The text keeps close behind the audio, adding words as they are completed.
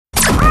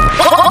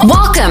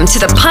Welcome to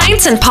the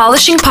Pints and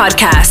Polishing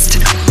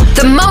Podcast,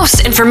 the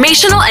most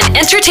informational and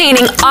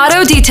entertaining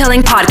auto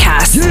detailing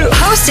podcast,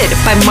 hosted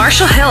by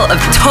Marshall Hill of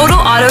Total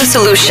Auto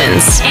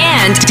Solutions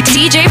and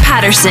DJ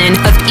Patterson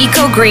of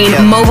Eco Green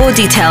Mobile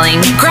Detailing.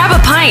 Grab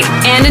a pint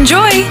and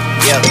enjoy.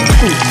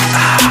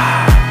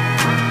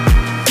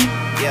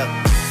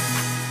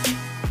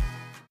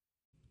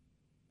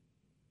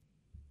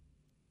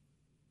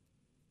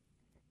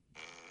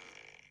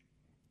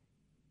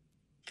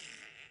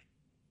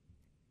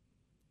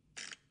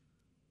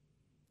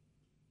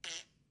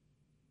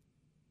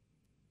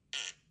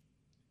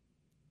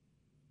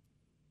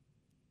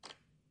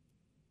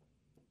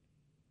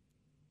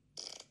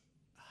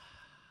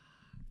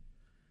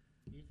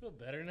 Feel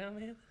better now,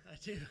 man? I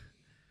do.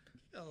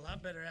 Feel a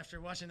lot better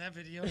after watching that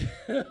video.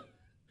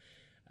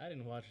 I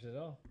didn't watch it at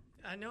all.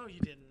 I know you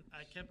didn't.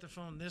 I kept the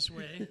phone this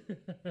way,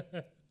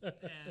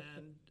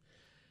 and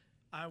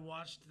I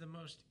watched the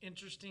most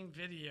interesting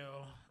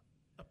video.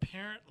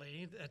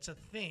 Apparently, that's a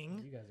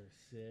thing. You guys are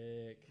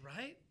sick.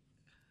 Right?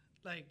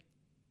 Like,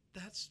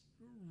 that's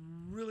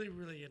really,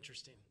 really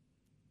interesting.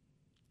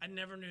 I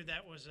never knew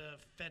that was a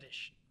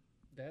fetish.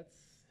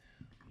 Takes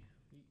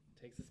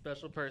a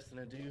special person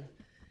to do...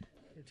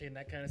 Entertain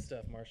that kind of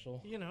stuff,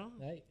 Marshall. You know.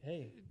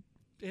 Hey.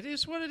 It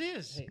is what it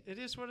is. Hey. It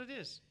is what it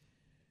is.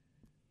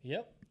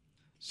 Yep.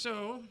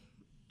 So,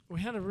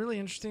 we had a really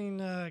interesting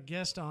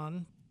guest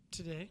on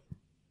today.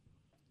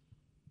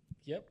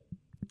 Yep.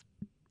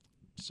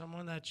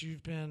 Someone that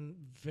you've been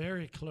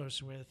very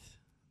close with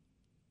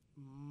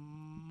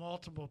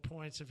multiple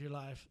points of your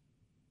life.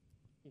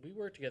 We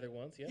worked together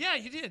once, yeah. Yeah,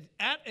 you did.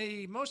 At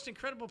a most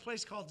incredible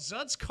place called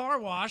Zud's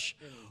Car Wash.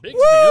 In Bixby,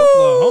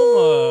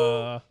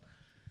 Oklahoma.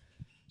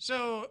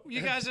 So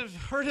you guys have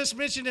heard us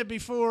mention it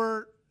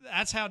before.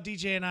 That's how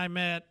DJ and I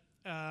met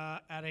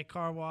at a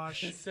car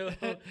wash. So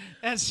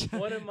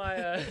one of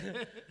my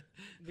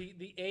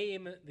the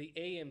AM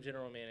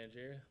general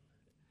manager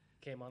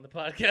came on the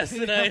podcast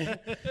tonight.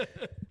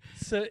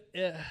 So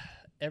a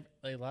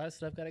lot of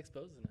stuff got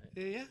exposed tonight.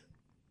 Yeah.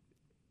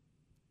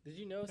 Did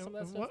you know some of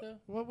that stuff though?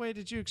 What way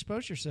did you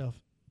expose yourself?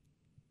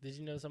 Did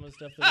you know some of the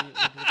stuff that we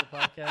did with the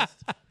podcast?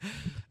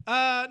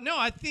 No,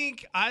 I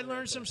think I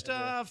learned some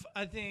stuff.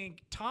 I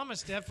think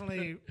Thomas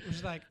definitely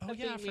was like, "Oh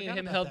yeah, I forgot me and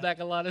him about held that." back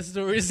a lot of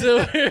stories.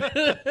 So.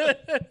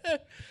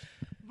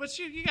 But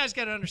you guys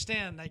got to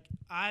understand, like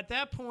at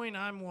that point,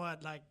 I'm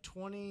what, like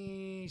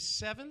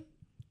 27?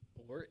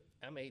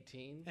 I'm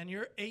 18, and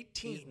you're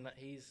 18.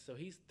 He's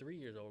 3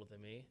 years older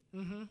than me.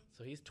 Mm-hmm.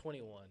 So he's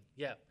 21.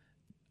 Yeah.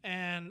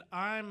 And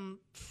I'm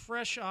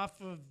fresh off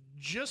of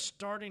just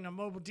starting a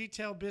mobile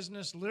detail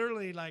business,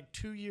 literally like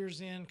 2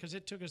 years in, because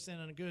it took us then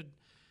a good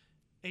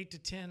 8 to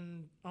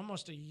 10,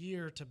 almost a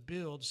year to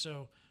build.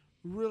 So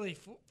really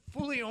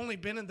fully only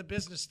been in the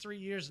business 3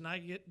 years, and I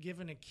get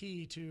given a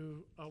key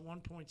to a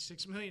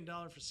 $1.6 million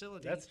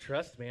facility. That's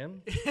trust,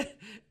 man.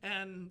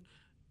 And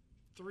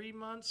 3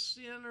 months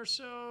in or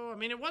so, I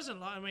mean, it wasn't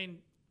long. I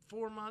mean,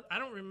 4 months. I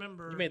don't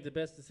remember. You made the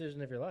best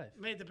decision of your life.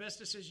 Made the best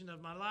decision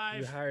of my life.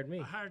 You hired me.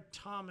 I hired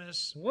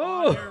Thomas.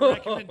 Whoa! On your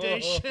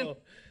recommendation.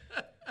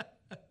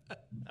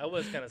 I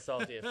was kind of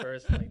salty at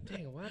first. I'm like,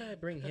 dang, why did I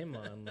bring him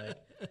on? Like,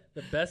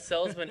 the best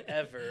salesman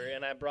ever,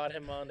 and I brought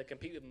him on to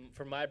compete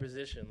for my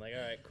position. Like,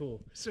 all right,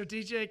 cool. So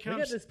DJ comes.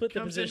 We got to split the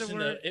comes position.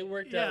 into work. It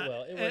worked out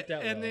well. It worked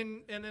out well. And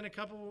then a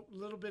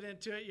little bit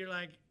into it, you're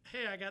like,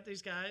 hey, I got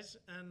these guys,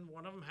 and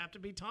one of them have to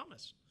be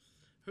Thomas,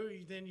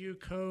 who then you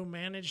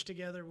co-manage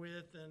together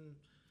with, and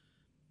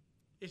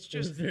it's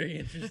just it was very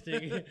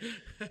interesting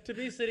to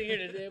be sitting here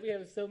today. We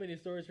have so many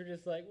stories. We're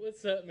just like,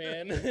 what's up,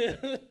 man?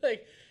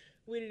 Like,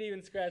 we didn't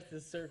even scratch the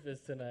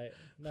surface tonight.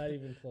 Not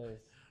even close.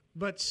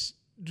 But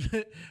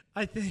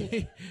I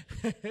think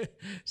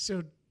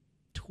so.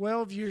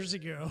 12 years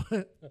ago,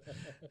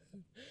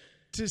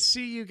 to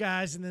see you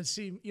guys and then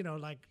see,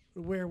 like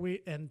where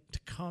and to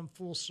come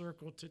full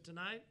circle to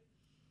tonight.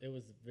 It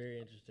was very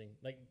interesting.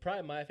 Like,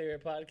 probably my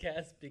favorite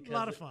podcast because a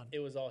lot of fun. It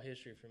was all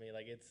history for me.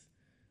 Like, it's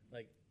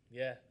like,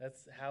 yeah,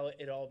 that's how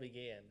it all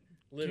began.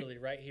 Literally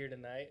right here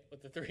tonight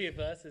with the three of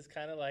us is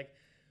kind of like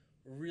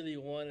really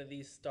one of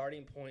these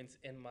starting points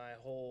in my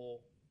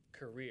whole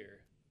career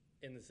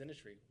in this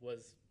industry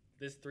was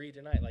this three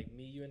tonight. Like,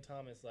 me, you, and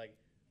Thomas, like,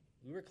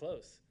 we were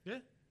close. Yeah.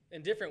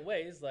 In different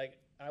ways. Like,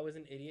 I was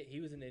an idiot. He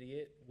was an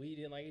idiot. We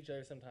didn't like each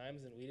other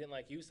sometimes, and we didn't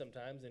like you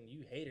sometimes, and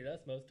you hated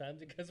us most times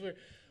because we're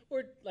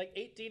like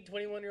 18,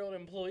 21-year-old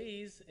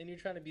employees, and you're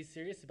trying to be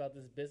serious about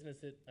this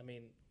business.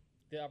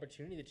 The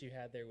opportunity that you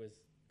had there was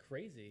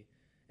crazy.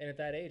 And at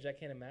that age, I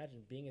can't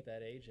imagine being at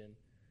that age and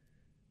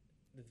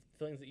the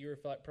feelings that you were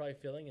probably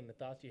feeling and the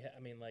thoughts you had.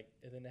 And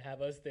then to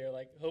have us there,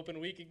 like, hoping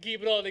we could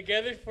keep it all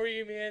together for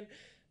you, man.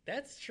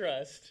 That's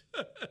trust.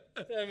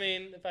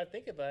 If I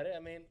think about it,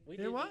 we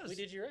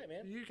did you right,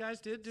 man. You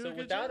guys did do a good job.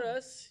 So without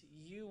us,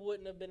 you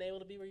wouldn't have been able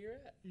to be where you're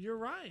at. You're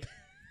right.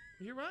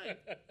 You're right.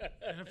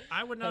 And if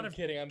I would not have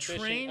kidding. I'm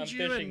trained fishing.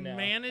 you I'm and now.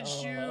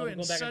 managed you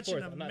in such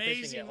an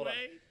amazing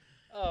way.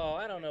 Oh,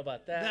 I don't know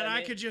about that. That I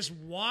mean, could just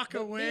walk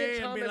but me away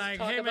and be Thomas like,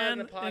 talk "Hey about in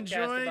man, the podcast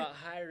enjoy." about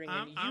hiring,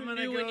 and I'm you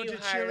gonna knew go when you to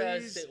hired us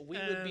Chili's that we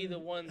would be the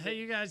and, ones Hey,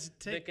 you guys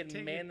that can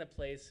take man the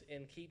place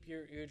and keep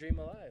your dream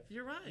alive.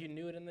 You're right. You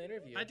knew it in the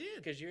interview. I did.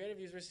 Because your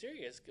interviews were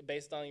serious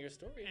based on your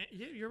story.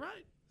 Yeah, you're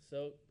right.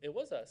 So it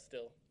was us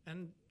still.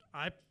 And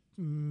I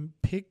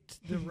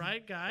picked the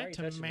right Why are guy you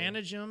to touching me?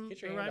 manage him.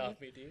 Get your the hand right off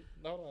me, dude.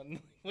 Hold on.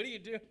 What are you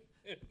doing?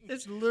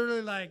 It's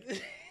literally like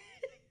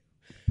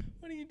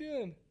What are you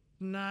doing?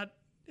 not.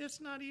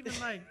 It's not even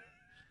like.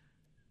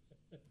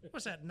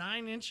 What's that?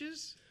 9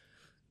 inches?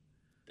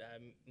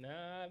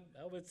 Nah,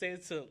 I would say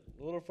it's a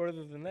little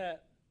further than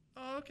that.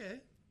 Oh, okay.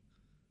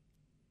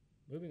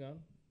 Moving on.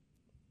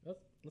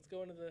 Let's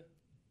go into the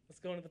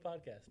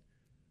podcast.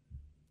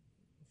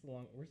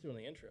 We're doing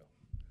the intro.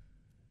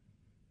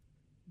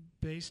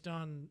 Based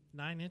on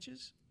 9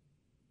 inches?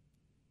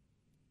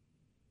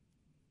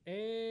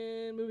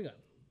 And moving on.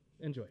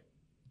 Enjoy.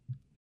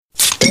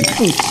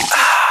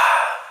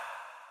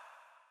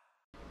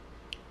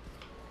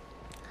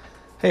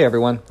 Hey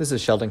everyone, this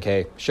is Sheldon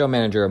Kay, show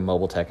manager of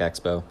Mobile Tech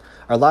Expo.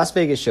 Our Las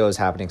Vegas show is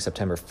happening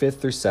September 5th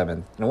through 7th,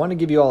 and I want to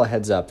give you all a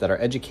heads up that our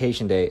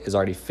education day is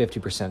already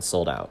 50%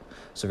 sold out.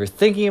 So if you're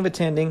thinking of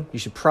attending, you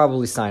should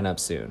probably sign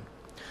up soon.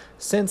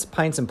 Since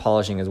Pints and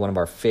Polishing is one of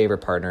our favorite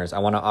partners, I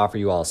want to offer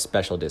you all a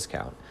special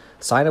discount.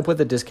 Sign up with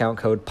the discount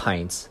code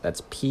PINTS,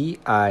 that's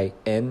PINTS,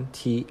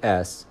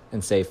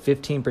 and save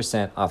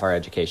 15% off our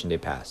education day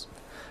pass.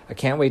 I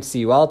can't wait to see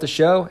you all at the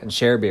show and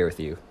share a beer with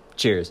you.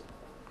 Cheers.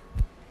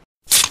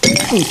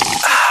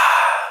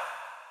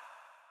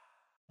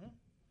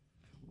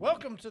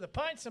 Welcome to the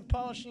Pints and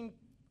Polishing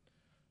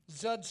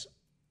Zuds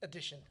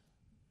edition.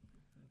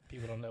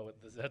 People don't know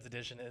what the Zeds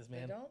edition is,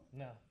 man. They don't?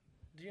 No.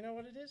 Do you know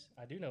what it is?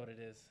 I do know what it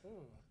is.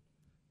 Ooh.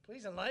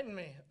 Please enlighten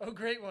me. Oh,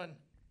 great one.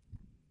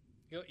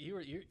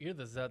 You're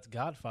the Zeds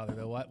godfather,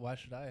 though. Why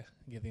should I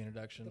give the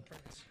introduction? The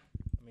Prince.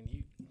 I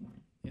mean,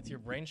 it's your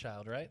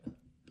brainchild, right?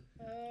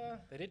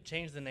 They did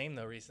change the name,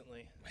 though,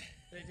 recently.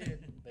 They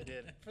did. They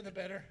did. For the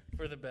better.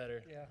 For the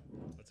better. Yeah.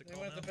 What's it They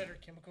called went with now? the better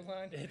chemical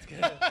line. It's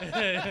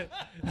good.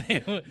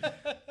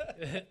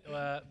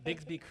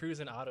 Bigsby Cruise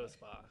and Auto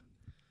Spa.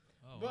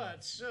 Oh, wow.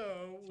 But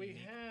so we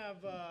have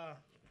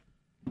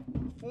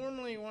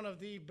formerly one of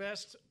the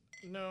best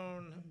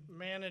known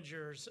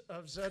managers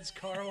of Zud's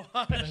Car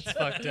Wash, That's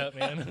fucked up,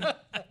 man.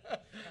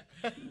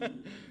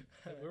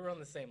 We were on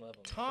the same level.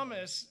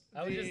 Thomas,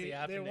 I was just the the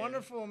afternoon.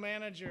 wonderful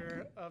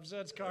manager of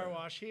Zud's Car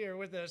Wash, here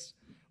with us.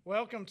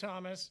 Welcome,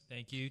 Thomas.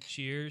 Thank you.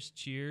 Cheers.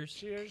 Cheers.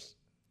 Cheers.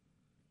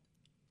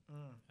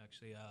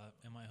 Actually,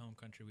 in my home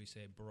country, we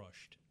say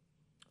brushed.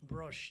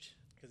 Brushed.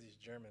 Because he's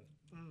German.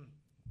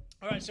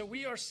 All right, so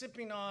we are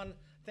sipping on.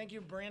 Thank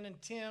you, Brandon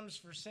Timms,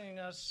 for sending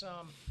us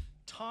some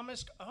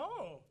Thomas.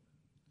 Oh,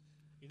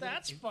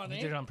 that's funny.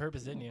 You did it on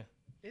purpose, didn't you?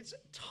 It's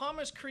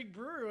Thomas Creek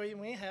Brewery, and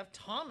we have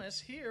Thomas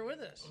here with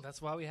us.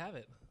 That's why we have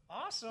it.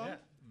 Awesome. Yeah.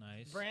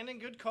 Nice. Brandon,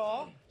 good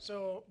call.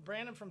 So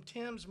Brandon from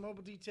Tim's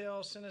Mobile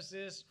Detail sent us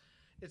this.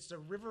 It's the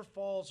River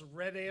Falls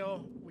Red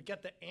Ale. We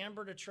got the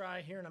amber to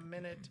try here in a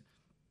minute,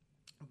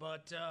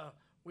 but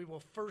we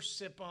will first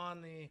sip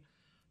on the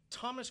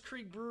Thomas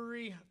Creek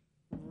Brewery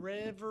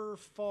River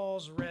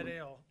Falls Red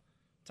Ale.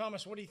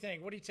 Thomas, what do you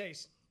think? What do you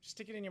taste?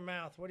 Stick it in your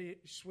mouth. What do you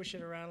swish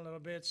it around a little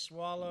bit?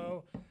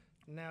 Swallow.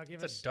 Now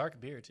give It's us a dark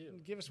beer, too.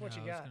 give us what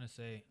Yeah, you I was got. gonna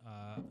say,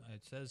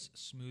 it says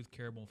smooth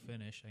caramel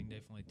finish. I can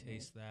definitely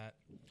taste that.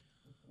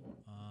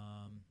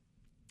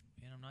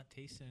 And I'm not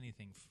tasting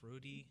anything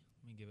fruity.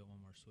 Let me give it one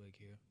more swig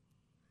here.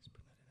 Let's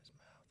put that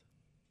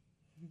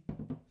in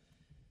his mouth.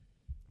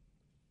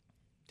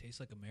 Tastes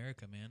like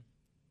America, man.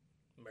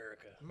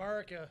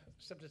 America,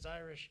 except it's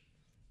Irish.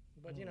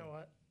 But you know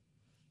what?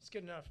 It's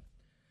good enough.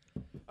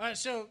 All right,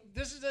 so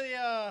this is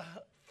a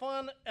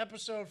fun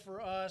episode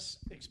for us,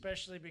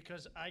 especially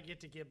because I get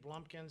to get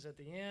Blumpkins at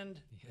the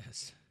end,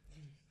 Yes.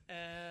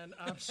 and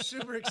I'm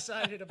super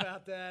excited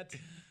about that.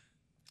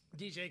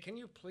 DJ, can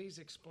you please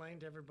explain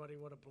to everybody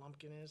what a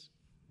Blumpkin is?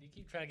 You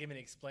keep trying to get me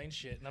to explain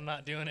shit, and I'm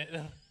not doing it.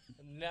 I'm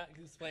not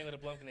explaining what a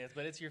Blumpkin is,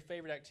 but it's your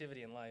favorite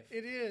activity in life.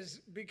 It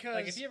is because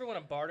Like, if you ever want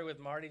to barter with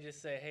Marty,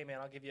 just say, hey, man,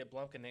 I'll give you a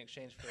Blumpkin in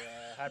exchange for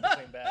a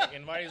Hyperclean bag.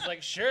 And Marty's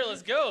like, sure,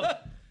 let's go.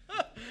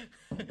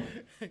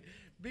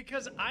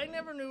 because I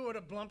never knew what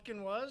a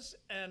Blumpkin was,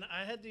 and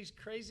I had these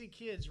crazy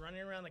kids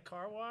running around the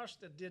car wash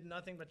that did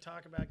nothing but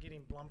talk about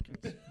getting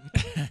Blumpkins.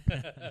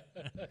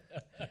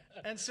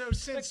 And so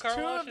since car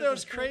two wash of is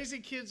those a thing. crazy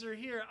kids are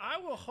here, I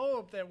will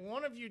hope that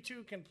one of you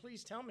two can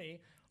please tell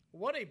me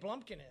what a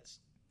Blumpkin is.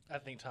 I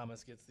think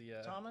Thomas gets the...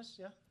 Thomas,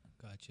 yeah?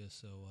 Gotcha.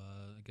 So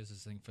I guess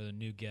this thing for the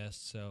new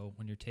guests. So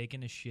when you're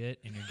taking a shit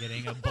and you're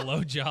getting a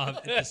blowjob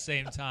at the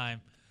same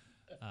time,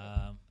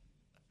 I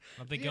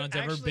don't think Do you one's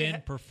ever actually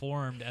been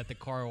performed at the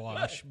car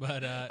wash,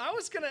 but I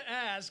was going to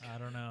ask, I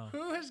don't know.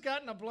 who has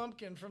gotten a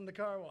Blumpkin from the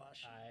car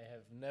wash? I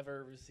have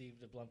never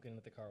received a Blumpkin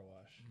at the car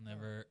wash.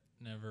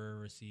 Never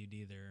received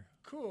either.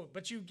 Cool,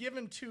 but you've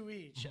given two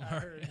each, I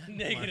heard.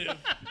 Negative.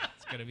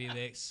 It's gonna be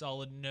the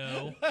solid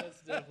no.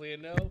 That's definitely a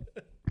no.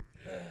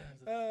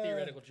 It's a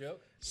theoretical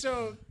joke.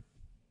 So,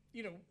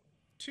 you know,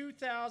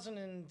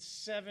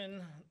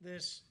 2007,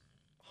 this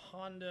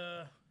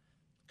Honda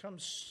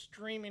comes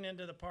streaming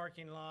into the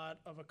parking lot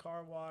of a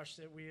car wash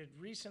that we had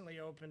recently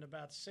opened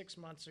about 6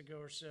 months ago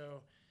or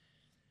so.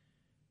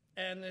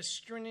 And this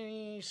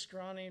scrawny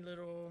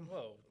little,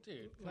 Whoa,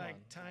 dude. Come like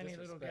on. tiny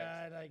little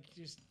Disrespect. guy, like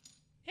just,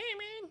 hey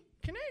man,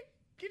 can I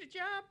get a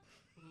job?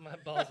 My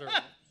balls are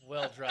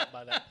well dropped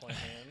by that point,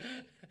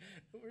 man.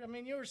 I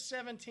mean, you were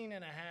 17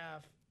 and a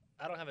half.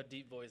 I don't have a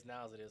deep voice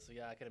now as it is, so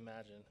yeah, I can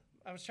imagine.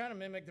 I was trying to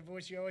mimic the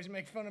voice you always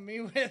make fun of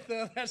me with,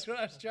 though. That's what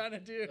I was trying to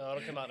do. No,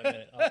 it'll come out in a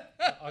minute.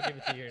 I'll give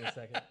it to you here in a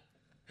second.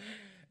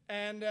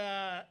 And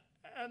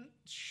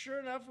sure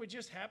enough, we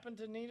just happened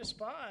to need a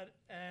spot.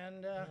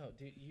 And No,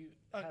 dude,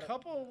 a had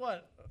couple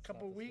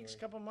the weeks,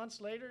 story. couple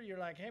months later, you're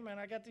like, hey, man,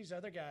 I got these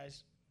other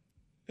guys.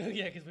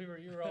 Yeah, because you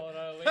were all in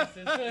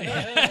Oasis.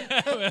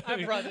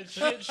 I brought the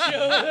shit show.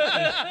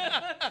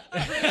 I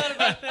forgot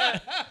about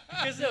that.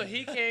 Because no,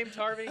 he came,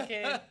 Tarvin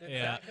came. Did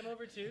Yeah. Zach come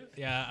over too?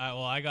 Yeah,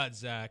 I got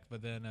Zach,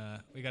 but then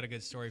we got a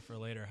good story for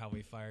later how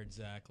we fired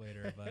Zach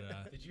later.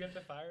 But Did you have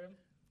to fire him?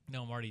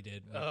 no, Marty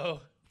did. We Oh.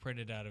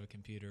 printed out of a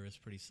computer. It was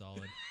pretty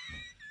solid.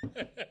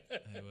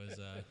 It was.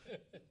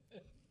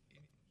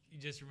 You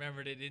just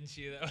remembered it, didn't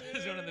you? That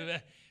was one of the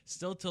best.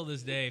 Still till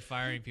this day,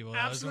 firing people.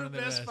 That was one Absolute of the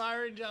best best.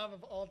 firing job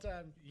of all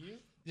time. You?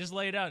 Just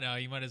lay it out now.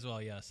 You might as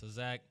well. Yeah. So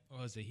Zach,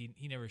 what was it?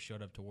 He never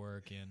showed up to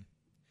work, and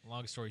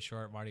long story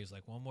short, Marty was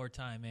like, "One more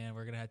time, man.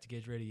 We're gonna have to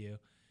get rid of you,"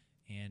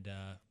 and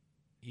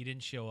he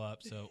didn't show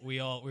up. So we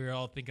were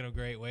all thinking of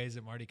great ways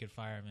that Marty could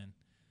fire him,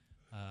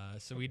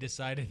 and so we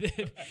decided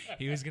that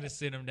he was gonna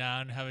sit him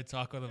down, have a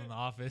talk with him in the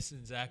office,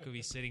 and Zach would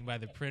be sitting by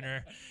the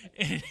printer,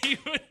 and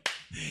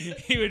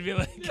he would be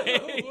like,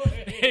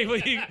 hey,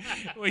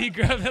 will you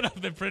grab that off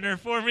the printer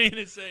for me? And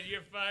it said,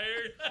 "You're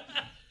fired."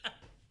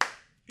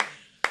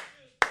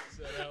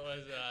 So that was,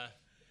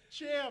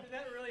 Champ. Did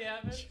that really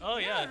happen? oh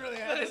yeah. That really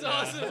That is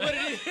happened. awesome.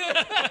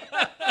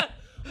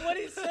 What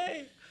did he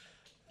say?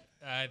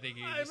 I think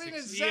he I just mean,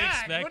 it's he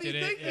Zach. What expected do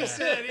you think it. he Yeah.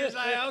 said? He was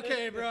like,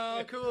 okay,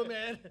 bro, cool,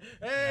 man.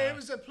 Hey, Yeah. it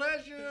was a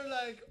pleasure.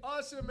 Like,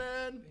 awesome,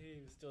 man. He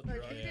was still Like,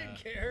 drunk. he Yeah. didn't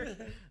care.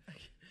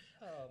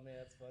 Oh, man,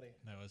 that's funny.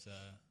 That was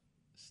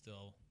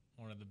still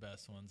one of the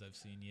best ones I've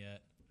seen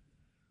yet.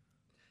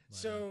 But,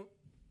 So,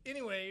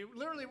 anyway, it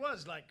literally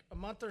was like a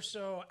month or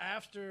so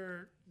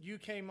after you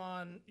came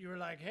on, you were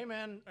like, hey,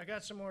 man, I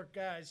got some more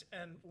guys.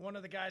 And one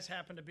of the guys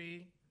happened to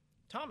be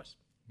Thomas.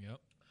 yep.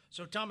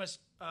 So, Thomas,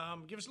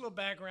 give us a little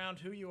background,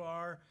 who you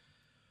are.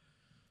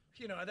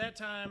 You know, at that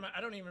time,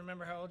 I don't even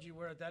remember how old you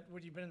were at that.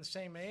 Would you have been the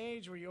same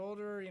age? Were you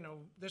older? You know,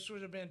 this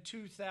would have been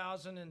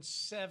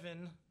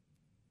 2007.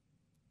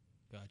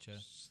 Gotcha.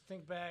 Just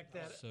think back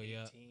that. So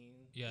yeah, 18,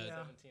 Yeah.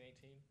 17,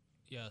 18.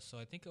 yeah. So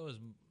I think it was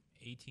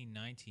 18,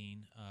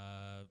 19.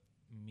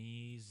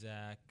 Me,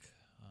 Zach,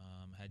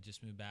 had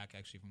just moved back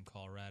actually from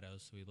Colorado,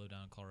 so we lived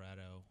down in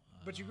Colorado.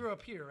 But you grew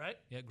up here, right?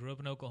 Yeah, grew up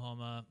in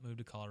Oklahoma, moved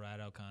to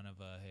Colorado, kind of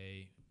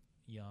hey,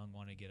 young,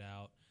 want to get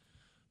out.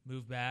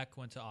 Moved back,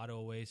 went to Auto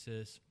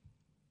Oasis,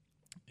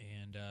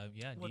 and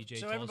What- DJ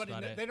so told us everybody,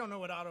 about it. they don't know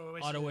what Auto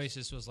Oasis Auto is.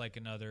 Oasis was like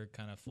another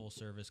kind of full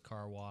service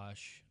car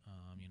wash.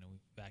 We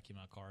vacuum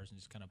out cars and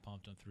just kind of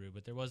pumped them through,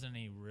 but there wasn't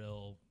any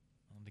real.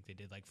 I don't think they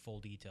did like full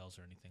details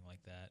or anything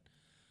like that.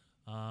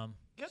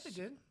 Yeah, they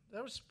did.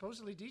 That was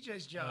supposedly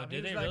DJ's job. did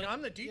he was they like, really?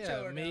 I'm the Yeah,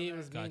 detailer. me, down it there.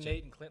 was me, Gotcha.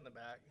 Nate, and Clint in the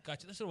back.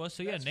 Gotcha. That's what it was.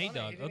 So That's Nate funny.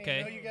 Dogg. He didn't Okay.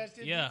 even know you guys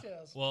did yeah.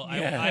 details. Well,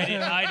 Yeah.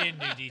 I didn't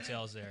do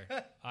details there.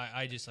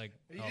 I just like.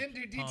 You helped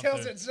didn't do pump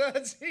details it. at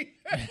Suds.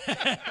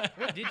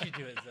 What did you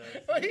do it, though?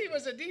 Well, he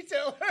was a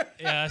detailer.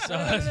 Yeah. So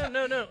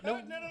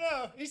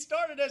No. He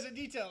started as a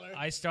detailer.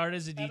 I started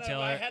as a And I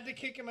detailer. had to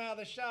kick him out of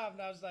the shop,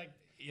 and I was like,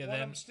 Yeah, one of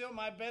then- them still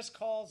my best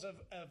calls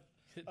of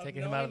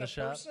Taking him out of knowing the a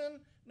shop? person,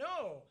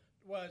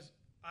 was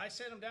I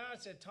sat him down. I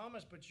said,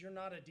 Thomas, but you're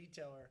not a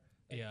detailer.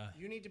 Like, Yeah.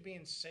 you need to be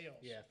in sales.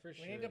 Yeah, for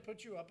We need sure. to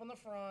put you up on the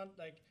front.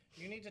 Like,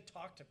 you need to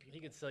talk to people.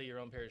 You could sell your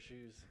own pair of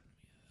shoes.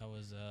 That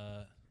was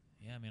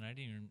yeah. I mean, I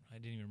didn't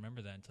even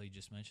remember that until you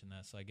just mentioned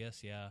that. So I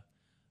guess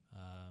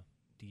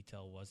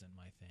detail wasn't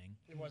my thing.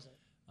 It wasn't.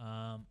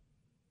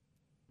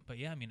 But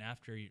yeah, I mean,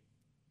 after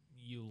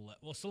you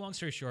well, so long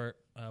story short,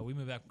 we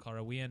moved back from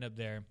Colorado. We end up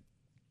there,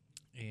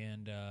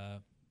 and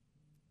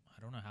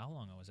I don't know how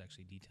long I was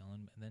actually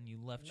detailing, and then you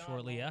left Not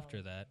shortly long.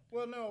 after that.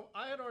 Well, no,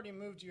 I had already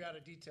moved you out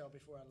of detail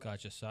before I left.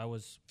 Gotcha. So I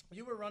was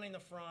You were running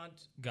the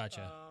front.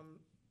 gotcha.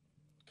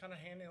 Kind of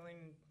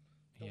handling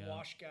the Yeah.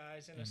 wash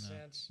guys in a And,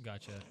 sense.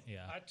 Gotcha.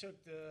 Yeah. I took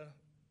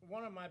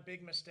one of my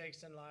big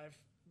mistakes in life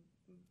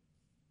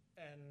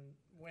and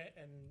went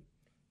and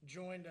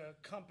joined a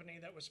company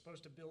that was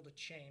supposed to build a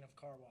chain of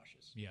car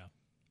washes. yeah.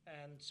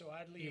 And so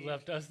I'd leave. You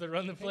left us to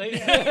run the place.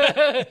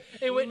 Yeah.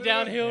 It went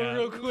downhill Yeah.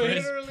 real quick.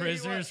 Literally,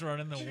 Prisoners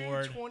running the two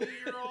ward.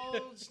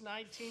 20-year-olds,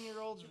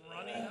 19-year-olds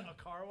running a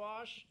car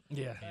wash.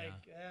 Yeah.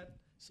 Like that.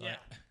 So Yeah.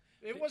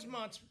 It was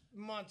months,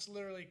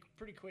 literally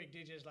pretty quick.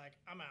 DJ's like,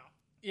 I'm out.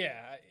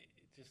 Yeah.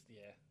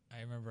 Yeah. I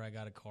remember I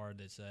got a card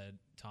that said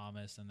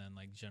Thomas and then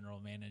like general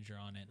manager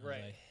on it. And I Right.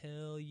 was like,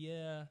 hell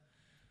yeah.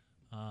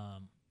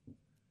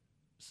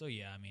 So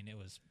yeah, I mean, it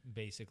was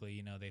basically,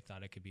 you know, they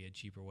thought it could be a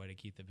cheaper way to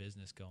keep the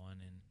business going,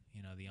 and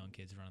you know, the young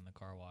kids running the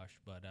car wash.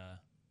 But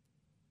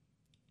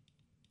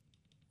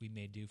we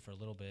made do for a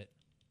little bit,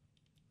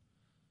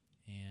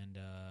 and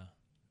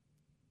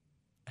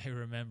I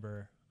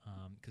remember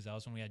because that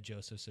was when we had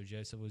Joseph. So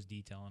Joseph was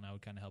detailing. I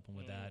would kind of help him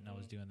with that, and I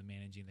was doing the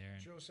managing there.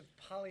 And Joseph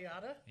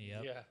Pagliata,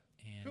 yep. Yeah.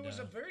 And, who was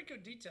a very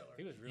good detailer.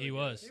 He was really he good.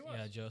 was. He was.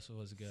 Yeah, Joseph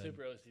was good.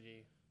 Super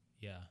OCD.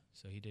 Yeah,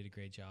 so he did a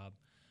great job.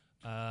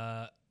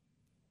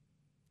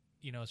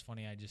 You know, it's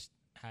funny. I just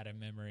had a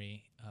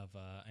memory of.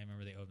 I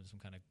remember they opened some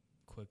kind of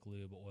quick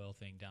lube oil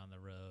thing down the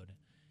road,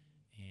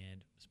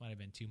 and this might have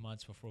been 2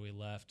 months before we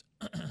left.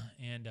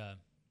 And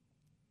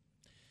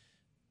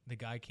the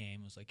guy came,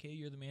 and was like, "Hey,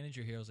 you're the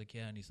manager here." I was like,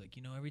 "Yeah," and he's like,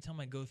 "You know, every time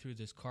I go through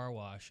this car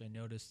wash, I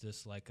notice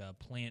this like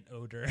plant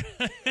odor."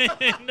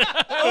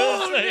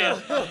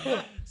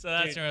 So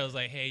that's where I was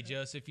like, "Hey,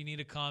 Joseph, you need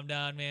to calm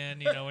down,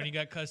 man. You know, when you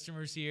got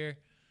customers here."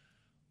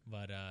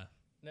 But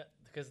No,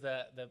 because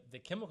the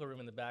chemical room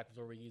in the back was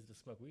where we used to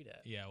smoke weed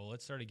at. yeah, well,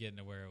 it started getting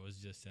to where it was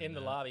just In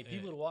the lobby.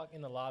 People would walk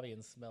in the lobby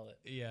and smell it.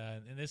 Yeah,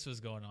 and this was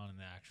going on in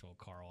the actual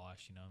car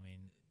wash. You know, I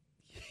mean,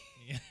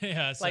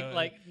 yeah, so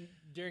like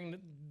during the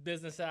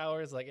business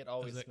hours, like it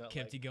always it smelled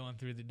kept like you going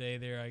through the day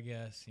there, I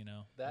guess. You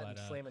know, that but, and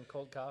slamming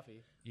cold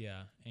coffee.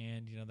 yeah,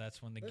 and you know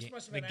that's when This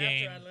must have the been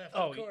game. after I left,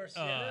 Oh, of course.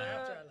 oh,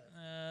 After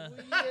I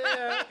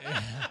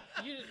left.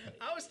 You,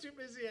 I was too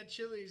busy at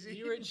Chili's.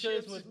 you were eating in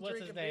Chili's chips with and what's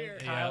his drinking name? beer.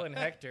 Yeah. Kyle and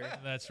Hector.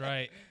 That's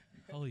right.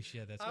 Holy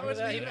shit, that's I was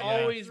that. crazy. He'd leaving Yeah.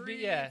 at always be-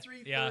 3, yeah.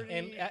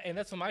 3:30. And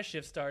that's when my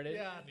shift started.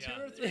 Yeah, two Yeah.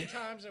 or three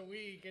times a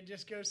week, and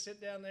just go sit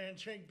down there and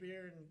drink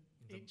beer and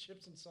eat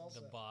chips and salsa.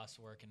 The boss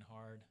working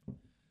hard.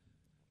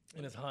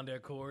 In his Honda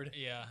Accord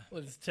Yeah.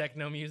 with his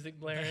techno music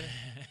blaring.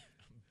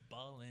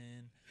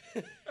 Ballin'.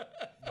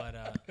 But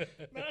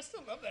Man, I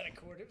still love that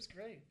Accord. It was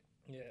great.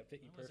 Yeah, it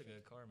fit you that was a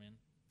perfect. good car, man.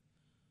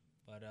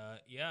 But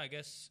yeah, I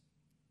guess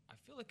I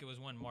feel like it was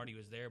when Marty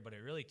was there, but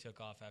it really took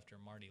off after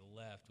Marty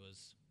left.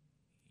 Was,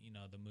 you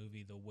know, the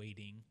movie The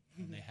Waiting,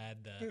 and they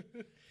had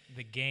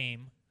the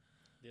game.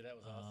 Dude, that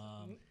was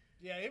awesome.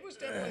 Yeah, it was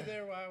definitely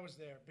there while I was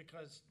there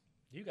because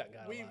You got a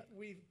lot.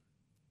 we.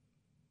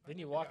 Didn't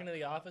you walk into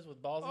the office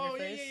with balls in Oh your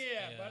yeah, face?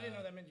 yeah. But I didn't Yeah.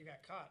 know that meant you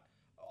got caught.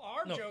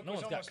 Our No, joke no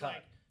was one's got almost caught.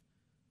 like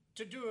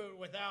to do it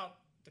without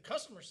the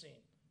customer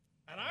scene.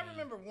 And I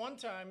remember one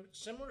time,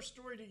 similar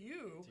story to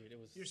you. Dude, it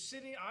was- You're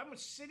sitting. I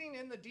was sitting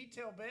in the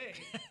detail bay,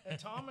 and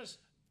Thomas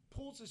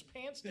pulls his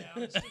pants down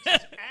and sticks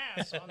his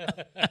ass on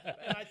the.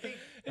 And I think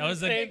That was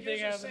the same it thing was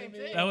the happened same to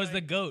me. thing, That was like-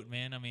 the GOAT,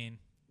 man. I mean,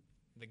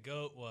 the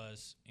GOAT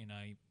was, you know,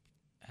 you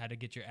had to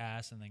get your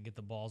ass and then get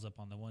the balls up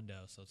on the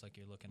window. So it's like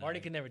you're looking Marty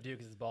at could never do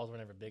because his balls were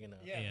never big enough.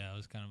 Yeah. Yeah, it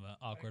was kind of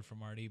awkward for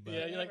Marty, but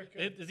Yeah, you're Never like,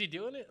 could. is he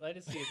doing it? I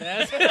just see his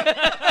ass.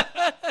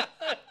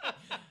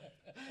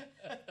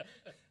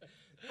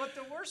 But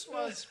the worst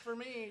was for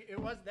me. It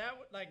was that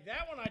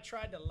one. I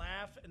tried to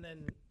laugh, and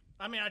then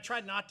I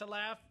tried not to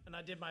laugh, and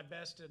I did my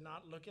best to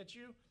not look at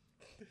you.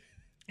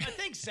 I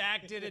think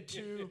Zach did it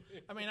too.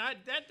 I mean,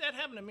 that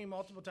happened to me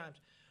multiple times.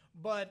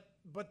 But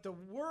the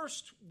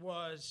worst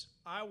was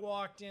I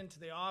walked into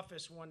the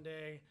office one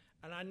day,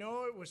 and I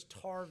know it was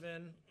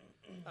Tarvin,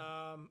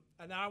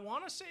 and I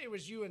want to say it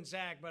was you and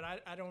Zach, but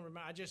I don't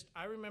remember.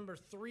 I remember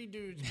three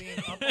dudes being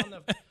up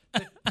on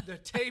the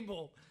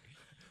table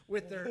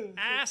with their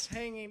ass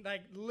hanging,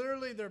 like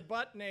literally their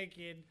butt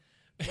naked,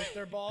 with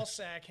their ball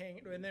sack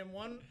hanging, and then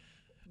one.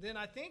 Then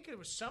I think it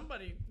was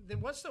somebody. Then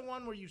what's the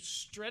one where you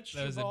stretch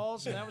your was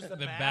balls, and that was the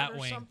bat bat or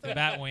wing. something? The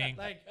bat wing.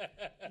 Like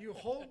you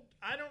hold.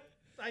 I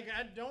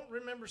don't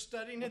remember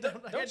studying it.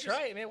 Don't Like, I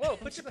try it, man. Whoa,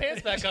 put your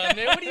pants back on,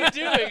 man. What are you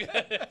doing?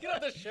 You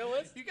don't have to show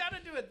us. You got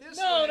to do it this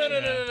No, way. no, no,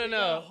 no, no, You no, gotta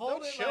no. Hold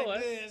Don't it show like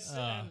us. this.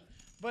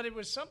 But it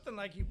was something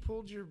like you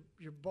pulled your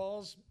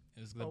balls it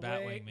was the away.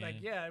 bat wing, man. Like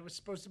yeah, it was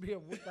supposed to be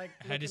like.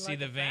 Had to looking see like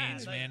the a bat.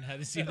 veins, Like, man. Had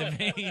to see the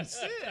veins. What's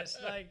this?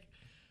 Like,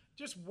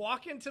 just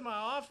walk into my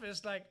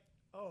office like,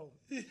 oh,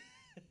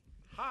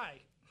 hi,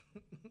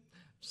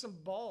 some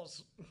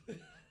balls.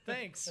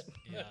 Thanks.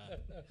 Yeah.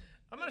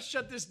 I'm gonna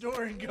shut this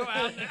door and go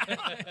out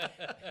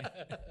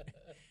now.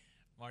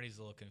 Marty's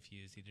a little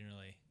confused. He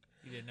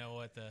didn't know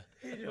what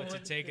to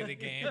take of the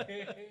game.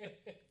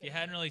 If you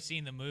hadn't really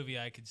seen the movie,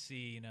 I could see,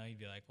 you know, you'd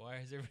be like, why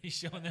is everybody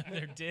showing them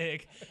their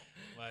dick?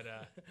 But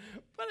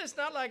But it's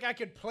not like I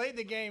could play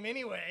the game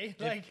anyway.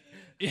 Like,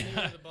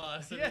 yeah. The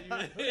boss.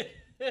 yeah.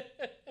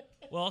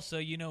 Well, so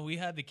you know, we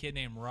had the kid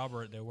named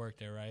Robert that worked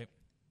there, right?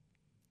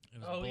 It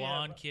was Oh, a yeah,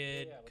 blonde but-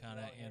 kid, yeah, with kind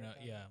of, blonde you hair, know,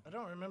 kinda. yeah. I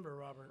don't remember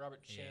Robert.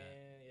 Robert Chan.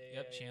 Yeah. Yeah.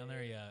 Yep,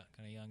 Chandler, yeah,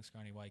 kind of young,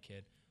 scrawny white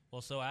kid.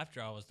 Well, so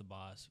after I was the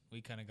boss,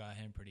 we kind of got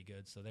him pretty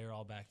good. So they were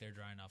all back there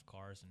drying off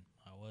cars, and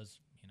I was,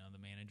 you know, the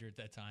manager at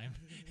that time.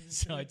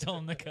 So I told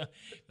him to come,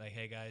 like,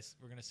 hey guys,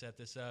 we're gonna set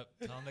this up.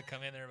 Tell him to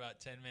come in there about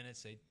 10 minutes.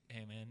 Say,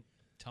 hey man,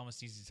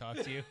 Thomas needs to talk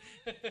to you.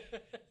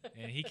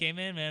 And he came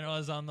in, man. I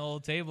was on the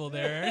old table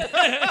there.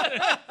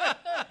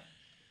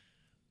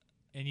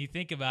 And you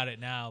think about it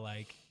now,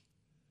 like,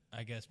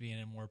 I guess being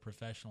in a more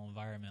professional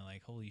environment,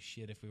 like holy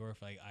shit, if we work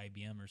for like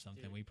IBM or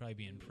something, we'd probably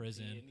be in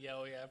prison. Yeah,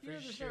 for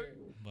there's sure.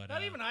 But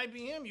Not even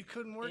IBM. You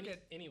couldn't work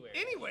at anywhere.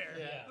 anywhere.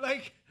 Yeah.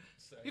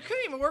 You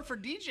couldn't even work for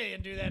DJ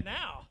and do that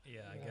now.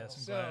 Yeah, I guess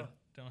I'm So- glad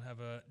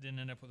didn't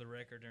end up with a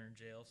record or in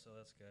jail, so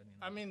that's good. You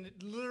know? I mean,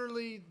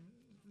 literally,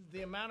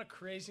 the amount of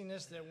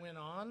craziness that went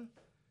on.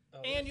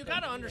 Oh, And you that's got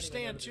to crazy.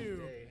 understand, I didn't even know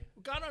too, to this day.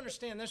 got to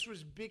understand this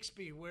was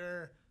Bixby,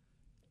 where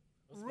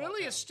Small really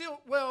town. it's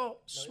still,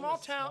 well, small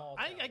was town. small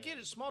I town, get yeah.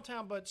 it, small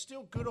town, but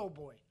still good old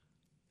boy.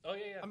 Oh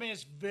yeah. I mean,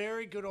 it's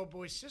very good old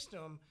boy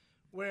system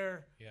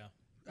where yeah.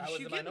 I was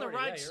you the get in the minority.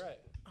 right, Yeah, you're right.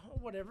 oh,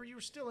 whatever, you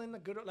were still in the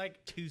good,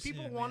 like, Too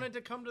people soon, wanted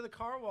man. to come to the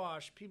car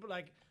wash. People,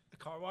 like, the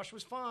car wash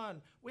was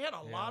fun. We had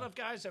a lot of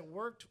guys that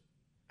worked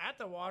at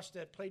the wash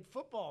that played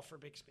football for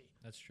Bixby.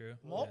 That's true.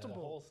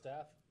 Multiple. The whole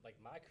staff, like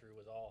my crew,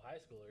 was all high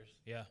schoolers.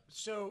 Yeah.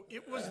 So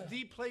it was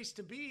the place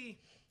to be.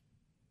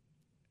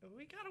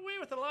 We got away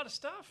with a lot of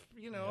stuff,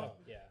 you know.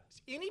 Yeah.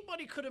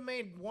 Anybody could have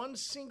made one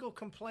single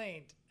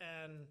complaint,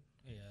 and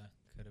Yeah.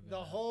 Could have been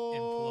the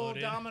whole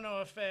imploded.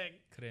 domino effect.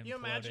 Coulda You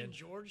imagine imploded.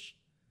 George?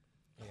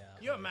 Yeah.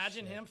 You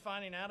imagine him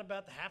finding out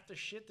about half the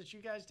shit that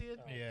you guys did?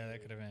 Yeah,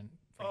 that could have been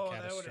Oh,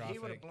 pretty he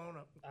would have catastrophic. blown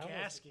up I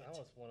gasket.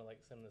 almost want to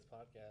like send this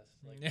podcast.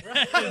 Like,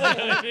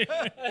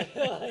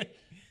 like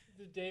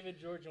the David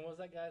George and what was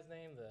that guy's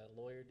name?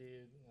 The lawyer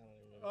dude. I don't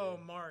even Oh,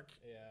 remember. Mark.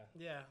 Yeah.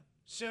 Yeah.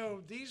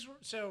 So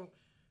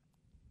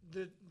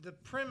the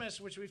premise,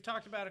 which we've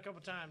talked about a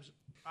couple times,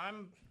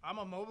 I'm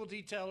a mobile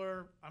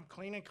detailer. I'm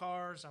cleaning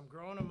cars. I'm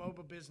growing a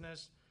mobile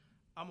business.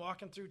 I'm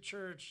walking through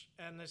church,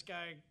 and this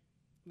guy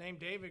named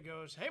David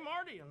goes, "Hey,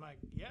 Marty." I'm like,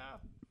 "Yeah."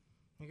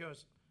 He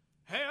goes,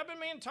 "Hey, I've been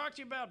meaning to talk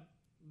to you about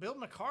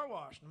building a car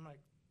wash." And I'm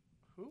like,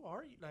 "Who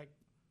are you?" Like,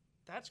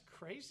 that's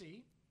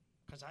crazy,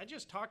 because I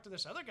just talked to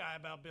this other guy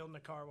about building a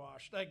car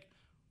wash. Like,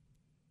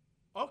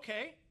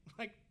 okay,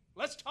 like,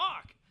 let's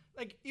talk.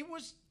 Like, it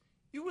was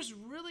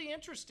really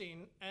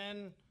interesting,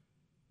 and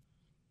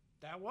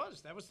that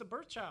was the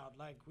birth child.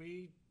 Like,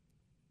 we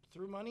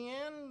threw money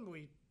in,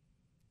 we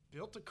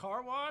built a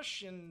car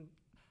wash, and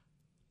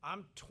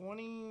I'm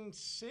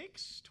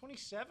 26,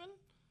 27,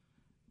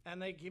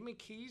 and they give me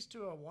keys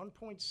to a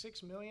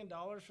 $1.6 million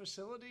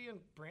facility and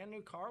brand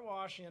new car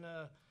wash in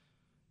a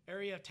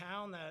area of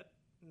town that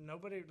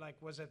nobody, like,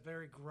 was a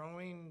very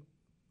growing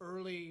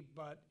early,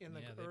 but in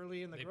the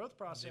early in the growth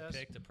process. They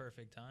picked a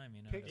perfect time,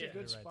 you know. Picked to a put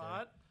good it right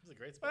spot. It was a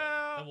great spot.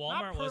 Well, The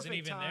Walmart not wasn't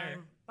perfect even there.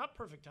 time. Not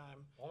perfect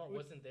time. Walmart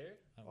wasn't there.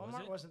 there. Was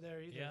Walmart it? wasn't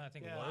there either. Yeah, I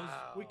think Lowe's.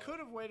 We could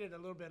have waited a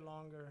little bit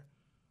longer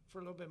for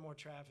a little bit more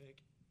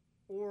traffic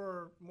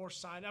or more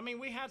sign. I mean,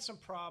 we had some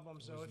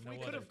problems though. was If no we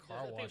could have other car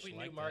I think wash if we like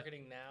knew that.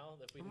 marketing now,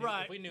 if we knew,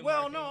 right. if we knew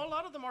Well, marketing, no, a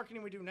lot of the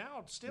marketing we do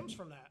now stems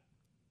from that,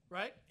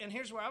 right? And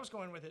here's where I was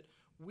going with it.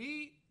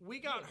 We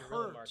got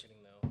guerrilla hurt. marketing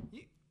though.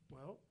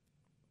 Well,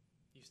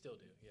 You still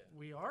do, yeah.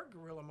 we are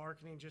guerrilla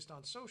marketing just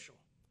on social.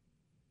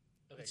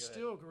 Okay, It's go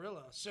still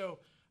guerrilla. So,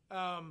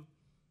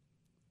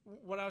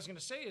 what I was going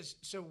to say is,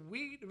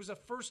 it was the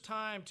first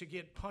time to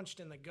get punched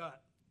in the gut,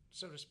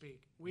 so to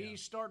speak. We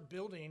start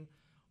building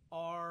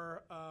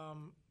our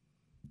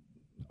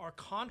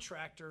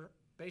contractor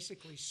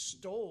basically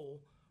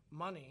stole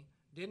money,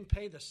 didn't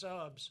pay the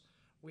subs.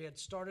 We had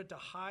started to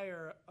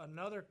hire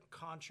another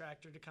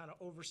contractor to kind of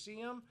oversee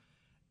them,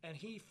 and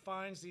he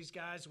finds these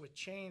guys with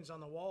chains on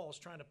the walls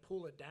trying to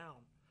pull it down.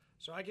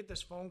 So I get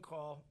this phone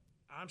call.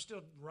 I'm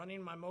still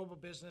running my mobile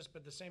business, but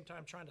at the same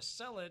time trying to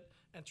sell it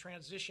and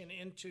transition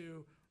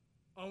into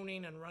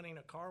owning and running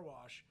a car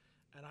wash.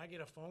 And I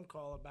get a phone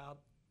call about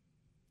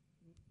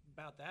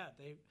that.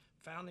 They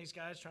found these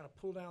guys trying to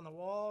pull down the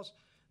walls.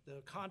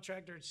 The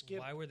contractor had skipped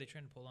Why were they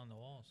trying to pull down the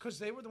walls? because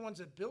they were the ones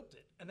that built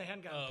it, and they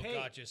hadn't gotten Oh, paid.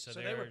 gotcha. So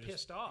they they were were just-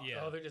 pissed off.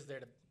 yeah. Oh, they're just there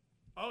to.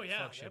 Oh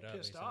yeah, Fuck shit they're up,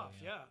 pissed basically, off.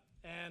 Yeah,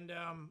 and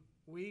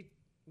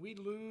we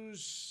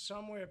lose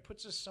somewhere. It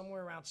puts us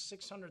somewhere around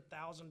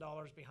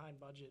 $600,000 behind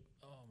budget.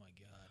 Oh my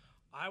god.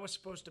 I was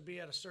supposed to be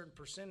at a certain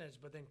percentage,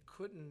 but then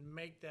couldn't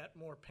make that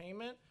more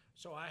payment,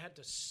 so I had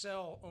to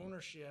sell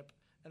ownership.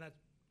 And I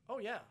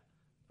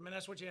mean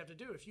that's what you have to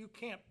do. If you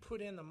can't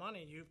put in the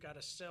money, you've got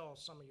to sell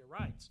some of your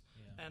rights.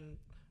 Yeah. And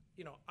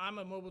I'm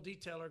a mobile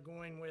detailer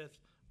going with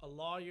a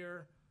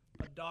lawyer,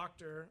 a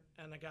doctor,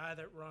 and a guy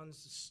that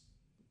runs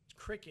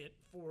cricket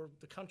for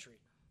the country.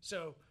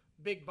 So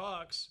big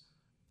bucks.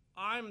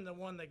 I'm the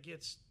one that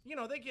gets,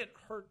 they get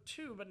hurt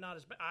too, but not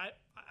as bad.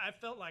 I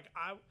felt like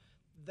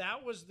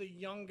that was the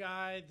young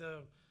guy,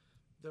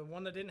 the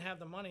one that didn't have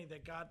the money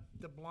that got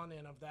the blunt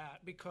end of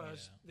that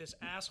because this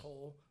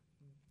asshole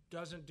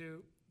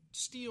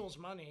steals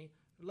money,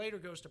 later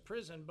goes to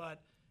prison,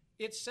 but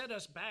it set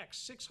us back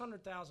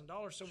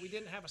 $600,000 so we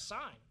didn't have a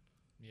sign.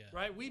 Yeah.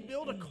 Right? We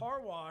build a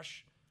car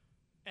wash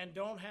and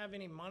don't have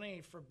any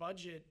money for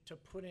budget to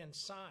put in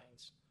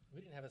signs.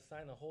 We didn't have a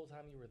sign the whole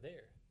time you were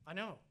there. I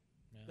know.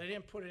 Yeah. They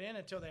didn't put it in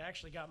until they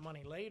actually got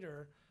money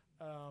later.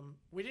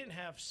 We didn't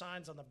have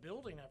signs on the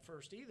building at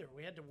first either.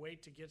 We had to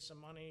wait to get some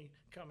money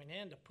coming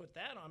in to put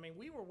that on. I mean,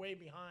 we were way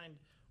behind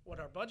what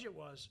our budget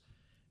was.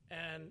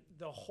 And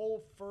the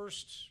whole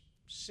first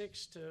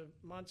 6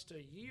 months to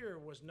a year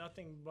was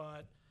nothing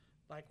but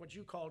like what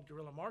you called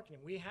guerrilla marketing.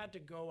 We had to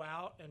go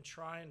out and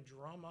try and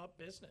drum up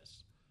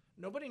business.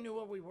 Nobody knew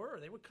what we were.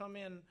 They would come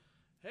in,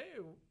 hey,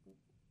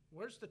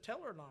 where's the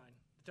teller line?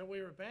 Until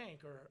we were a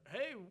bank. Or,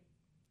 hey,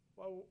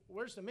 well,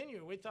 where's the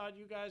menu? We thought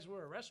you guys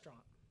were a restaurant.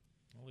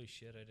 Holy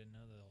shit, I didn't know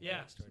the whole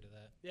Yeah. backstory to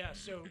that. Yeah,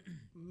 so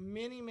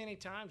many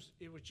times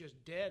it was just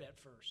dead at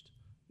first.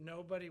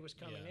 Nobody was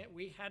coming Yeah. in.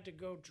 We had to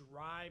go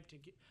drive to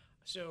get.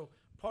 So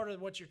part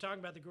of what you're talking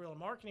about, the guerrilla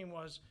marketing,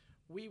 was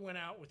we went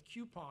out with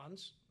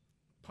coupons,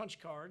 punch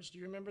cards. Do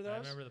you remember those?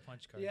 I remember the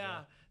punch cards.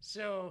 Yeah.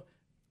 So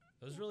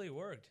Those really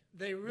worked.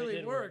 they really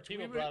did worked.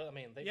 People We would- brought. I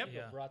mean, Yep. people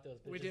Yeah. brought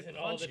those We bitches did in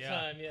all the punch-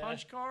 time. Yeah.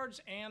 punch cards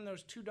and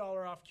those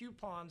 $2 off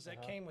coupons that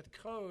Uh-huh. came with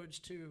codes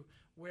to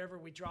wherever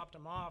we dropped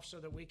them off, so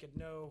that we could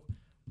know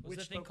Was which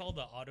that thing called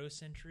the Auto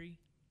Sentry?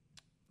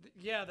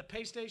 Yeah, the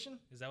pay station.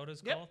 Is that what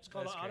it's Yep, called? it's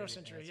called That's the Auto crazy.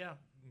 Sentry. That's Yeah.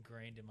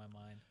 ingrained in my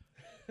mind.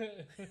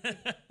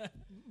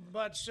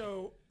 But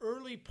so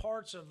early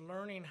parts of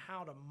learning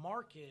how to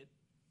market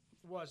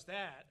was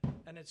that,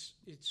 and it's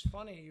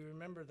funny. You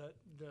remember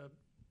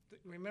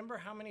remember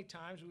how many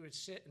times we would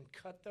sit and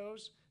cut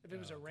those if it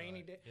was Oh, a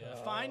rainy God. day, Yeah.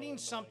 finding Oh, my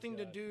something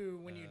to God. do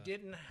when you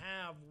didn't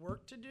have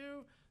work to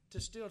do to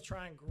still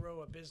try and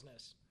grow a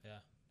business. Yeah.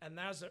 And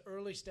that was the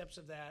early steps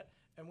of that.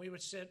 And we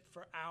would sit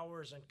for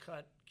hours and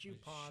cut Those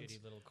coupons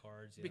shitty little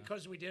cards. Yeah.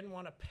 because we didn't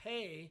want to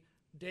pay.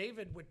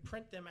 David would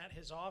print them at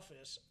his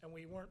office, and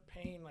we weren't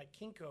paying like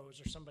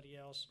Kinko's or somebody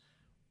else.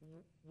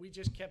 We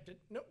just kept it.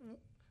 No,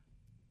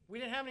 we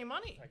didn't have any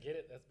money. I get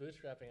it. That's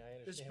bootstrapping. I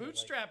understand. It's it, like-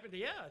 bootstrapping.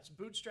 Yeah, it's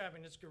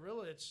bootstrapping. It's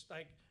guerrilla. It's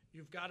like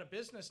you've got a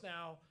business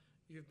now.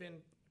 You've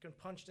been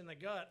punched in the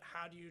gut.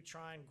 How do you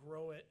try and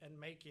grow it and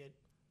make it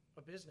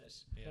a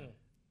business? yeah.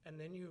 And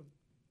then you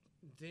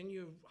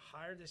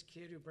hire this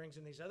kid who brings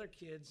in these other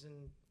kids,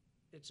 and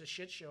it's a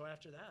shit show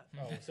after that.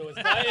 Oh, so it's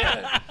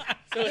my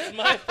so it's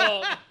my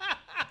fault,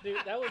 dude.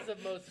 That was the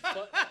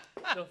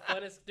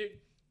funnest, dude.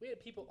 We had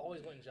people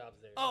always wanting jobs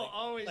there. Oh,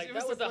 always. Like It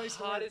that was was the the place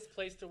to work. hottest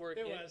place to work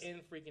It was. in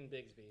freaking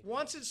Bigsby.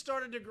 Once it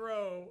started to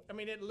grow, I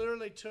mean, it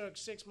literally took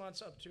 6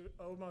 months up to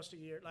almost a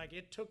year. Like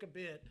it took a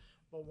bit,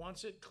 but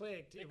once it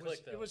clicked, It it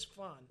clicked, though. was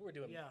fun. We were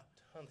doing yeah.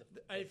 tons of.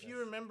 If you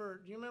business. remember,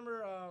 do you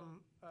remember?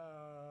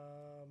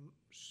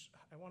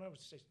 I want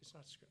to say it's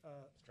not.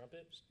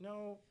 Strumpet,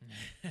 No,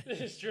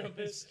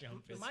 strumpet,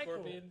 Strumpet.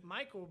 Scorpion,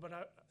 Michael, but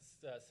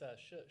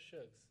Shugs.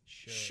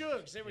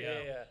 Shugs. There we Yeah,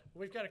 go. yeah.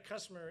 We've got a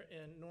customer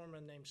in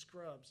Norman named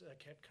Scrubs. I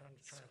kept kind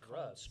of trying to call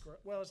him Scrubs? Scrub.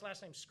 Well, his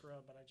last name's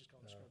Scrub, but I just call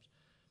him Scrubs.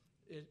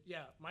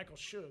 Michael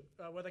Shug.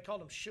 Well, they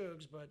called him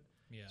Shugs, but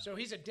Yeah. so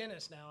he's a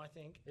dentist now, I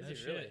think. Is No he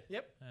shit. really?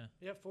 Yep. Yeah.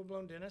 Yeah, full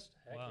blown dentist.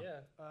 Heck Wow.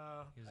 yeah.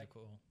 He was a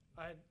cool.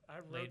 I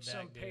Laid wrote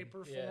some back dude.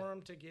 paper Yeah. for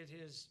him to get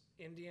his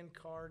Indian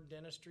card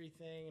dentistry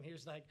thing, and he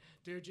was like,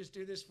 "Dude, just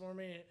do this for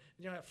me.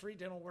 You know, have free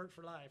dental work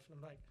for life." And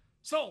I'm like,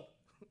 "Sold."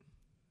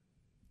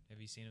 Have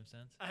you seen him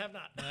since? I have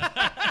not.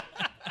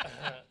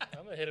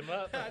 I'm gonna hit him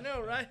up. I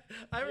know, right?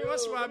 Every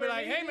once in a while, I'll be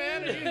like, "Hey,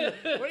 man,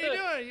 what are you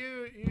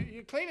doing?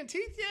 You cleaning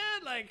teeth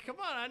yet? Like, come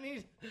on, I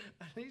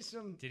need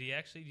some." Did he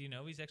actually? Do you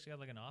know he's actually got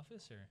like an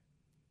office or?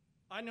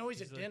 I know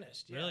he's a He's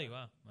dentist. Yeah. Really?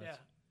 Wow. Yeah,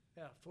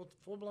 yeah,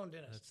 full blown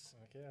dentist. That's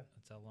Heck yeah.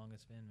 that's how long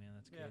it's been, man.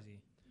 That's Yeah.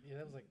 crazy. Yeah,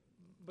 that was like.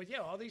 But yeah,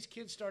 all these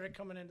kids started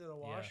coming into the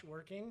wash,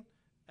 working,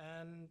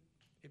 and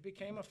it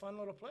became a fun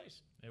little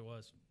place. It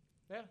was.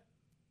 Yeah.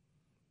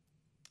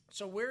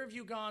 So where have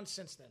you gone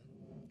since then?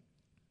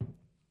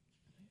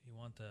 You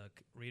want the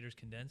Reader's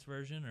condensed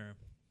version or?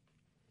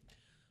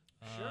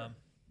 Sure.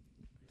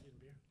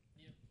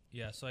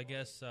 Yeah. So I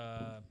guess.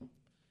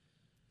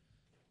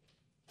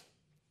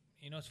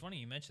 It's funny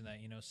you mentioned that.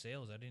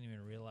 Sales. I didn't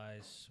even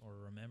realize or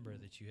remember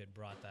that you had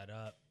brought that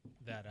up.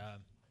 That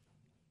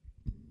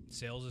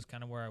sales is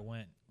kind of where I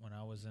went when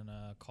I was in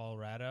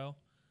Colorado.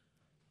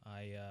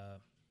 I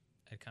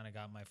had kind of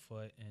got my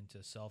foot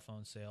into cell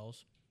phone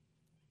sales,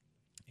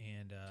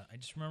 and I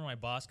just remember my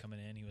boss coming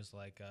in. He was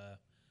like,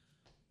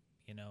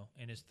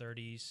 in his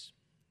 30s,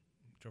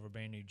 drove a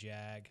brand new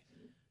Jag,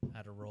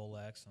 had a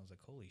Rolex. And I was like,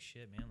 holy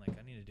shit, man! Like,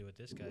 I need to do what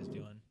this guy's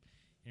doing. And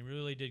he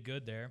really did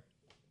good there.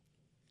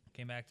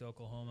 Came back to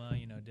Oklahoma,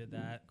 did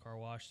that car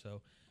wash.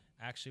 So,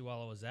 actually,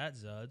 while I was at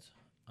Zuds,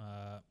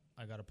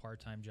 I got a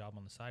part-time job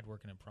on the side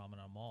working at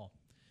Promenade Mall,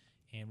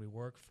 and we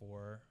worked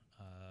for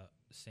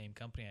the same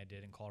company I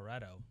did in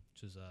Colorado,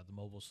 which is the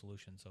Mobile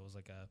Solution. So it was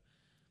like a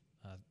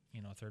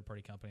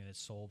third-party company that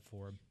sold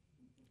for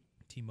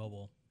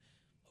T-Mobile.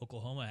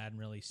 Oklahoma hadn't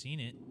really seen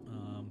it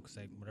because,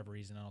 for whatever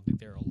reason, I don't think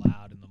they were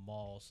allowed in the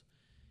malls.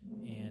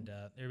 And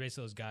they were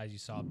basically those guys you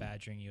saw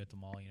badgering you at the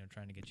mall,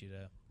 trying to get you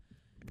to,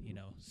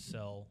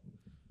 sell,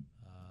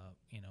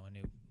 and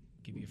they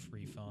give you a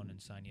free phone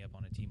and sign you up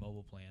on a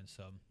T-Mobile plan.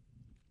 So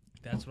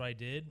that's what I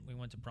did. We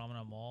went to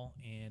Promenade Mall,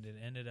 and it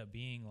ended up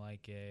being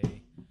like a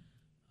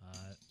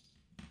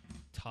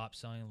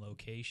top-selling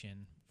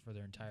location for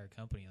their entire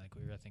company. Like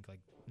we were, I think, like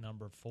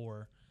number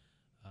 4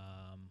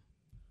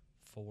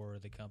 for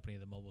the company,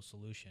 the Mobile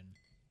Solution.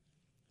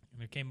 And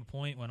there came a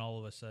point when all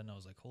of a sudden I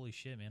was like, holy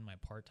shit, man, my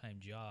part-time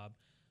job,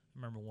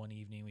 remember one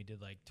evening we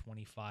did like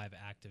 25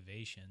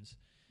 activations,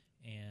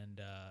 and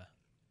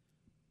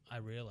I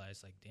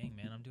realized, like, dang,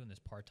 man, I'm doing this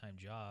part-time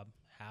job.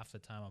 Half the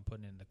time I'm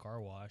putting it in the car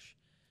wash,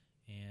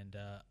 and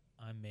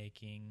I'm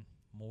making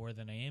more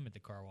than I am at the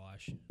car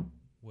wash,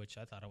 which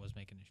I thought I was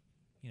making,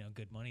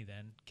 good money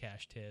then,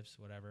 cash tips,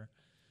 whatever.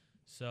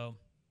 So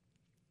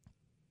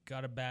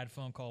got a bad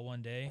phone call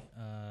one day,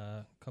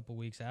 a couple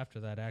weeks after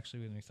that,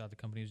 actually, when we thought the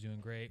company was doing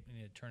great. We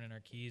needed to turn in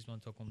our keys.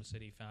 Went to Oklahoma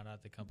City, found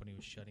out the company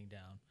was shutting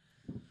down.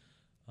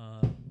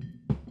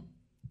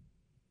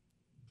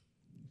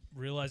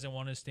 Realized I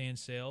wanted to stay in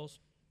sales.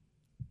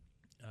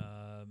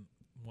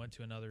 Went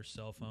to another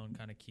cell phone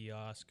kind of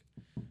kiosk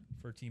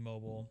for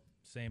T-Mobile,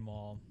 same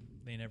mall.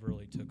 They never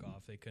really took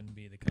off. They couldn't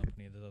be the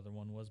company the other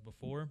one was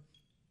before.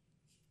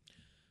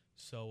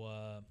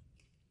 So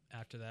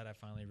after that, I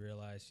finally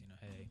realized,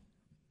 hey,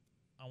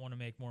 I want to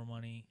make more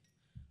money.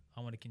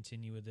 I want to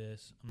continue with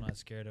this. I'm not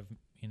scared of,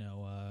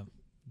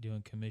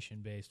 doing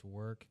commission-based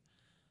work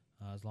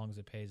as long as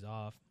it pays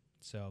off.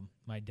 So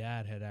my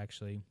dad had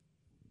actually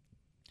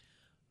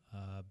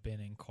been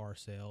in car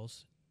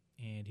sales,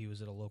 and he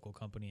was at a local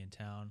company in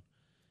town,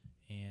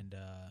 and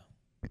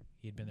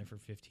he had been there for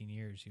 15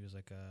 years. He was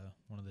like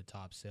one of the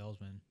top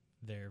salesmen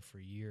there for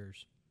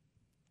years.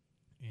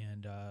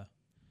 And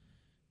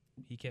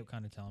he kept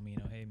kind of telling me,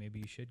 hey, maybe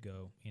you should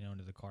go,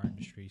 into the car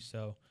industry.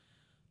 So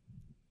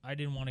I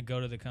didn't want to go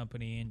to the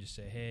company and just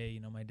say, hey,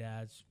 my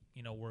dad's,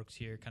 works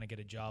here, kind of get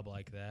a job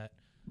like that.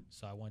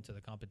 So I went to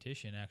the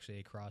competition actually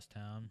across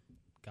town,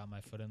 got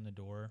my foot in the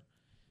door,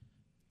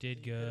 did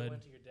so you good.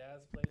 Went to your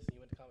dad's place and you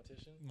went to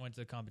competition? Went to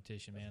the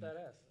competition, That's man.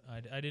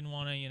 badass. I didn't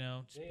want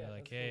to, just be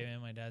like, hey, cool.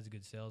 man, my dad's a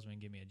good salesman,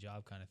 give me a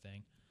job kind of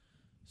thing.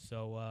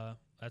 So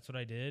that's what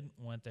I did.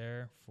 Went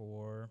there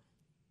for,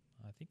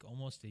 I think,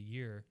 almost a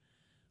year.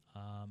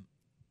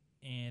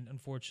 And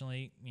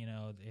unfortunately,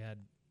 they had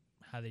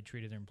how they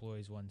treated their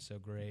employees wasn't so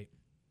great.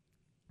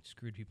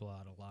 Screwed people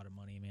out a lot of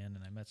money, man.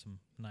 And I met some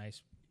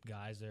nice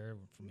guys there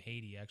from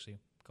Haiti, actually.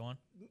 Go on.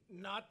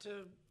 Not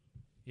to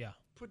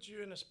put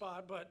you in a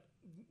spot, but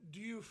do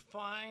you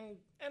find,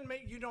 and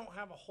you don't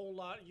have a whole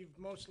lot, you've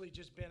mostly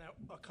just been at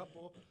a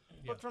couple,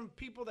 but from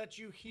people that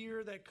you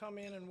hear that come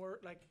in and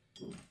work, like,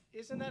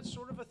 isn't that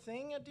sort of a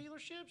thing at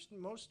dealerships?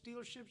 Most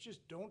dealerships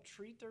just don't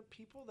treat their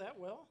people that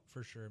well?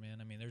 For sure, man.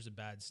 I mean, there's a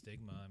bad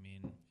stigma. I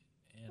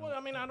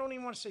mean, I don't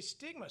even want to say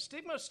stigma.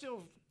 Stigma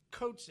still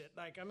coats it.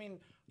 Like, I mean,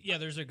 yeah,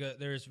 there's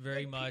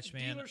very much,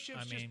 man.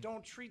 Dealerships just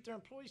don't treat their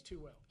employees too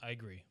well. I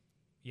agree.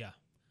 Yeah.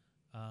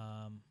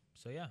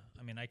 So yeah,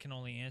 I mean, I can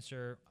only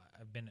answer.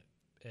 I've been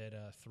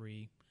at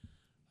 3.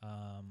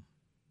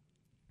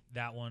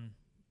 That one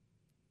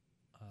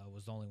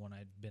was the only one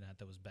I'd been at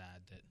that was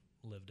bad, that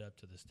lived up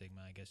to the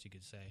stigma, I guess you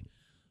could say.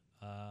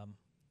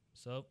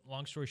 So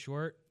long story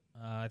short,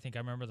 I think I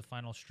remember the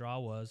final straw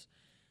was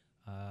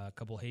a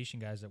couple Haitian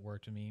guys that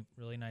worked with me,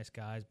 really nice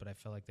guys, but I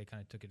felt like they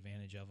kind of took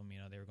advantage of them.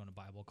 They were going to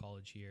Bible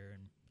college here,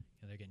 and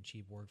they're getting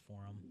cheap work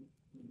for them.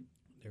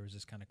 There was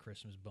this kind of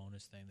Christmas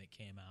bonus thing that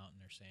came out, and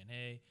they're saying,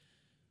 hey,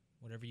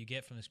 whatever you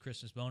get from this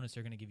Christmas bonus,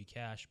 they're going to give you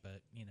cash,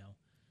 but,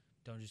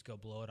 don't just go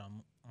blow it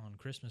on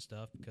Christmas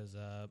stuff, because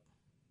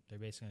they're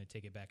basically going to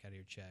take it back out of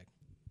your check.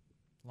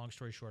 Long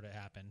story short, it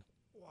happened.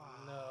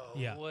 Wow.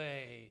 No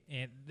way.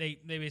 And they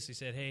basically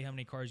said, hey, how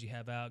many cars you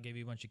have out, gave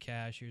you a bunch of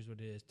cash, here's what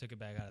it is, took it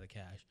back out of the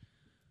cash,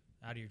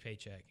 out of your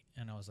paycheck.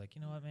 And I was like,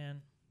 you know what,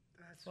 man?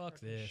 That's fuck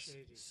this.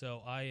 Shady.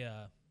 So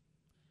I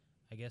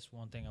guess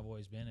one thing I've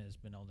always been is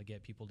been able to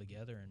get people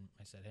together, and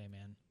I said, hey,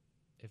 man,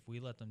 if we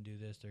let them do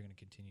this, they're going to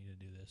continue to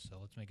do this. So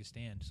let's make a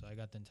stand. So I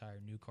got the entire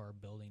new car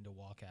building to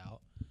walk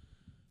out.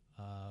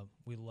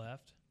 We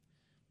left.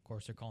 Of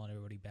course, they're calling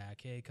everybody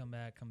back. Hey, come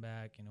back.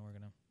 We're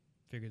going to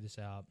figure this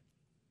out.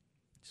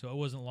 So it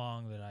wasn't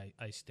long that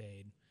I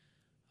stayed.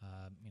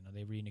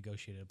 They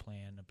renegotiated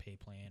a pay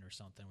plan or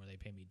something where they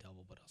pay me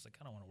double. But I was like,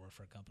 I don't want to work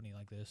for a company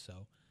like this.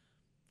 So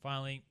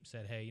finally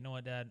said, hey, you know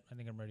what, Dad? I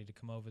think I'm ready to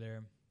come over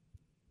there.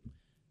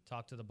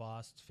 Talk to the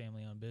boss. It's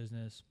family-owned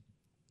business.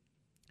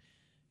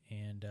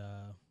 And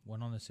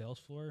went on the sales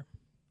floor,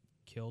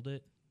 killed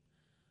it.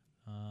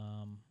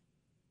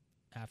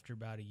 After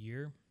about a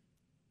year,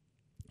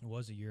 it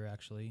was a year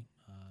actually,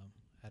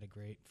 had a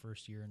great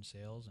first year in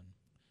sales. And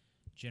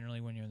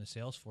generally when you're in the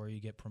sales floor, you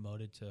get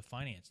promoted to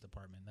finance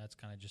department. That's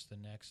kind of just the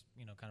next,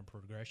 kind of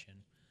progression.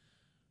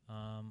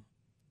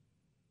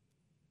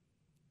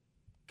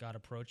 Got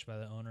approached by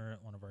the owner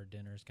at one of our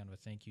dinners, kind of a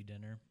thank you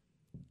dinner.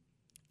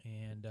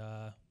 And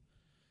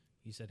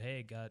he said,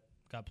 hey, got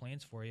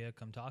plans for you.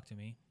 Come talk to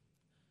me.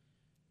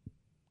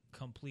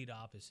 Complete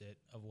opposite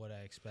of what I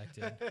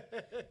expected.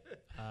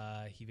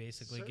 He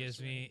basically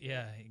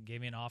he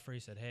gave me an offer. He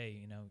said,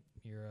 hey,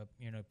 you're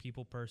a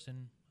people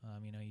person.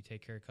 You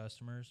take care of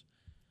customers.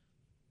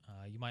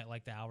 You might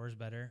like the hours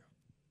better.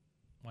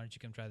 Why don't you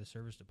come try the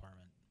service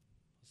department?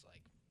 I was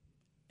like,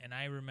 and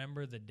I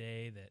remember the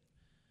day that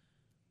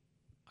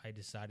I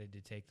decided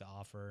to take the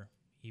offer.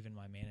 Even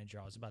my manager,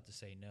 I was about to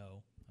say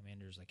no. My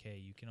manager's like,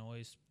 hey, you can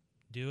always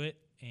do it.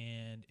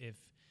 And if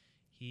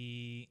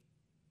he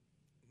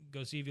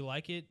go see if you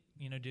like it,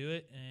 do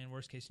it. And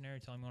worst case scenario,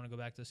 tell them you want to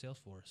go back to the sales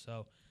force.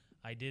 So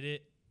I did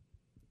it,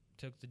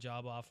 took the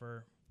job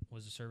offer,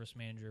 was a service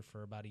manager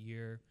for about a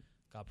year,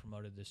 got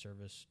promoted to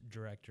service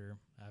director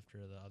after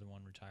the other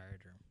one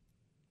retired.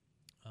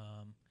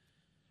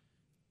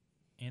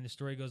 And the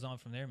story goes on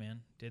from there, man.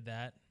 Did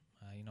that.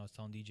 I was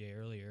telling DJ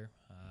earlier,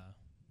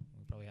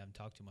 we probably haven't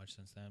talked too much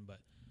since then, but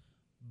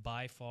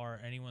by far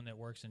anyone that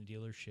works in a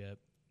dealership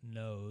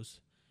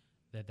knows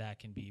that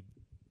can be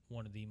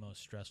one of the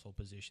most stressful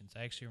positions.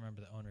 I actually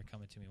remember the owner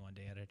coming to me one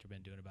day after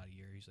been doing about a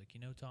year. He's like,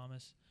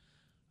 Thomas,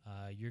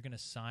 you're going to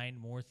sign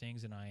more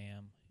things than I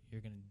am.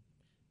 You're going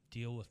to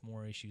deal with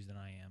more issues than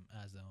I am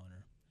as the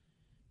owner.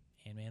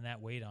 And, man,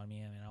 that weighed on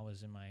me. I mean, I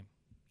was in my,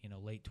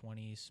 late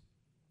 20s.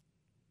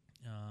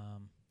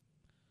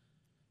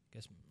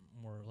 Guess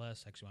more or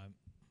less, actually,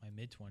 my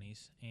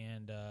mid-20s.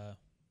 And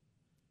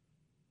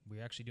we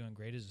were actually doing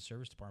great as a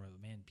service department.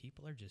 But, man,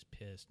 people are just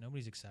pissed.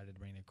 Nobody's excited to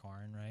bring their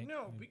car in, right?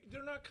 No,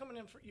 they're not coming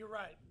in for – you're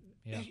right.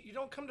 Yeah. You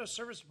don't come to a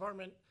service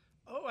department,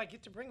 I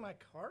get to bring my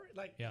car?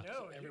 Like, Yeah.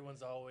 no.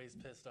 Everyone's always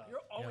pissed off. You're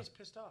always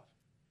pissed off.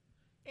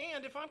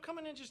 And if I'm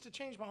coming in just to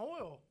change my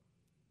oil,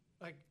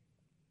 like,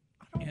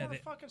 I don't want to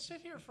fucking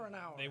sit here for an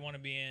hour. They want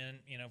to be in,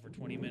 for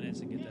 20 minutes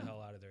and get the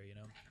hell out of there,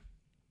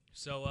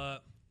 So, all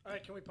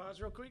right, can we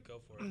pause real quick? go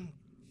for it.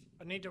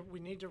 We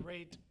need to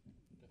rate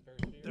The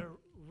first beer? the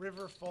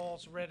River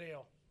Falls Red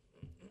Ale.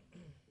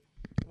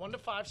 1 to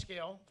 5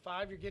 scale.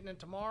 5, you're getting it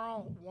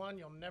tomorrow. 1,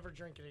 you'll never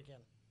drink it again.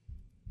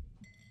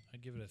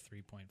 I'd give it a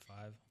 3.5.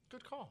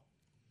 Good call.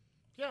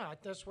 Yeah,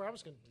 that's where I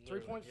was going.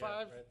 3.5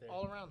 right there.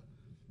 all around.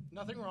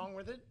 Nothing wrong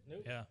with it.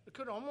 Nope. Yeah. It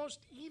could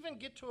almost even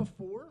get to a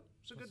 4.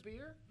 It's a good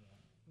beer,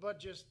 but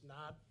just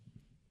not.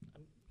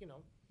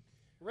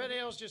 Red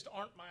ales just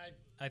aren't my.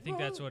 I think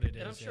that's what it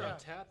is. And I'm sure yeah. on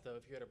tap, though,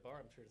 if you're at a bar,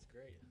 I'm sure it's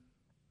great.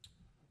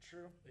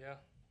 True. Yeah.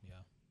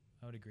 Yeah,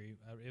 I would agree.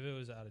 If it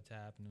was out of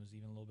tap and it was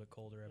even a little bit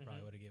colder, I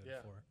probably would have given it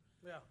a 4.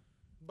 Yeah,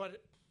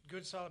 but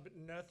good, solid, but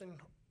nothing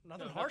No,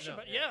 harsh no,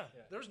 about. yeah,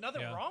 yeah. There's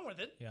nothing Yeah. wrong with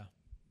it Yeah.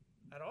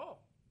 at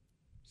all.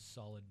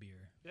 Solid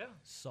beer. Yeah,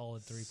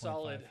 Solid 3.5.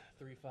 Solid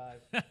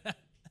 3.5.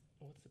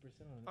 What's the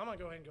percent on it? I'm gonna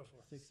go ahead and go for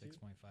it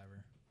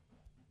 6.5er.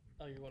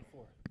 Oh, you're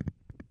 1.4.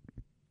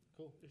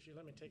 Cool. if you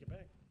let me take it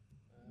back.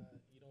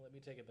 You don't let me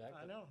take it back.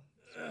 I know.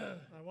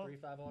 I won't.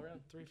 3.5 all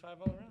around.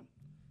 3.5 all around.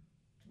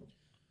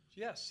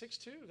 Yeah,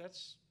 6.2.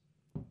 That's.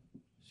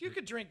 You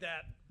could drink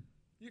that.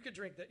 You could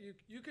drink that.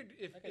 You could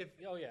if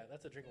Oh yeah,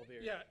 that's a drinkable beer.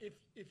 yeah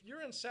if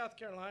you're in South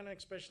Carolina,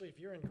 especially if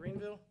you're in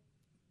Greenville,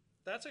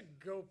 that's a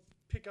go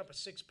pick up a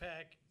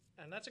 6-pack,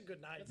 and that's a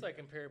good night. It's like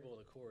comparable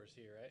to Coors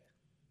here, right?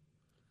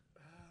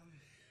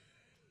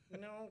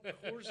 No,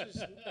 Coors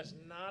is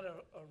not a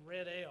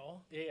red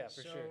ale. Yeah,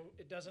 for so sure.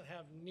 it doesn't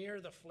have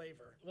near the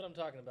flavor. What I'm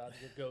talking about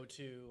is your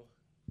go-to.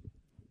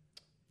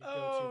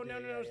 Oh,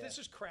 beer, no. yeah. This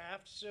is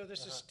craft, so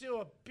this is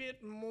still a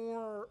bit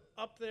more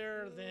up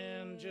there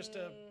than just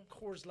a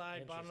Coors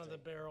Light bottom of the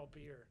barrel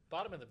beer.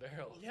 Bottom of the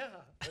barrel. Yeah.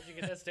 Where'd you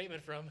get that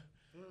statement from?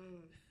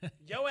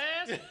 Yo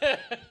ass!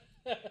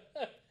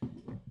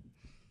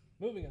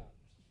 Moving on.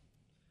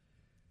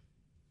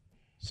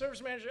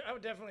 Service manager, I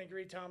would definitely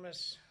agree,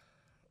 Thomas.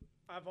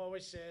 I've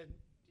always said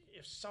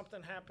if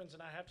something happens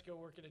and I have to go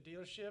work at a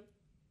dealership,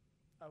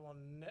 I will.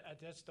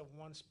 That's the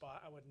one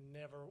spot I would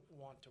never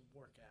want to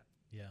work at.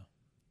 Yeah.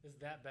 Is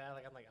that bad?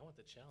 I want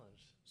the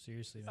challenge.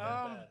 Seriously, man.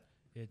 Bad.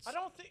 It's. I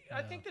don't think.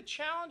 I think the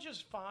challenge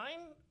is fine.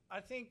 I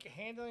think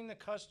handling the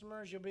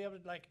customers, you'll be able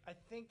to I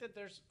think that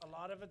there's a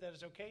lot of it that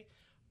is okay.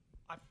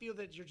 I feel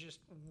that you're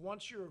just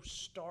once you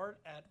start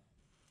at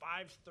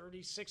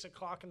 5:30, 6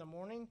 o'clock in the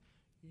morning,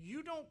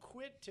 you don't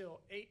quit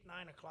till 8,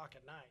 9 o'clock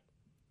at night.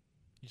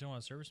 You talking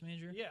about service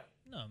manager? Yeah.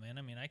 No, man.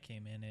 I mean, I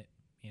came in at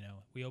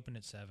we opened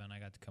at 7. I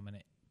got to come in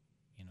at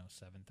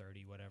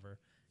 7:30, whatever.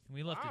 And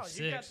we left at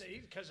 6.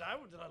 Because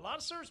a lot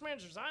of service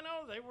managers I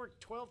know, they work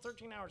 12,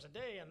 13 hours a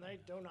day, and they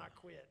do not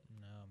quit.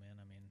 No, man.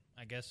 I mean,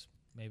 I guess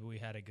maybe we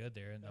had it good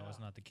there, and that was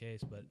not the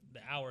case. But the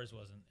hours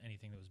wasn't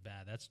anything that was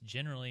bad. That's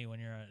generally when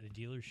you're at a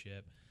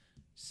dealership,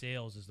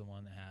 sales is the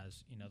one that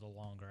has the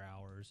longer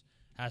hours,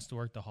 has to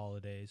work the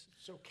holidays.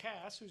 So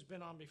Cass, who's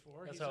been on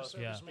before, That's he's a how I was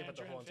service thinking about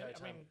manager. the whole in entire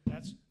Fin- I mean, time.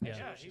 that's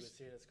Yeah. She was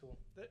here. That's cool.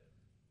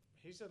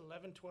 he's an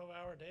 11,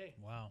 12-hour day.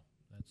 Wow,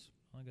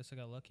 I guess I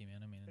got lucky,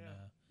 man. I mean,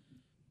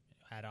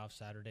 had off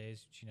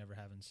Saturdays. She never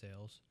having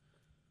sales,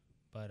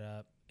 but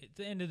at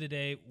the end of the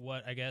day,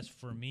 what I guess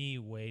for me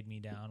weighed me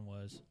down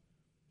was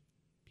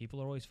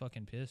people are always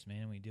fucking pissed,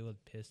 man. We deal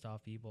with pissed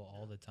off people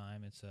all the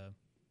time.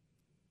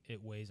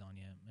 It weighs on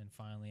you. And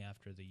finally,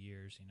 after the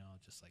years,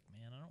 just like,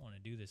 man, I don't want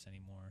to do this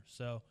anymore.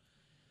 So.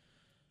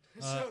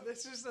 So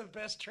this is the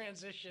best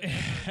transition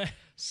ever.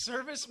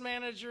 Service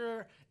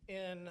manager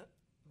in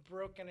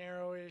Broken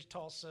Arrow-ish,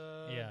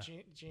 Tulsa. Yeah.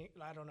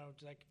 I don't know,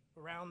 like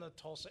around the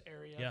Tulsa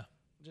area. Yeah.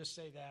 Just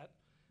say that.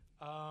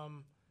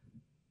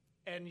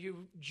 And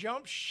you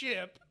jump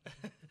ship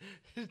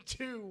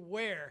to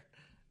where?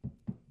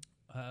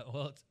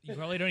 Well, you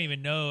probably don't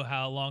even know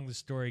how long the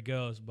story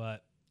goes,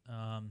 but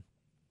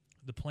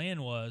the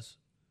plan was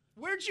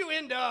Where'd you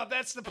end up?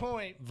 That's the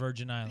point.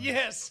 Virgin Islands.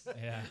 Yes.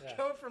 Yeah.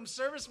 Go from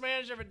service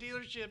manager of a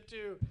dealership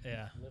to,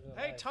 Yeah. Living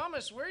the hey, life.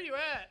 Thomas, where are you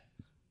at?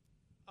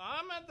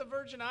 I'm at the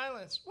Virgin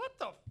Islands. What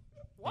the?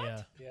 What?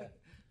 Yeah. Yeah.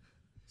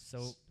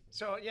 So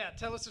So, yeah,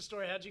 tell us the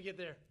story. How'd you get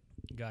there?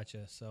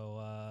 gotcha.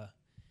 So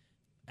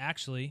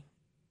actually,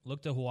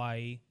 looked at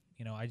Hawaii.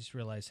 You know, I just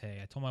realized, hey,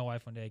 I told my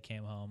wife one day I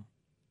came home,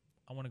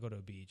 I want to go to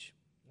a beach.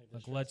 the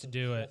Like, stress let's of-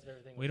 do stress it. of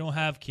everything We with don't this-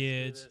 have let's do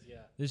kids. this, Yeah.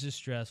 This is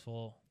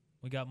stressful.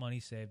 We got money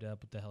saved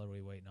up. What the hell are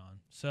we waiting on?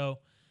 So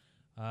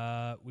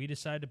we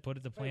decided to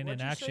put the plan Wait, in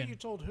what'd you action. say you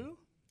told who?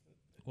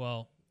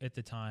 Well, at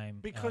the time,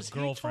 Because he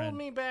girlfriend. told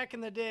me back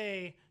in the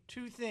day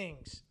 2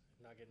 things.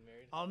 Not getting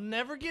married. I'll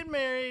never get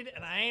married,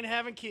 and I ain't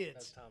having That's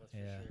kids. Thomas for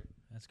Yeah, sure.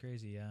 that's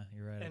crazy. Yeah,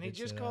 you're right. I And he did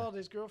just say that. called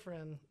his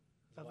girlfriend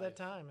of that wife.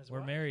 time as We're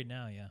well. married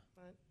now. Yeah.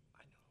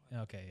 I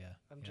know. Okay. Yeah.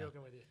 I'm yeah.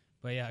 joking with you.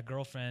 But yeah,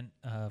 girlfriend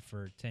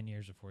for 10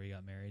 years before he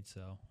got married,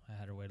 so I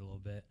had to wait a little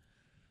bit.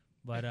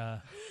 But yeah.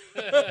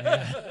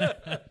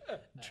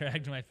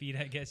 Dragged my feet,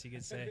 I guess you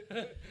could say.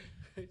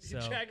 He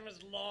So- dragged him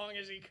as long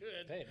as he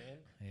could. Hey, man.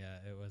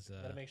 Yeah, it was.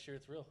 Gotta make sure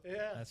it's real.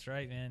 Yeah. That's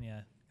right, man.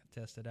 Yeah,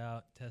 test it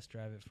out, test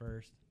drive it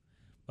first.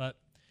 But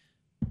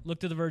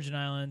looked at the Virgin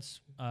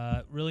Islands.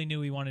 Really knew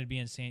we wanted to be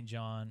in St.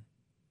 John.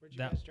 Where'd you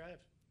that- guys drive?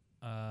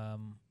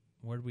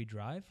 Where did we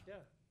drive? Yeah,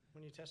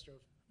 when you test drove.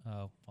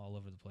 Oh, all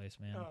over the place,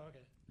 man. Oh, okay.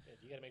 Yeah,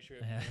 you gotta make sure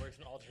Yeah. it works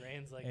in all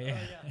terrains. Like, Yeah.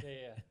 yeah,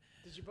 yeah.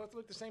 Did you both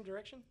look the same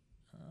direction?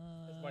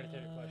 That's Marty's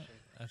favorite question.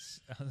 I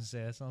was gonna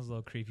say that sounds a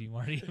little creepy,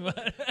 Marty.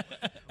 But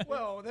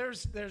Well,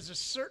 there's a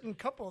certain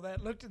couple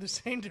that looked in the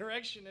same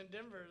direction in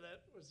Denver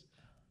that was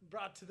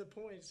brought to the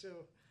point.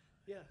 So,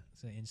 yeah,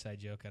 it's an inside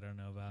joke I don't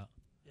know about.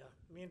 yeah.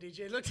 Me and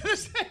DJ looked at the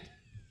same.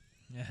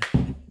 Yeah.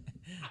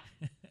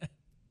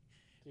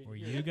 Dude, Were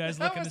you're- you guys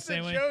That looking the was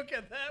same way? joke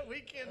at that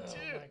weekend Oh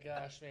too. my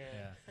gosh, man.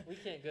 Yeah. We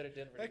can't go to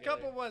Denver. A together.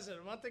 couple was it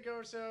a month ago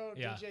or so?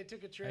 Yeah. DJ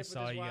took a trip I with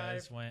saw his you wife.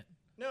 guys went.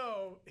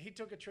 No, he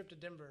took a trip to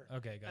Denver.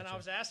 Okay, And I gotcha.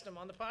 was asking him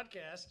on the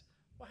podcast,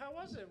 well, how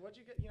was it? What'd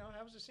you get? You know,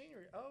 how was the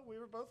scenery? Oh, we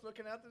were both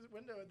looking out the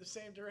window in the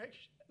same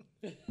direction.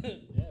 Yeah,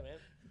 man.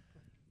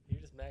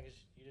 You're just mad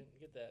 'cause you didn't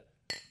get that.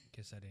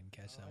 Guess I didn't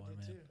catch Oh, that I one, did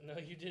man. too. No,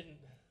 you didn't.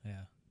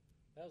 Yeah.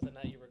 That was the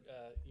night you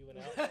went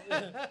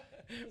out.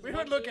 We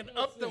were looking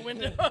up the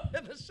window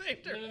in the same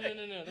No,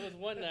 direction. no. There was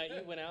one night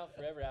you went out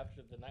forever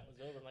after the night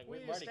was over. I'm like, We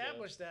where'd Marty go?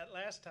 established that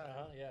last time.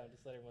 Yeah,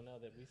 just let everyone know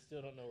that we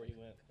still don't know where he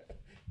went.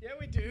 Yeah,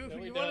 we do. No,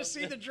 we you want don't. to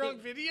see the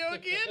drunk video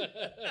again?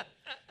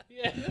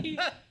 Yeah, he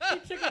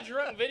took a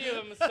drunk video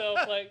of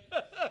himself like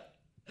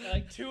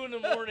 2 in the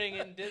morning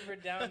in Denver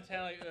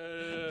downtown. Like,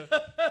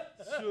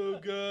 so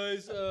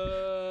guys,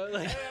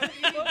 like,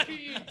 what are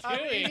you I'm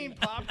doing? eating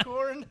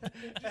popcorn,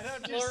 and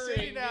I'm just slurring,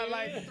 sitting at dude.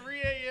 like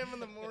 3 a.m. in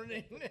the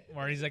morning.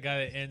 Marty's that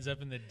guy that ends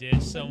up in the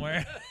ditch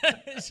somewhere.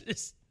 It's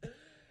just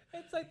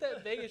It's like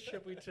that Vegas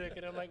trip we took,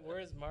 and I'm like,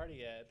 where's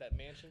Marty at that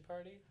mansion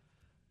party?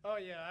 Oh,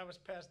 yeah, I was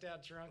passed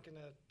out drunk in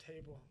a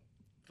table,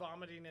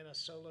 vomiting in a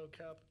solo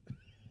cup.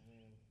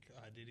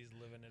 God, dude, he's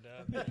living it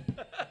up.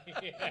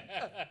 Yeah.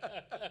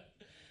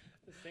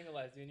 The single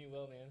life's doing you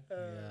well, man.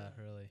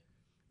 Yeah, really.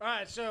 All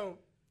right, so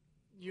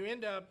you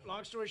end up,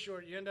 long story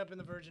short, you end up in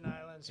the Virgin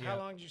Islands. How Yeah.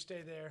 long did you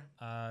stay there?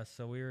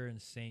 So we were in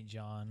St.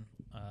 John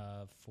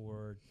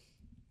for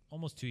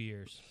almost 2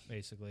 years,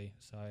 basically.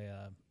 So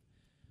I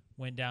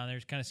went down there.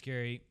 It's kind of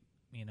scary.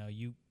 You know,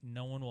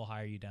 no one will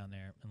hire you down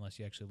there unless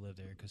you actually live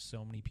there, because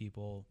so many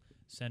people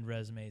send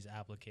resumes,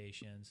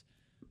 applications,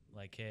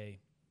 like, hey,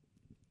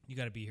 you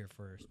got to be here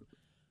first.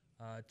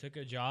 Took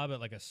a job at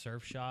like a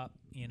surf shop,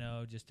 you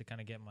know, just to kind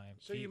of get my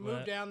So feet you moved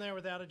wet. down there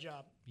without a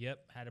job.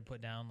 Yep, had to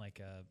put down like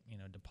a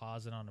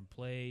deposit on a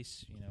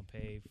place,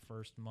 pay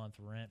first month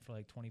rent for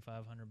like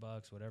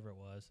 $2,500, whatever it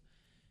was,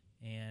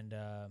 and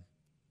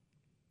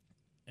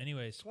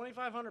anyways,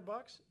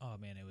 $2,500. oh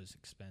man, it was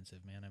expensive,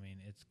 man. I mean,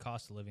 it's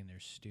cost of living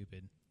there's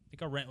stupid. I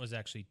think our rent was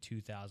actually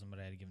 $2,000, but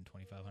I had to give them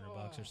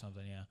 $2,500 or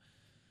something. Yeah,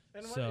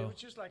 And So- it was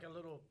just like a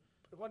little.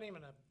 It wasn't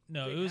even a.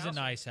 no, big it was house. a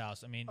nice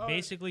house. I mean, Oh,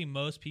 basically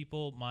most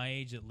people my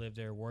age that lived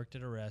there worked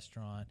at a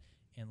restaurant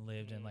and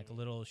lived in like a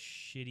little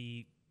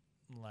shitty,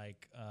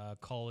 like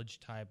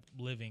college type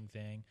living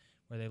thing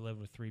where they lived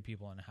with 3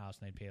 people in a house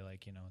and they'd pay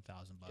like $1,000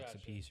 a Gotcha.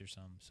 piece or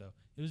something. So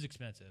it was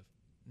expensive,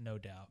 no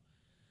doubt.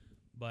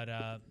 But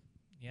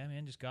yeah,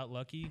 man, just got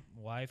lucky.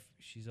 Wife,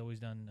 she's always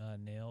done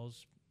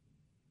nails.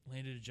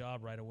 Landed a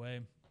job right away.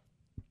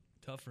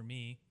 Tough for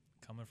me,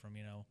 coming from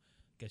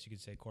guess you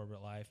could say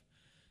corporate life.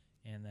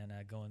 And then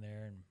going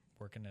there and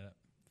working at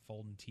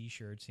folding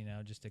T-shirts,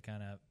 just to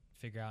kind of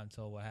figure out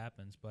until what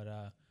happens. But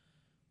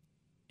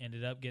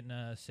ended up getting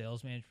a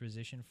sales manager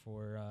position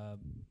for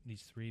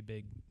these 3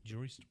 big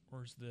jewelry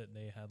stores that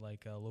they had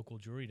like local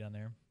jewelry down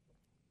there.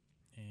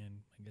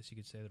 And I guess you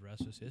could say the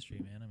rest was history,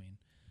 man. I mean,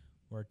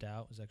 worked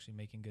out, was actually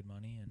making good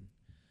money and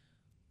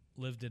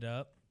lived it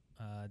up.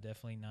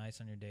 Definitely nice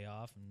on your day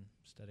off. And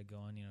instead of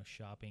going,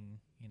 shopping,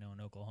 in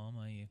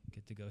Oklahoma, you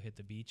get to go hit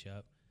the beach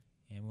up.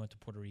 And we went to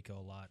Puerto Rico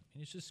a lot.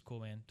 And it's just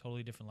cool, man.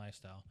 Totally different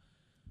lifestyle.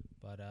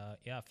 But,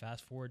 yeah,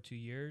 fast forward 2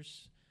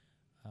 years.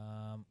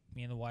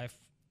 Me and the wife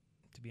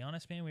to be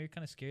honest, man, we were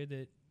kind of scared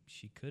that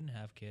she couldn't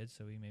have kids,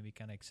 so we maybe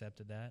kind of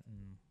accepted that.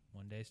 And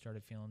one day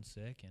started feeling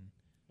sick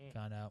and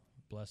found out,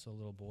 bless a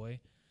little boy.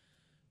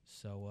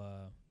 So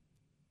I'm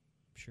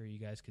sure you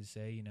guys could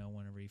say, you know,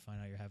 whenever you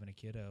find out you're having a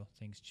kiddo,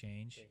 things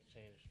change. Things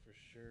change for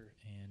sure.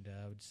 And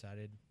we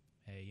decided,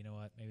 hey, you know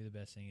what? Maybe the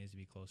best thing is to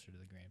be closer to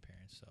the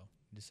grandparents. So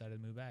we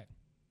decided to move back.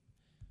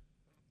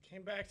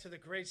 Came back to the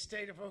great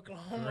state of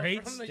Oklahoma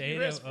Great from the state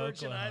U.S. of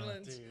Virgin Oklahoma.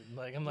 Islands. Dude,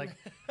 like I'm like,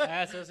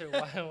 ask us, why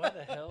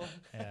the hell?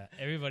 Yeah,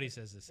 everybody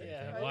says the same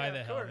Yeah. thing. Why Yeah, the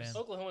of hell, course. man?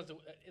 Oklahoma's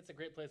it's a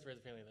great place to raise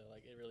a family though.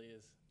 Like it really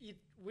is.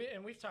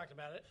 And we've talked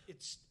about it.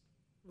 It's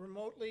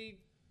remotely,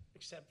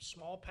 except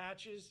small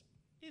patches,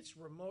 it's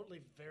remotely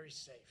very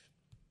safe.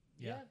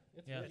 Yeah.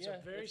 It's, Yeah. It's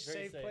a very it's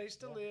safe place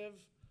to Yeah. live.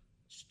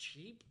 It's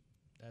cheap.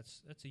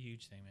 That's a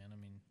huge thing, man. I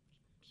mean,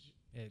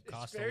 it It's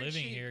costs of very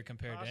living cheap. here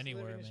compared Cost to of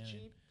anywhere, living is man.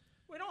 cheap.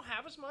 We don't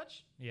have as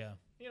much. Yeah.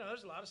 You know,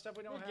 there's a lot of stuff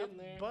we don't We're have, getting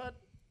there. but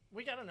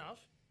we got enough.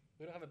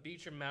 We don't have a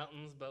beach or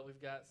mountains, but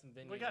we've got some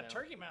venues. We got now.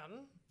 Turkey Mountain.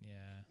 Yeah.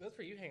 That's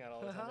where you hang out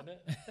all the Uh-huh. time,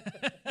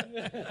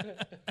 isn't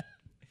it?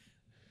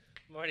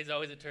 Marty's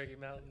always at Turkey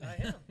Mountain. I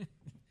am.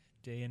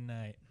 Day and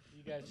night.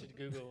 You guys should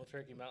Google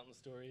Turkey Mountain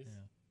stories. Yeah.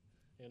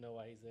 You'll know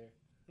why he's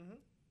there.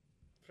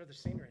 For the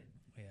scenery.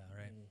 Yeah,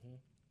 right. Mm-hmm.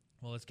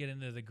 Well, let's get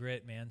into the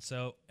grit, man.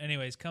 So,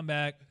 anyways, come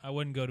back. I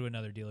wouldn't go to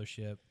another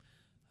dealership.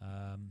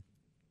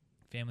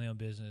 Family-owned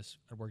business.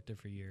 I worked there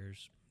for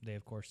years. They,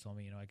 of course, told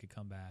me, you know, I could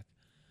come back.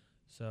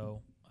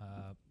 So,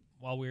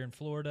 while we were in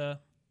Florida,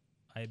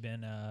 I had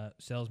been a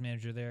sales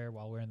manager there.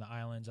 While we were in the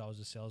islands, I was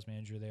a sales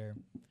manager there.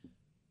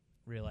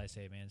 Realized,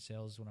 hey, man,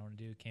 sales is what I want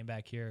to do. Came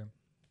back here.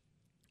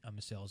 I'm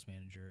a sales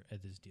manager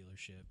at this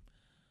dealership,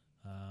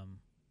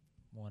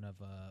 one of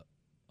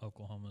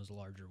Oklahoma's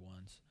larger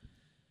ones.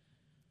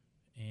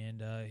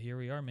 And here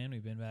we are, man.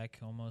 We've been back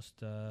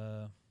almost,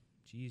 a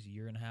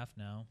year and a half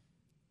now.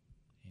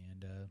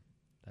 And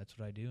that's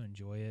what I do.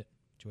 Enjoy it.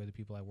 Enjoy the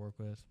people I work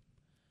with.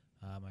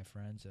 My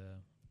friends,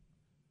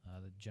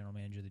 the general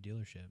manager of the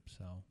dealership.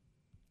 So,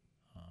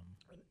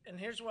 And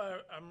here's why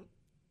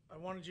I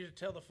wanted you to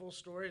tell the full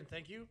story, and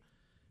thank you.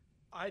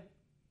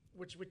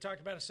 Which we talked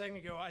about a second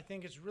ago, I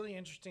think it's really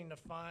interesting to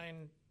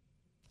find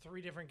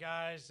 3 different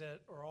guys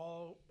that are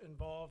all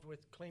involved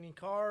with cleaning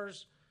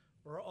cars.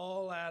 We're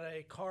all at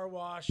a car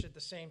wash at the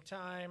same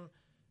time.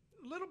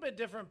 A little bit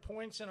different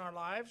points in our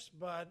lives,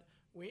 but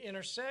we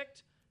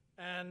intersect.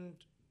 And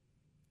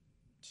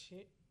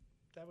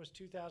that was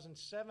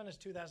 2007 is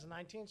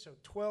 2019, so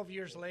 12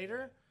 years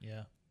later.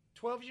 yeah.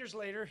 12 years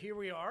later, here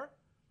we are,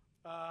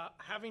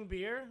 having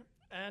beer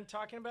and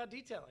talking about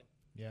detailing.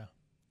 Yeah.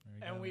 There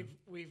you And go,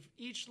 we've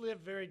each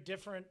lived very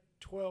different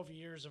 12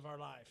 years of our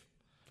life.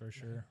 for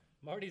sure.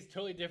 Marty's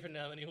totally different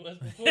now than he was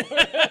before.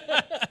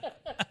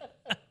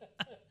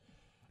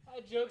 I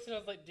joked and I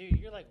was like, dude,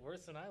 you're like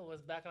worse than I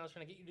was back when I was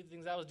trying to get you to do the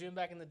things I was doing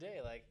back in the day.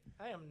 Like,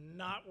 I am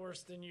not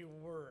worse than you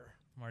were.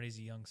 Marty's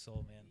a young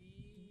soul, man.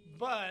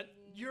 But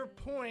your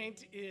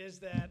point is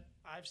that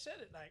I've said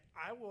it. Like,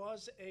 I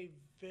was a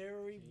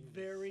very,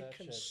 very such a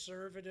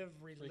conservative,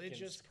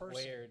 religious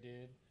person. square,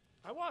 dude.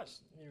 I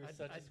was. You were I-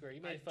 such I- a square.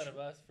 You I made fun of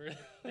dr- us for.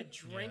 I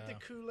drank Yeah. the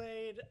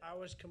Kool-Aid. I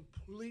was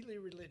completely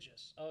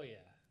religious. Oh yeah,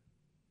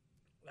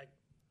 Like,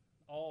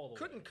 all the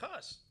couldn't way.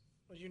 cuss.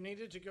 Well, you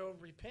needed to go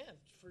repent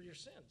for your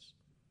sins.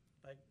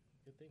 Like,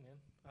 Good thing, man.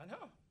 I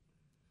know.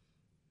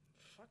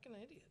 Fucking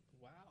idiot.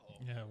 Wow.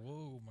 Yeah,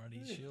 whoa,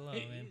 Marty, chill out,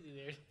 man. Easy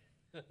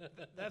there.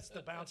 That's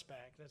the bounce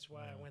back. That's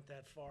why I went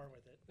that far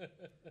with it.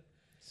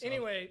 So-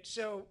 Anyway,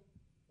 so,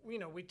 you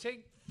know, we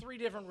take 3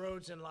 different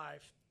roads in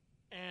life.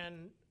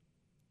 And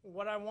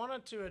what I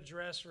wanted to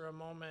address for a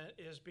moment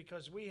is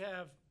because we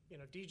have, you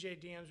know, DJ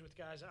DMs with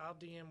guys. I'll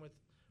DM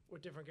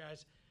with different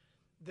guys.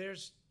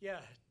 There's,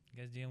 yeah.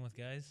 You guys dealing with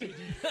guys?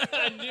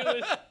 I knew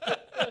it.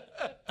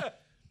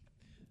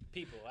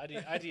 People. I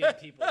DM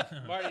people.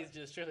 Marty's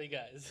just strictly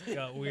guys.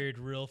 Got weird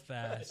real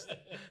fast.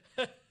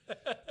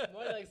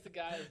 Marty likes the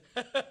guys.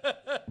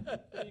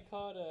 What do you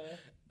call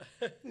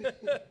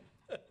it?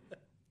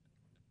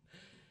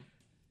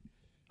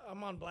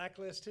 I'm on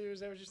blacklist too. Is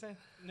that what you're saying?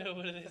 No,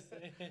 what do they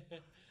say?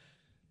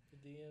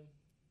 The DM.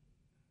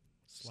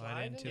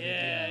 Slide into the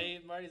Yeah,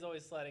 DM. Marty's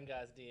always sliding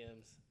guys'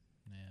 DMs.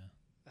 Yeah.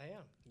 I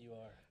am. You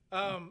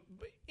are.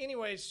 But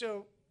anyway,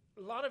 so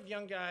a lot of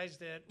young guys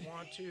that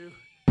want to.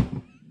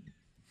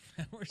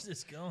 Where's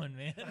this going,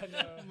 man? I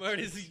know.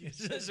 Marty's Is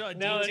this about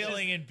Now it's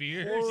detailing just and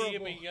beer?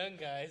 horrible. DMing young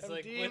guys. I'm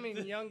like what DMing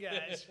the- young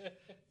guys.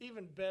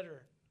 Even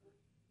better.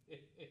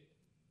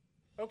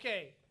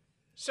 Okay,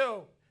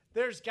 so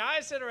there's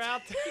guys that are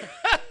out there.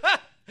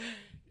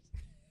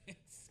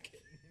 It's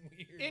getting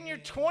weird. In your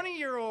man.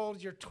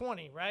 20-year-old, you're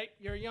 20, right?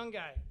 You're a young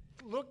guy.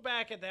 Look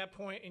back at that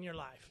point in your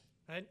life,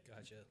 right?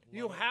 Gotcha.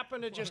 You Lot of-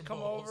 happen to lot just of come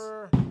balls.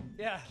 over.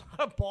 Yeah,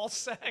 a lot of ball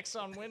sacks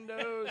on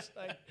windows.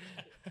 Like,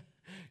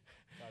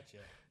 Gotcha.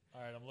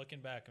 All right, I'm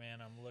looking back, man.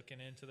 I'm looking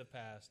into the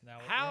past. Now,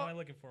 How- what am I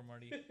looking for,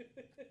 Marty?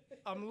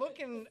 I'm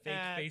looking Fake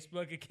at.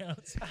 Facebook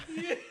accounts.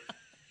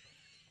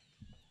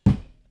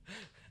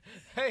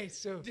 Hey,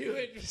 so Do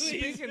it, please.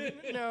 Speaking,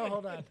 no,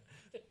 hold on.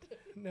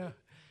 No.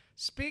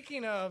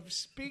 Speaking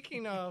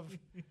of,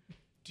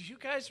 do you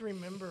guys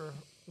remember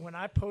when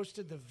I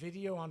posted the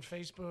video on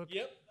Facebook?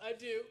 Yep, I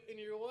do. And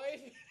your wife?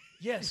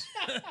 Yes.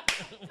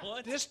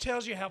 What? This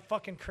tells you how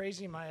fucking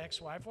crazy my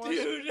ex-wife was.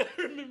 Dude, I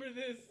remember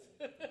this.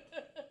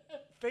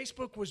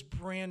 Facebook was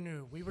brand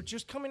new. We were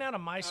just coming out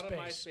of MySpace.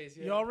 MySpace,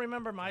 yeah. Y'all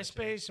remember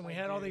MySpace? And we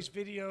had all do. these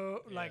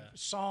video Yeah.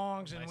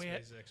 songs, and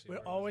MySpace is actually we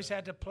where it always was at.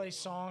 had to play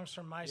songs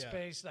from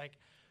MySpace. Like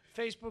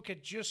Facebook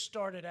had just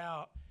started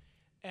out,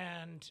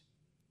 and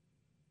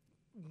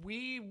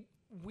we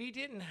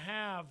didn't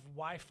have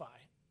Wi-Fi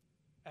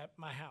at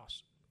my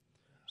house,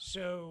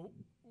 so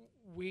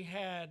we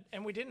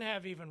didn't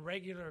have even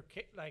regular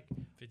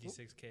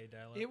 56K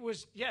dial-up. It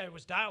was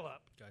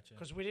dial-up. Gotcha.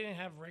 Because we didn't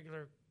have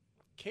regular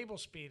cable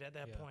speed at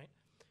that Yeah. point.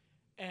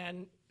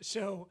 And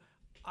so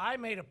I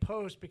made a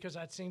post because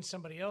I'd seen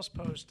somebody else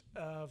post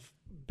of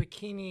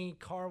bikini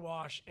car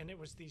wash, and it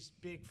was these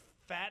big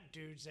fat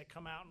dudes that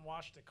come out and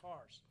wash the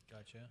cars.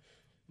 Gotcha.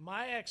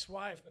 My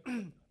ex-wife,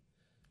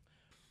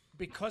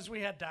 because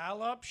we had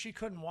dial-up, she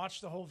couldn't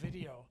watch the whole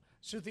video.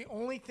 So the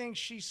only thing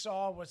she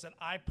saw was that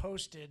I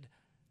posted,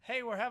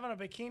 "Hey, we're having a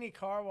bikini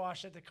car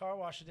wash at the car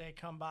wash today.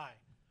 Come by."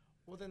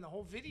 Well, then the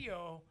whole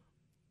video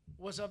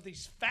was of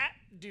these fat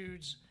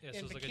dudes Yeah, so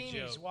in it's like a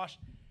bikinis joke. wash.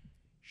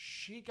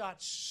 She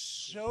got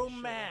so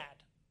mad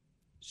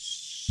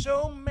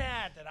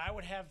that I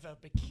would have a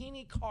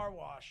bikini car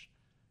wash.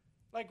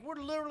 Like, we're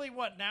literally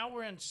now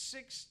we're in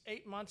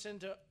 8 months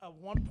into a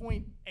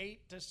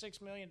 $1.8 to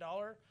 $6 million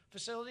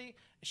facility.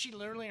 She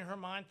literally in her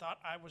mind thought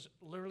I was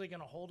literally going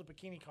to hold a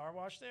bikini car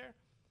wash there.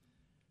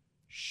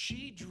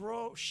 She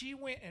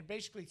went and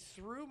basically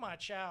threw my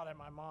child at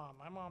my mom.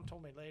 My mom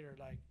told me later,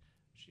 like,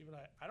 she was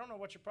like, "I don't know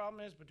what your problem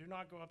is, but do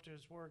not go up to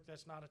his work.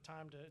 That's not a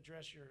time to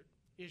address your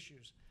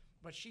issues."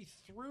 But she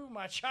threw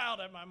my child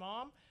at my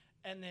mom,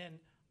 and then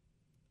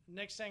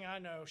next thing I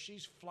know,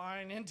 she's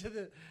flying into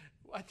the.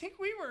 I think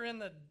we were in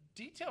the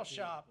detail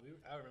shop.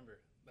 I remember.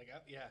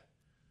 Yeah.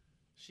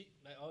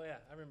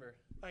 I remember.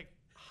 Like,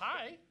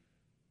 "Hi,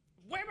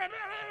 wait,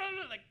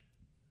 like,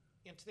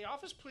 into the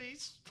office,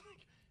 please."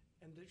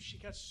 And she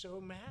got so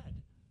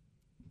mad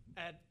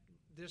at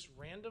this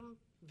random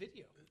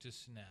video.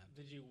 Just snap.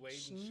 Did you wait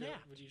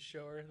Snapped. would you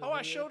show her the Oh, I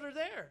video? showed her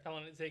there. How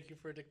long did it take you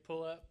for it to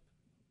pull up?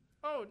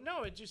 Oh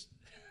no, it just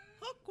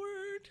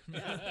Awkward.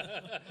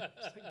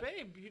 it's like,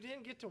 babe, you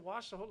didn't get to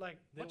watch the whole. Like,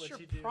 Then what's your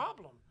what'd you do?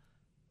 problem?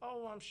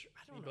 Oh, I'm sure.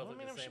 I You don't both know. I looked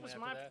mean, the she same was way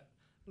my. after that?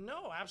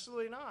 No,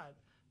 absolutely not.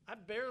 I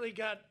barely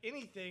got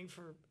anything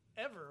for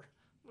ever.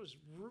 It was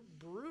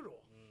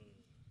brutal.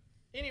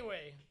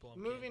 Anyway,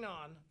 Plum moving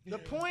on. The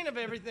point of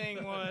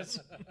everything was,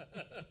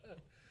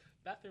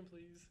 Bathroom,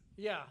 please.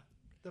 yeah,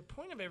 the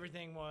point of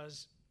everything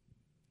was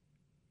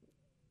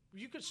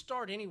you could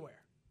start anywhere.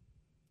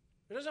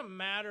 It doesn't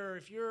matter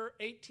if you're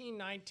 18,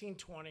 19,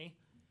 20,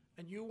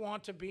 and you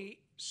want to be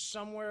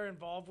somewhere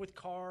involved with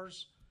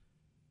cars,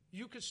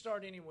 you could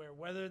start anywhere,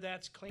 whether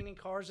that's cleaning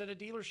cars at a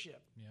dealership,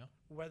 Yeah.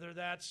 whether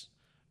that's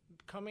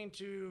coming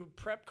to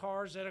prep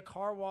cars at a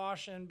car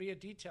wash and be a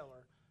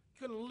detailer.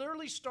 You can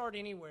literally start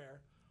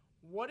anywhere.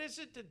 What is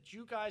it that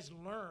you guys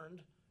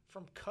learned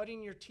from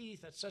cutting your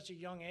teeth at such a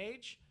young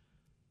age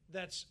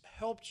that's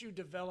helped you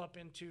develop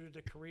into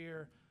the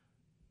career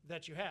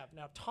that you have?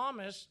 Now,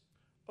 Thomas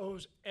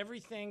owes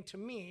everything to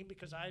me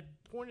because I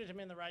pointed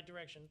him in the right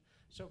direction.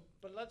 So,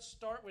 but let's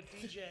start with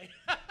DJ.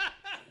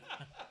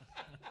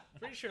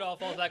 Pretty sure it all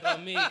falls back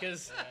on me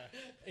because,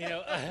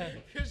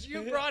 Because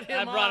you brought him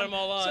on. I brought him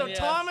all on, So yeah,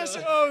 Thomas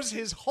so- owes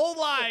his whole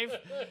life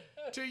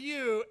to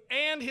you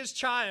and his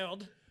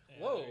child.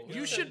 whoa.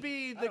 You should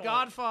be the don't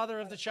godfather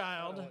of the I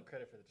child. don't want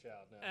credit for the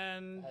child. No.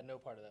 And I had no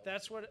part of that.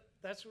 that's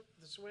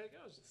the way it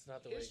goes. It's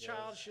not the way His it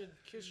child goes. should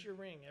kiss your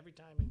ring every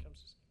time he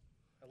comes to see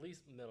At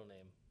least middle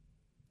name.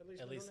 you.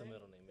 At least the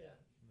middle name, yeah.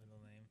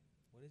 Middle name.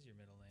 What is your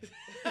middle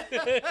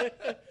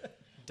name?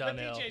 But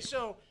Donnell. DJ,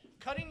 so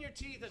cutting your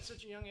teeth at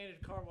such a young age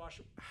at a car wash,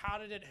 how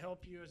did it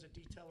help you as a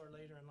detailer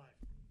later in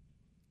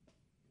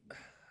life?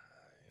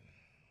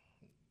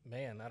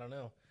 Man, I don't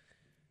know.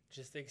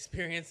 Just the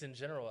experience in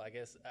general, I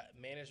guess.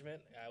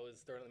 Management, I was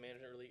thrown in the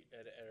management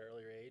at an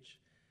earlier age,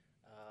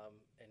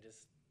 and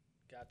just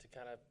got to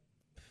kind of,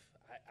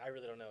 I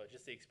really don't know,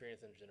 just the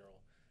experience in general.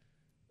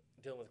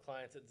 Dealing with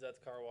clients at Zed's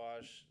Car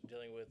Wash,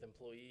 dealing with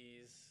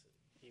employees,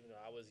 even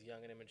though I was young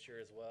and immature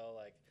as well,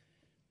 like,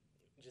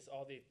 just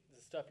all the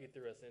stuff you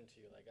threw us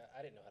into. Like,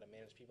 I didn't know how to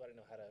manage people. I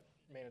didn't know how to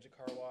manage a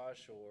car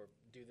wash or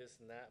do this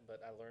and that,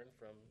 but I learned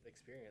from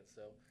experience.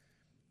 So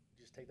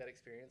just take that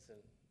experience, and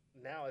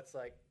now it's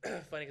like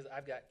funny because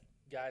I've got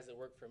guys that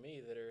work for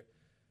me that are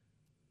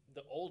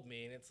the old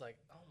me, and it's like,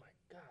 oh my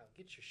God,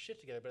 get your shit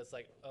together. But it's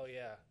like, oh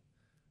yeah,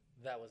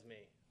 that was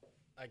me.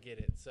 I get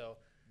it. So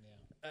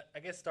Yeah. I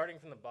guess starting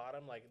from the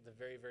bottom, like the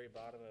very, very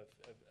bottom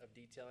of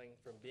detailing,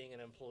 from being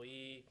an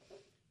employee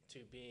to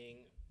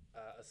being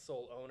a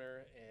sole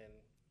owner and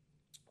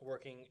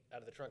working out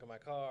of the trunk of my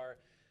car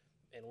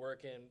and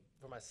working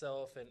for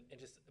myself and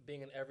just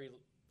being in every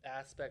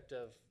aspect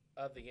of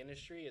the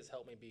industry has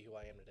helped me be who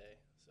I am today.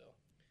 So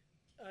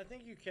I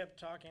think you kept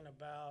talking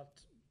about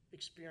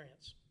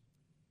experience.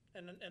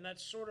 and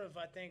that's sort of,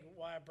 I think,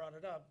 why I brought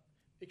it up.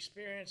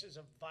 Experience is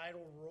a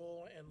vital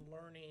role in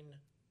learning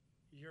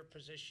your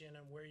position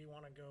and where you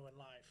want to go in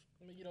life.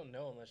 I mean, you don't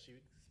know unless you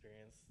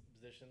experience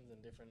positions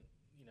and different,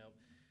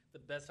 the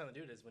best time to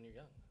do it is when you're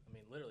young. I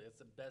mean, literally, it's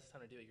the best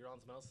time to do it. You're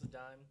on someone else's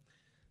dime,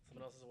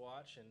 someone else's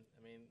watch, and,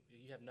 I mean,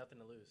 you have nothing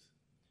to lose.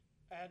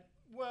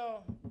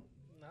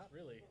 Not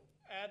really.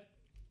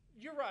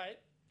 You're right.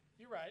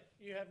 You're right.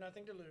 You have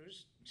nothing to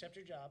lose except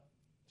your job.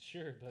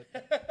 Sure, but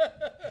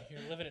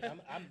you're living it.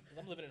 I'm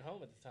living at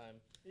home at the time.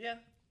 Yeah.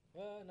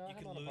 Well, no, You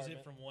can lose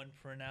it from one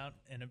printout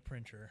and a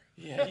printer.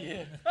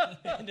 Yeah.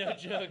 No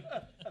joke.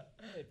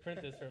 Hey,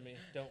 print this for me.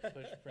 Don't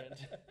push print.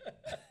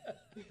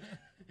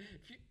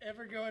 If you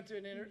ever go into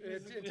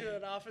into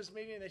an office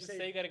meeting, they Just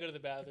say you got to go to the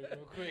bathroom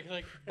real quick.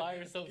 Like, buy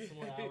yourself some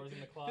more hours on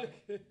the clock.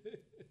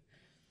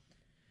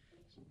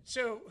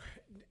 So,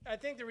 I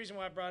think the reason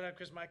why I brought it up,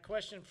 because my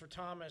question for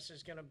Thomas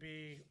is going to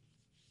be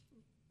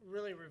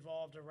really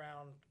revolved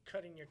around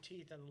cutting your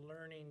teeth and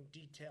learning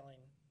detailing.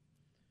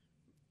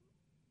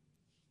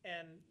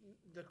 And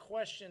the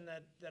question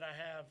that I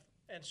have,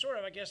 and sort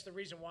of I guess the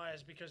reason why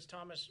is because,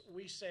 Thomas,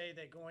 we say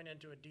that going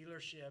into a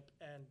dealership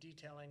and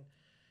detailing,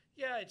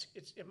 yeah,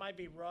 it might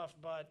be rough,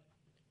 but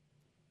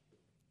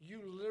you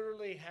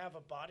literally have a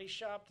body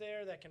shop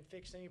there that can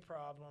fix any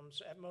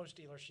problems at most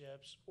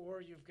dealerships,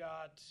 or you've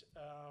got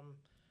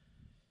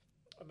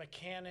a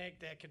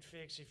mechanic that could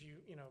fix if you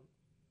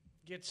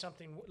get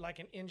something like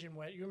an engine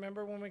wet. You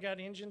remember when we got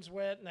engines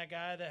wet and that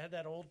guy that had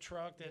that old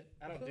truck that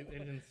I don't do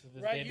engines to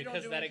this Right, day you don't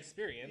because do of that it-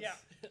 experience. Yeah.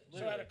 So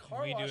Literally. at a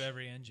car We wash, do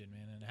every engine,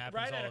 man, and it happens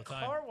right all at the a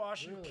time. car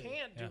wash, Really? you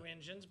can't do Yeah.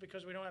 engines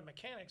because we don't have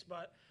mechanics.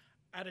 But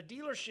at a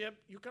dealership,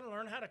 you can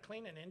learn how to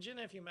clean an engine.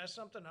 If you mess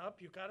something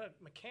up, you've got a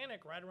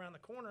mechanic right around the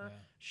corner. Yeah.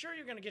 Sure,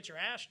 you're going to get your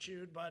ass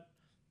chewed, but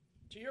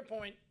to your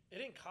point, it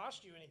didn't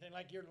cost you anything.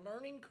 Like, your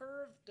learning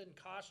curve didn't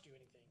cost you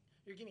anything.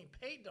 You're getting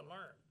paid to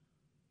learn.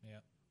 Yeah.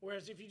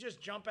 Whereas if you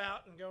just jump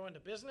out and go into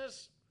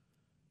business,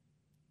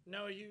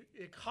 no,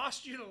 it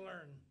costs you to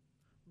learn.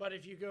 But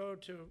if you go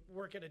to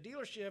work at a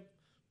dealership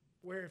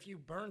where if you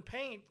burn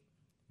paint,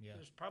 Yeah.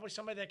 there's probably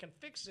somebody that can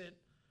fix it.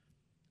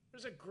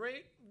 There's a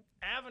great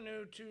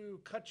avenue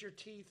to cut your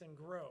teeth and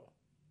grow.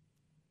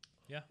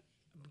 Yeah.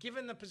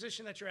 Given the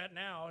position that you're at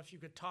now, if you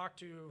could talk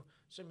to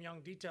some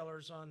young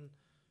detailers on,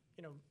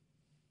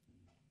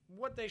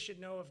 what they should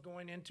know of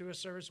going into a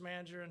service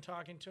manager and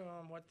talking to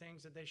them, what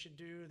things that they should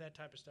do, that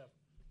type of stuff.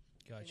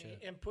 Gotcha. Any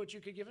input you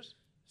could give us?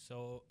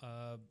 So,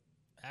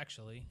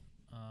 actually,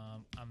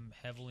 I'm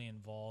heavily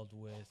involved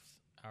with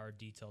our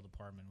detail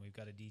department. We've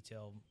got a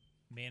detail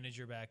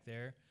manager back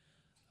there,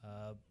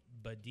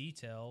 but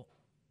detail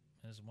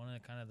is one of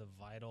the kind of the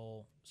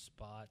vital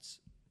spots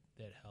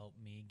that help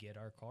me get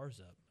our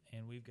cars up.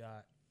 And we've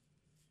got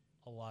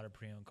a lot of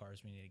pre-owned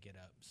cars we need to get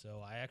up.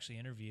 So I actually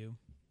interview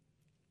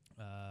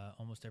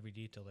almost every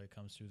detail that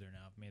comes through there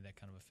now. I've made that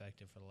kind of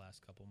effective for the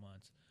last couple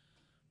months.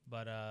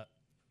 But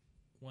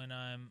when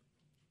I'm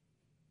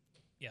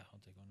I'll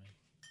take one minute.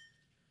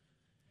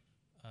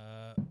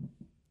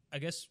 I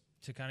guess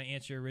to kind of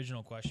answer your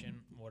original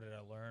question, what did I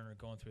learn or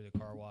going through the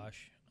car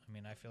wash? I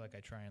mean, I feel like I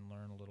try and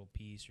learn a little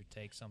piece or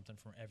take something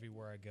from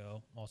everywhere I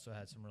go. Also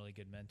had some really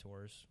good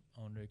mentors,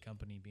 owner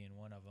company being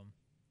one of them.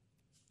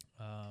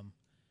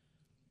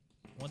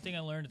 One thing I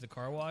learned at the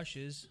car wash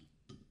is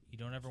you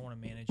don't ever want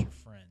to manage your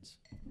friends.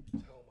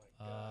 Oh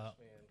my gosh,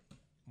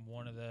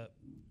 man.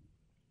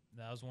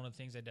 That was one of the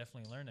things I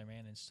definitely learned there,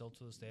 man, and still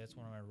to this day, that's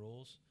one of my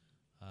rules.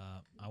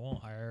 I won't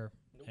hire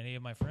any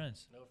of my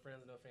friends. No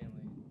friends, no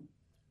family.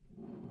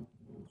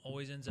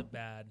 Always ends up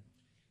bad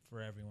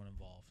for everyone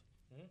involved.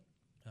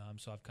 Mm-hmm.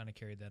 So I've kind of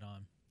carried that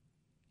on.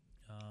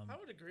 I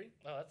would agree.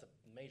 Oh, that's a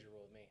major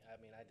rule with me. I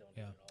mean, I don't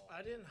do it at all.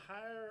 I didn't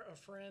hire a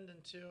friend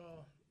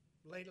until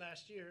late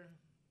last year,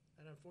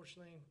 and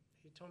unfortunately,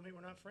 he told me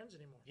we're not friends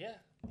anymore. Yeah.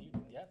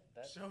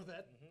 That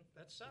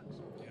sucks.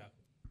 Yeah.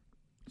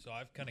 So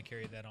I've kind of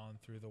carried that on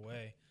through the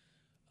way.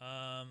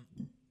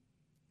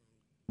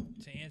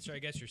 To answer, I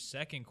guess, your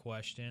second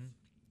question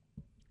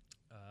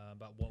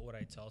about what would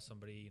I tell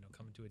somebody,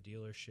 coming to a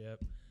dealership.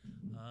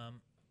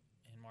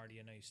 And Marty,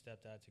 I know you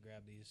stepped out to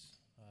grab these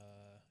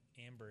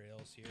amber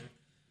ales here.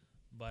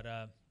 But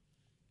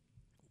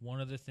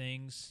one of the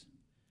things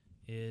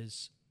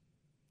is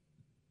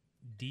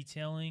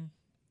detailing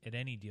at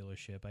any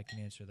dealership, I can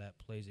answer that,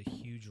 plays a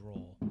huge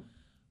role.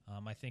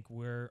 I think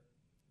we're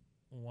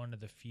one of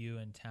the few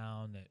in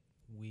town that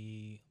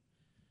we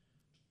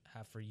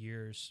have for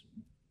years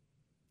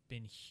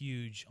been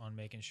huge on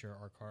making sure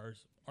our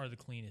cars are the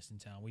cleanest in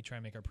town. We try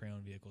and make our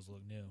pre-owned vehicles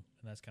look new,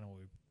 and that's kind of what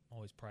we've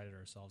always prided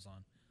ourselves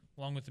on,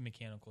 along with the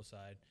mechanical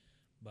side.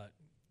 But,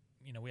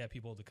 we have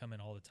people that come in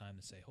all the time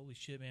that say, holy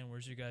shit, man,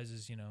 where's your guys',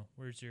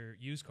 where's your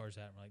used cars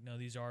at? And we're like, no,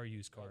 these are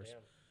used cars.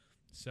 Oh,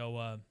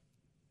 So,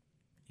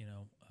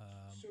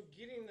 So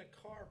getting the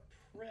car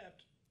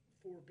prepped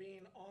for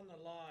being on the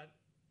lot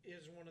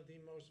is one of the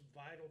most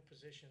vital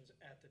positions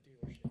at the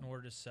dealership. in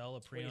order to sell a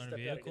when you pre-owned stepped out,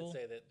 I vehicle, could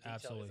say that detailing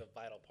absolutely. is a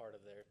vital part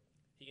of their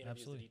He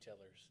interviews Absolutely. the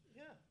detailers.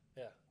 Yeah.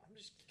 Yeah. I'm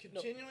just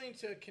continuing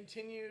to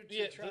continue to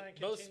Yeah, try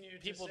and most continue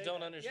people to say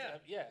don't that.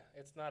 understand. Yeah,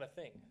 it's not a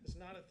thing. It's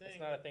not a thing.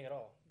 It's not a thing at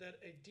all. That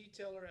a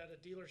detailer at a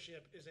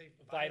dealership is a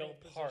Vital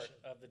part position.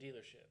 of the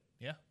dealership.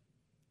 Yeah.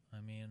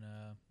 I mean,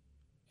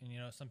 and you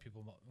know, some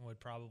people would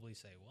probably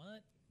say,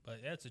 what? But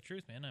that's the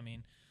truth, man. I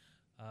mean,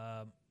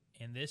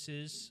 and this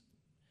is,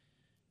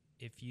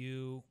 if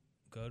you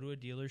go to a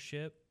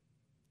dealership,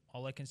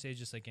 all I can say is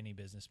just like any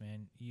business,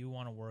 man, you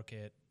want to work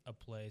at a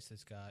place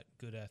that's got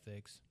good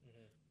ethics,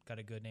 got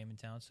a good name in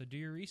town. So do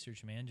your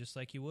research, man, just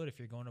like you would if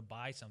you're going to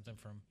buy something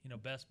from, you know,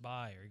 Best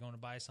Buy, or you're going to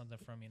buy something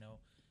from, you know,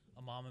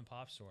 a mom and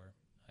pop store.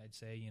 I'd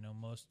say, you know,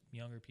 most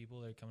younger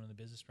people that are coming to the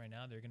business right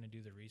now, they're going to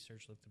do the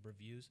research, look at the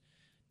reviews.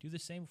 Do the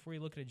same before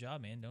you look at a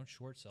job, man. Don't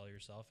short sell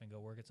yourself and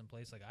go work at some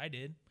place like I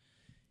did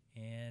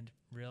and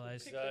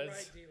realize Pick the right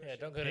dealership. Yeah,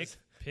 don't go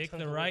pick don't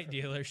the go right from-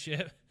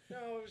 dealership.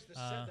 No, it was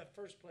the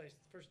first place,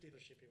 the first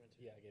dealership you went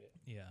to. Yeah, I get it.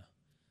 Yeah.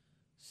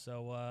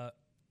 So,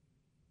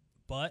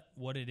 but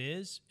what it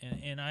is,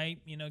 and I,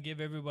 you know, give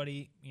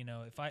everybody, you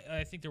know, if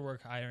I think they're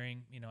worth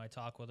hiring, you know, I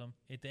talk with them.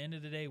 At the end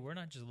of the day, we're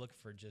not just looking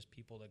for just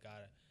people that got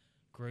a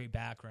great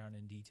background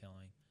in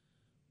detailing.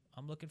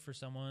 I'm looking for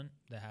someone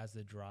that has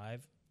the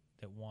drive,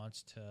 that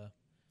wants to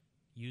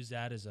use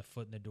that as a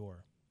foot in the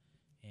door.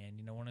 And,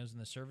 you know, when I was in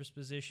the service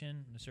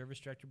position, the service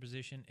director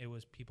position, it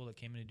was people that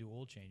came in to do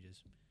oil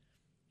changes.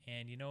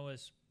 And, you know,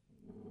 it's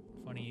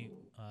funny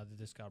that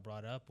this got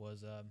brought up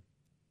was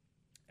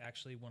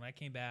actually when I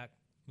came back,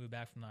 moved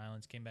back from the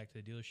islands, came back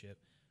to the dealership,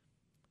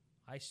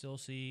 I still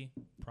see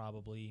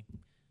probably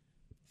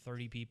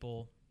 30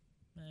 people,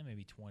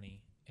 maybe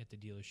 20 at the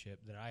dealership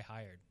that I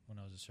hired when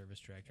I was a service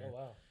director. Oh,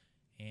 wow.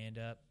 And,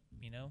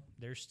 you know,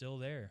 they're still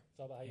there. It's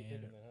all about how you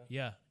pick them, huh?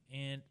 Yeah.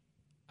 And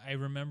I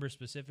remember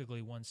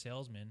specifically one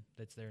salesman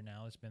that's there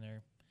now, that's been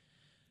there,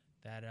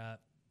 that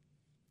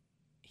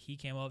he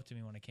came up to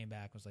me when I came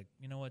back, was like,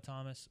 you know what,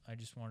 Thomas, I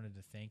just wanted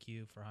to thank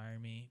you for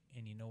hiring me.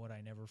 And you know what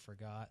I never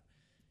forgot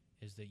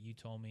is that you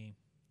told me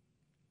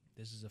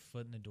this is a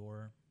foot in the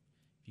door.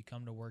 If you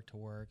come to work,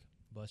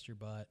 bust your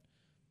butt,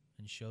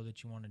 and show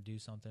that you want to do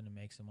something to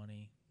make some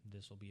money,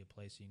 this will be a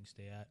place you can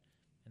stay at.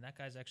 And that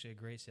guy's actually a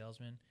great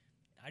salesman.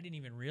 I didn't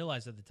even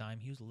realize at the time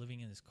he was living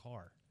in his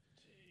car.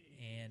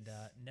 Jeez. And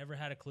never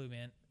had a clue,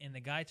 man. And the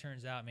guy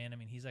turns out, man, I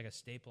mean, he's like a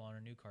staple on our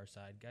new car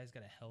side. Guy's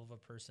got a hell of a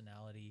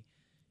personality.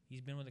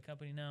 He's been with the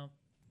company now,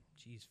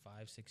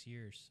 5-6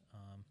 years.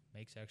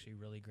 Makes actually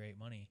really great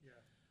money.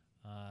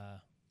 Yeah.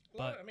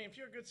 But I mean, if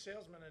you're a good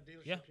salesman at a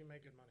dealership, Yeah. you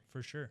make good money.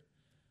 For sure.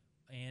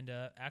 And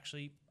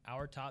actually,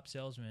 our top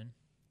salesman,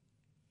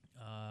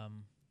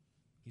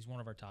 he's one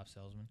of our top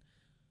salesmen.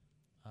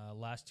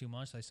 Last 2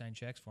 months, I signed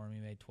checks for him. He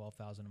made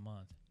 $12,000 a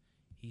month.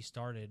 He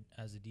started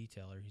as a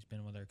detailer. He's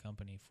been with our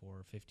company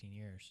for 15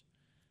 years.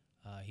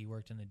 He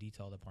worked in the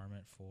detail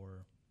department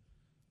for,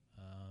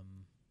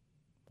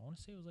 I want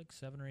to say it was like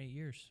 7 or 8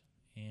 years.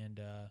 And,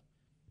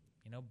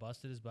 you know,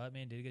 busted his butt,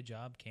 man, did a good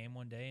job, came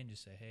one day and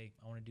just said, hey,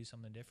 I want to do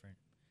something different.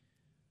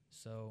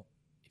 So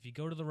if you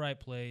go to the right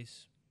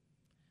place,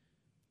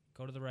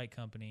 go to the right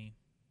company,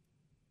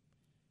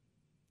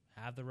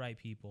 have the right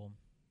people,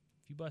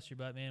 if you bust your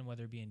butt, man,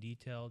 whether it be in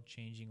detail,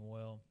 changing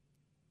oil,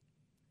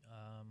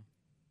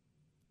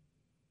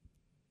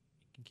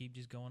 you can keep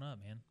just going up,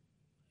 man.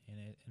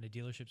 And a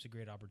dealership's a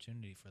great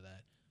opportunity for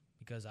that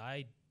because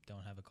I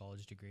don't have a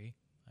college degree.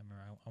 I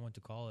remember I went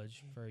to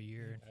college for a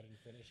year. I didn't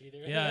finish either.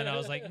 Yeah, and I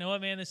was like, you know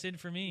what, man, this isn't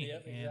for me.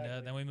 Yep, And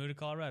exactly. then we moved to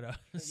Colorado.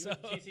 You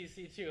went to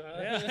GCC too,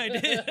 huh? Yeah, I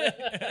did.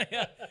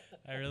 Yeah,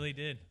 I really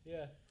did.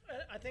 Yeah.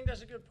 I think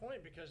that's a good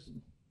point because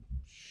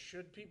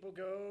should people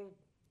go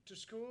to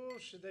school?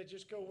 Should they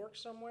just go work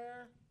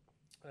somewhere?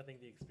 I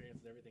think the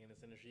experience is everything in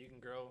this industry. You can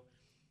grow.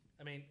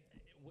 I mean,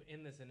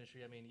 in this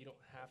industry, I mean, you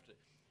don't have to.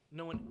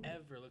 No one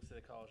ever looks at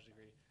a college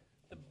degree.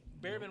 The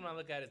bare minimum I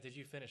look at is, did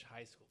you finish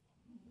high school?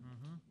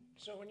 Mm-hmm.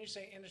 So when you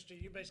say industry,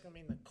 you basically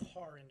mean the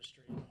car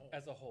industry as a whole.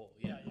 As a whole,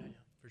 yeah. Yeah.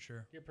 For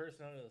sure. Your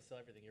personality will sell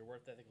everything. Your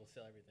work ethic will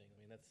sell everything. I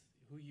mean, that's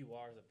who you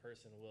are as a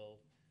person will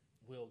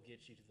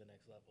get you to the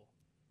next level.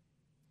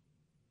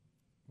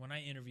 When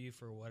I interview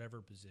for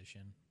whatever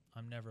position,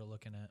 I'm never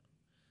looking at,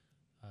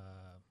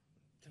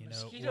 The you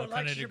know, mosquito what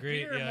kind likes of your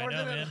degree. beer Yeah, I more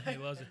know, than man. it He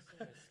loves it.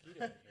 There's a mosquito in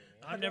here, man.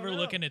 I'm I never don't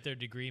know. looking at their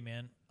degree,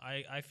 man.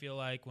 I feel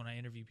like when I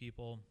interview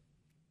people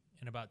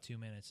in about 2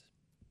 minutes,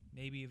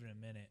 maybe even a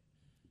minute,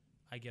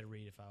 I get a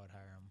read if I would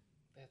hire them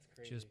That's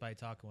crazy. just by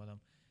talking with them.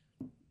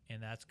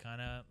 And that's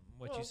kind of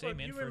what Well, you say, but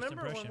man, you first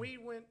remember impression.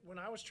 when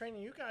I was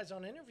training you guys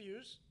on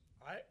interviews,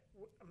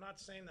 I'm not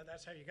saying that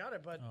that's how you got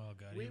it, but Oh,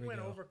 God, we here we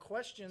went go. over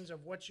questions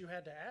of what you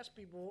had to ask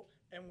people,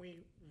 and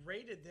we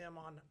rated them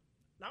on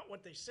not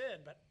what they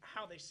said, but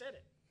how they said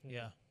it.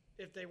 Yeah.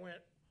 If they went,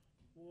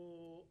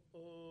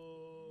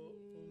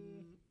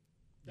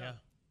 Yeah.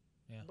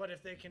 Yeah. But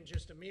if they can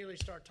just immediately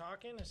start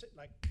talking, it's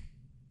like,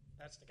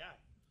 that's the guy.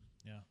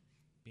 Yeah.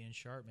 Being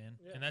sharp, man.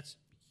 Yeah. And that's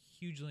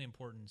hugely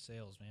important in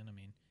sales, man. I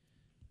mean,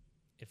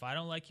 if I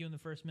don't like you in the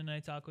first minute I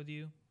talk with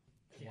you,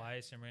 why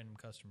is some random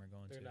customer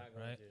going They're to, not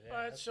going right? to. Yeah, All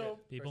right, that's so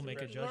good. People First make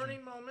a impression.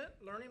 judgment.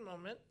 learning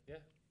moment. Yeah.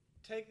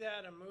 take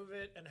that and move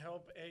it and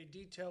help a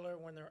detailer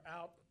when they're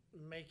out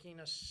making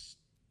a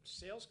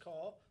sales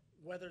call,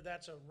 whether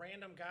that's a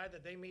random guy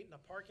that they meet in the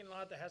parking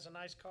lot that has a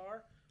nice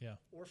car,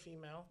 or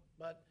female,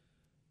 but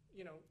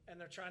and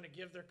they're trying to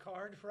give their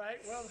card, right?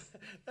 Well,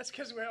 that's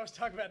because we always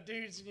talk about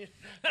dudes, and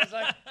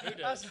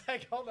I was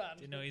like, hold on.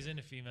 Didn't know he's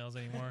into females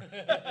anymore.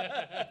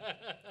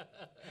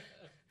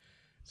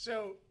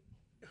 So,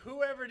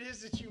 whoever it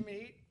is that you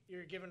meet,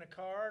 you're given a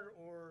card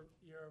or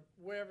you're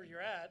wherever you're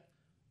at,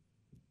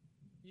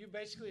 you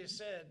basically have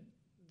said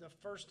the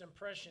first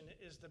impression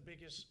is the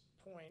biggest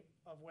point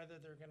of whether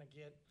they're going to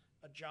get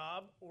a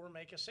job or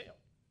make a sale.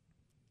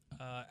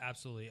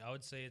 Absolutely. I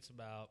would say it's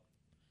about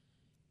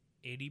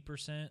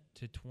 80%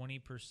 to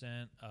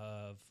 20%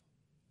 of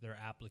their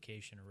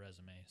application or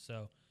resume.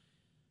 So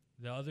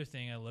the other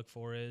thing I look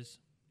for is,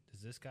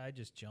 does this guy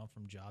just jump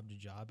from job to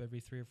job every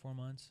 3 or 4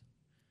 months?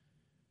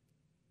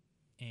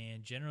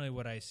 And generally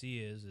what I see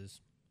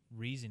is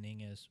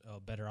reasoning is a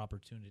better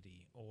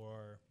opportunity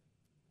or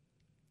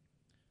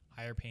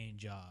higher paying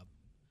job.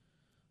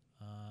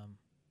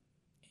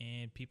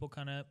 And people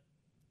kind of,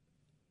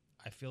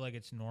 I feel like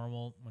it's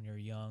normal when you're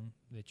young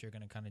that you're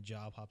going to kind of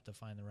job hop to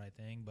find the right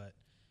thing. But,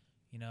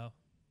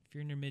 if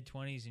you're in your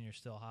mid-20s and you're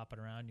still hopping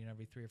around,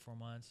 every 3 or 4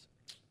 months,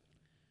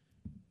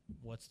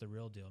 what's the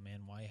real deal,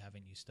 man? Why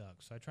haven't you stuck?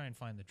 So I try and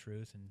find the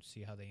truth and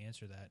see how they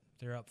answer that. If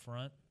they're up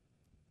front,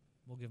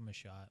 we'll give them a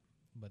shot.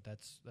 But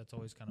that's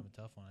always kind of a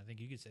tough one. I think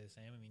you could say the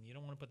same. I mean, you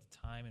don't want to put the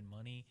time and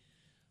money,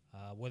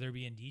 whether it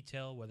be in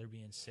detail, whether it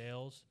be in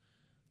sales,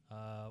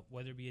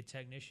 whether it be a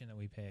technician that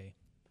we pay.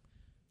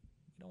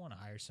 We don't want to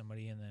hire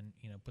somebody and then,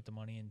 put the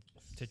money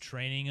into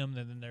training them,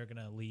 and then they're going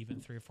to leave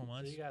in 3 or 4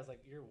 months. So you guys,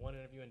 you're one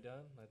interview and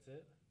done? That's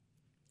it?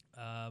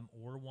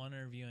 We're one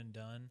interview and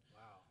done.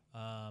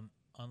 Wow.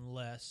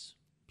 Unless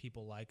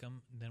people like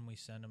them, then we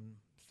send them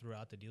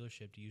throughout the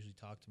dealership to usually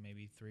talk to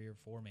maybe 3 or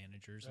 4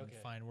 managers and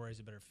find where he's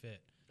a better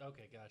fit.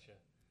 Okay, gotcha.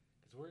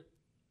 Because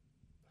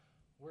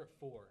we're at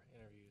 4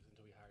 interviews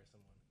until we hire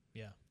someone.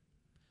 Yeah.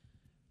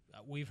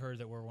 We've heard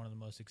that we're one of the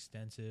most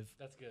extensive.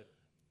 That's good.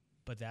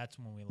 But that's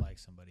when we like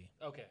somebody.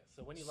 Okay,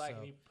 so when you like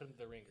them, you put them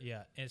in the ringer.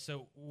 Yeah, and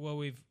so what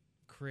we've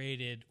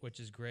created, which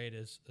is great,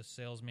 is a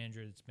sales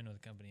manager that's been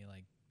with the company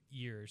like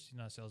years. He's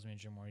not a sales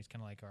manager anymore. He's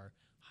kind of like our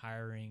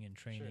hiring and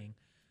training.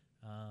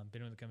 Sure.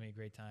 Been with the company a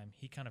great time.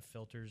 He kind of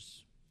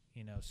filters,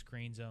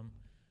 screens them,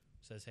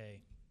 says,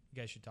 hey,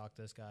 you guys should talk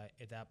to this guy.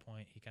 At that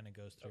point, he kind of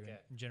goes through and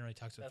generally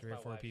talks to 3 or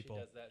 4 people. She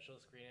does that. She'll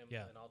screen him,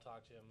 and I'll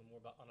talk to him more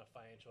about on a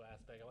financial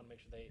aspect. I want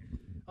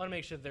to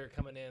make sure they're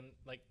coming in.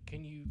 Like,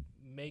 can you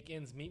make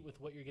ends meet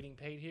with what you're getting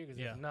paid here? Because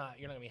if not,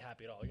 you're not gonna be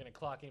happy at all. You're gonna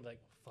clock in and be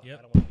like, fuck,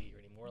 I don't want to be here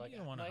anymore. Like, you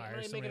don't want to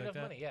hire somebody making like enough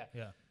that. money.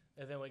 Yeah.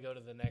 And then we go to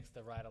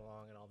the ride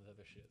along and all this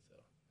other shit.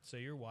 So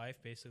your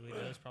wife basically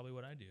does probably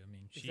what I do. I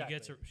mean,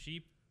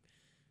 she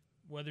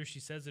whether she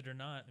says it or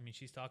not, I mean,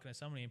 she's talking to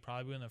somebody, and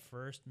probably in the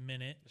first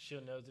minute,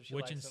 she'll know if she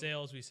which likes in them.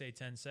 sales we say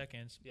 10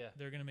 seconds. Yeah,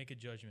 they're gonna make a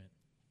judgment.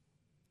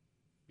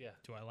 Yeah.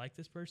 Do I like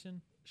this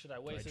person? Should I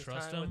waste his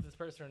time with this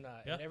person or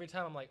not? Yeah. And every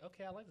time I'm like,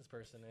 okay, I like this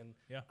person, and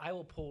I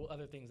will pull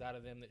other things out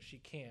of them that she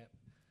can't.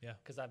 Yeah.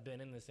 Because I've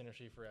been in this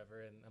industry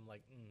forever, and I'm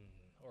like,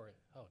 or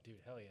oh,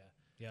 dude, hell yeah.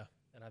 Yeah.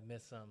 And I've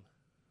missed some.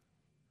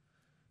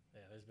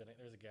 Yeah, there's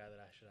a guy that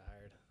I should have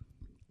hired.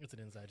 It's an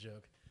inside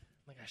joke.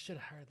 I'm like, I should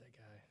have hired that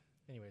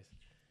guy. Anyways.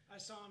 I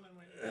saw him and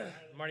went.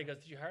 Marty goes,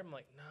 did you hire him? I'm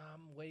like, no,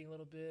 I'm waiting a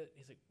little bit.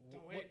 He's like,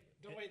 don't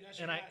wait.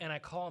 That's and I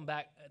call him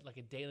back like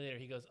a day later.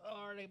 He goes, oh,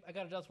 all right, I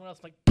got to do somewhere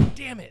else. I'm like,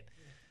 damn it.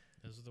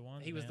 Those are the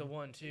ones. He was the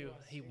one too.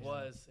 He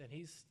was, and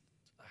he's,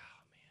 oh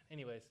man.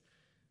 Anyways,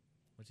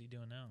 what's he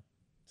doing now?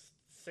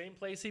 Same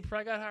place he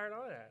probably got hired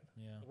on at.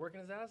 Yeah,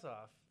 working his ass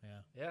off.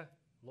 Yeah,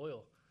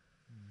 loyal.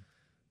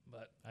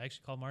 But I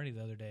actually called Marty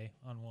the other day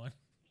on one.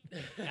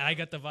 I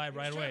got the vibe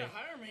right away.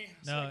 Hire me.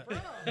 No,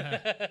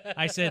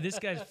 I said this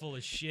guy's full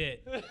of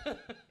shit,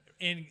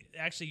 and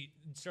actually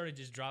started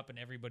just dropping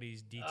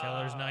everybody's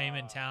detailer's name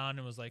in town,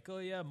 and was like, "Oh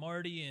yeah,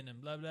 Marty," and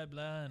blah blah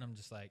blah, and I'm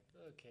just like,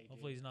 "Okay,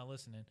 hopefully he's not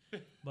listening."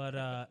 But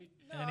no,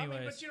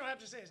 anyways, but you don't have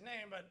to say his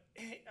name. But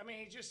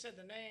he just said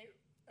the name,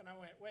 and I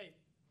went, "Wait,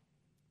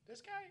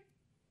 this guy?"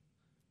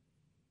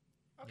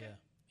 Okay.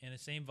 Yeah, and the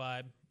same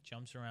vibe,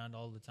 jumps around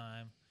all the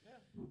time.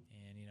 Yeah,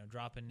 and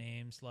dropping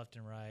names left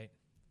and right.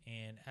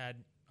 And had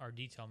our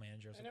detail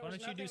manager. I was like, why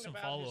don't you do some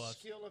follow-ups?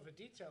 Skill of a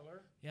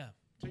detailer. Yeah.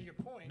 To your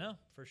point. No,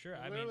 for sure.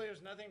 Literally, it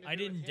was nothing to do I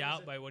didn't with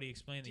doubt by what he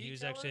explained that he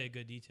was actually a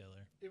good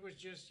detailer. It was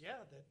just,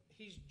 that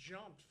he's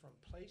jumped from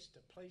place to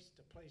place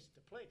to place to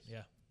place.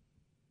 Yeah.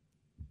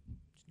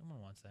 No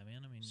one wants that,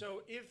 man. I mean.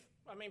 So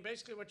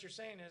basically what you're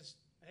saying is,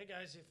 hey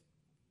guys,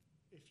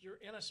 if you're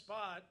in a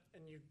spot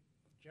and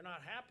you're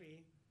not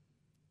happy,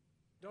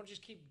 don't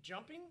just keep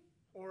jumping,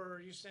 or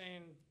are you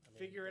saying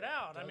figure it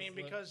out? I mean,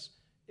 because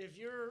if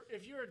you're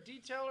a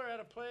detailer at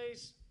a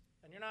place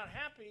and you're not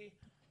happy,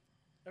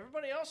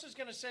 everybody else is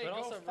going to say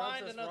go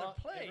find another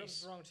place.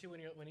 It's wrong too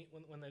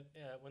when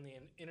the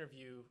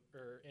interview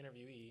or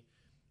interviewee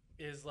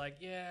is like,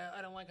 yeah,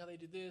 I don't like how they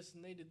did this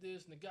and they did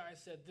this and the guy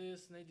said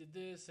this and they did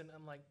this, and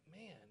I'm like,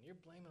 man, you're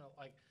blaming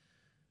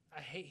I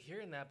hate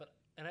hearing that,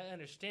 and I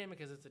understand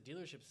because it's a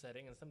dealership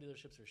setting, and some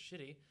dealerships are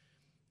shitty.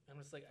 I'm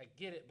just like, I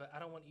get it, but I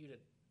don't want you to.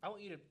 I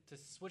want you to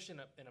switch in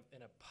a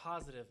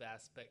positive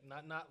aspect,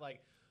 not like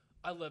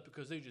I left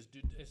because they just do.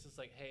 It's just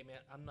like, hey man,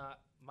 I'm not.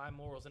 My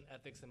morals and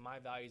ethics and my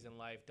values in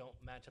life don't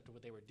match up to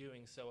what they were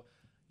doing. So,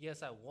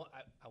 yes, I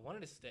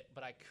wanted to stay,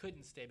 but I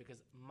couldn't stay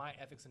because my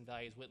ethics and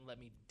values wouldn't let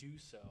me do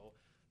so.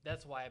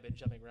 That's why I've been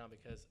jumping around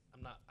because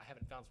I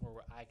haven't found somewhere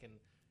where I can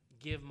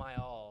give my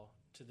all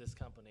to this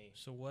company.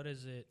 So what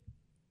is it?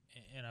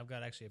 And I've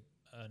got actually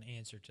an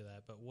answer to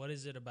that. But what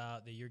is it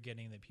about that you're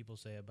getting that people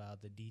say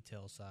about the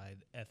detail side,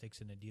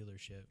 ethics in a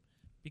dealership?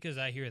 Because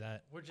I hear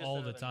that We're just all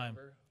the another time.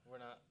 number. We're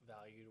not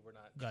valued. We're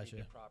not Gotcha.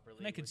 treated properly.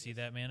 And I can see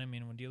that, man. I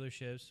mean, when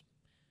dealerships,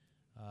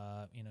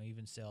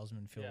 even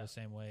salesmen feel the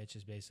same way. It's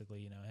just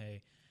basically,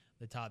 hey,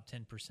 the top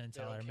 10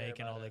 percentile are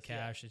making all the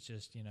cash. It's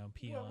just,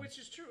 peons. Well, which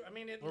is true. I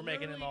mean, we're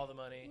making them all the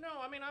money. No,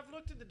 I mean, I've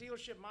looked at the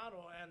dealership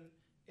model, and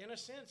in a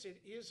sense,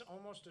 it is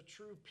almost a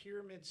true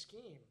pyramid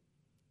scheme.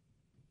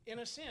 In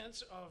a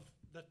sense of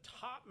the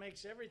top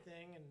makes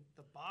everything, and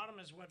the bottom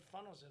is what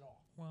funnels it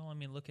all. Well, I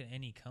mean, look at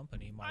any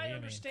company, Marty. I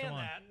understand come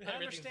on. that. I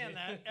understand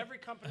that. Every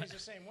company's the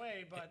same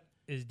way, but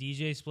Is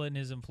DJ splitting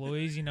his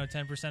employees,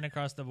 10%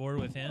 across the board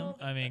with him?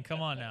 I mean,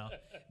 come on now.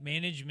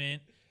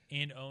 Management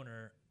and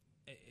owner,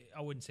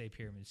 I wouldn't say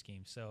pyramid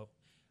scheme. So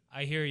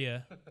I hear you.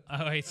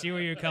 I see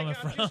where you're coming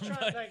from.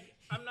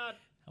 I'm not.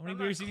 How many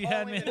beers have you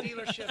had, man? The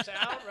dealerships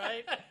out,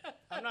 right?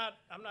 I'm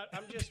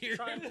just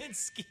trying. Pyramid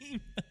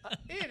scheme.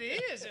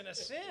 It is in a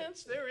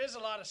sense. There is a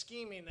lot of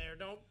scheming there.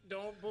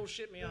 Don't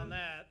bullshit me on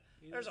that.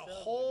 There's a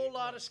whole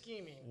lot of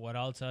scheming. What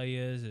I'll tell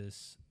you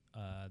is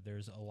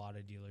there's a lot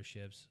of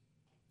dealerships.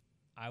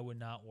 I would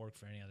not work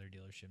for any other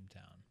dealership in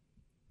town.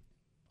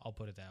 I'll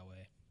put it that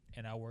way.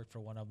 And I worked for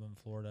one of them in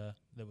Florida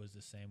that was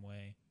the same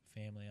way,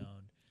 family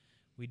owned.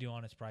 We do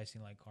honest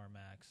pricing like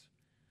CarMax.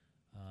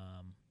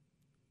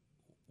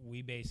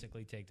 We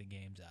basically take the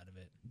games out of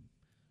it.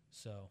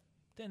 So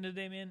at the end of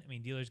the day, man, I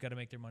mean, dealers got to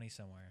make their money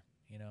somewhere.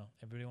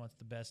 Everybody wants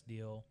the best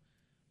deal,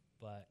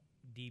 but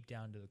deep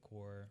down to the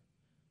core,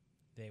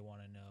 they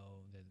want to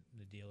know that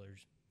the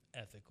dealer's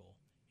ethical.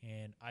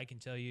 And I can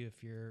tell you,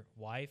 if your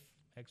wife,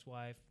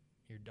 ex-wife,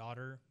 your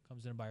daughter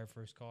comes in to buy her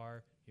first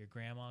car, your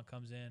grandma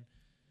comes in,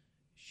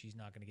 she's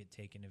not going to get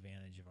taken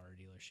advantage of our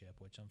dealership,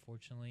 which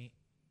unfortunately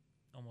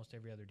almost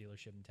every other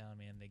dealership in town,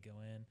 man, they go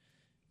in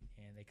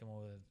and they come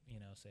over with,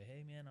 say,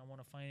 hey, man, I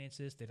want to finance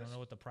this. They don't know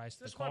what the price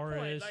of the car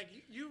is. Like,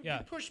 you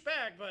push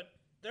back, but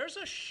there's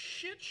a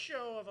shit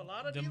show of a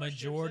lot of the dealerships. The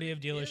majority of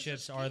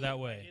dealerships are that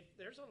way.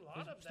 There's a lot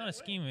of that. It's not a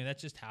scheme. I mean,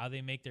 that's just how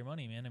they make their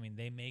money, man. I mean,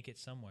 they make it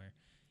somewhere.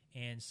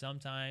 And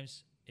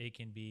sometimes it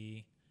can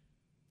be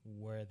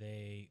where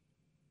they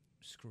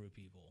screw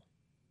people.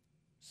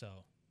 So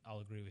I'll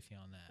agree with you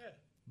on that. Yeah.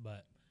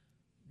 But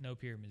no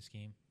pyramid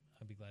scheme.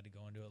 I'll be glad to go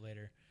into it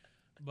later.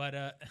 But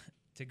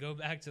to go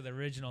back to the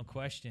original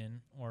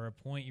question or a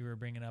point you were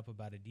bringing up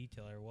about a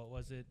detailer, what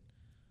was it?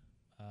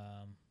 Kind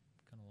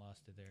of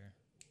lost it there.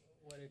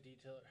 What a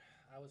detailer.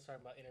 I was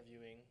talking about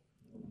interviewing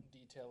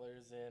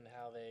detailers and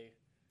how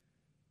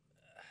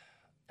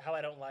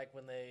I don't like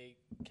when they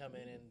come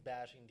in and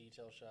bashing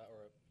detail shop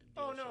or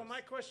Oh, no, dealerships.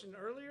 my question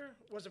earlier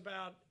was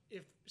about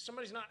if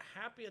somebody's not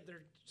happy at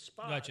their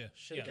spot. Gotcha.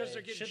 Because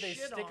they're getting should they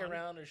shit stick on.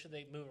 around or should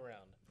they move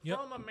around? Yep.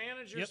 From a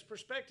manager's Yep.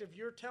 perspective,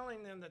 you're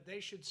telling them that they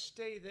should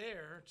stay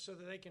there so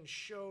that they can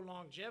show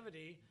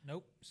longevity.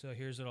 Nope. So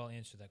here's what I'll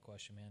answer that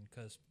question, man.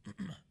 Because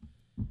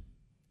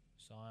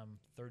so I'm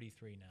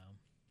 33 now.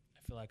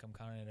 I feel like I'm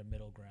kind of at a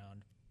middle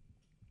ground.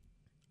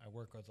 I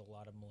work with a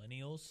lot of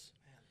millennials.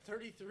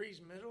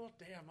 33's middle?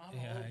 Damn, I'm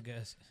Yeah, old. I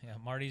guess. Yeah,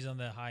 Marty's on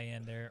the high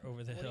end there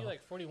over the What are hill. you,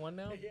 like 41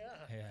 now? Yeah.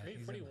 Yeah, he's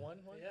in the- 41?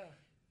 Yeah.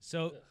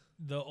 So Ugh.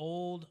 the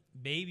old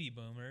baby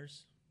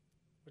boomers,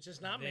 Which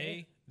is not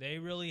me. they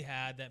really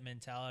had that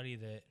mentality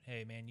that,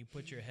 hey, man, you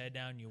put your head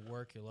down, you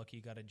work, you're lucky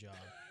you got a job.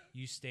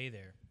 You stay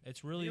there.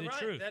 It's really You're the right.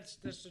 truth. That's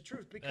the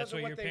truth because That's of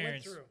what what your they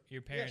parents, went through.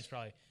 your parents Yes.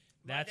 probably.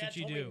 My That's dad what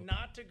you told do. me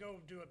not to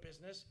go do a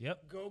business.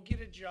 Yep. Go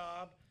get a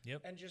job.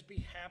 Yep. And just be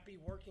happy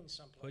working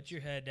someplace. Put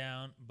your head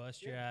down,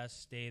 bust your Yeah. ass,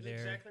 stay That's there.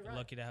 exactly You're right.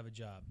 lucky to have a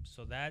job.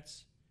 So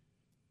that's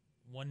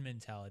one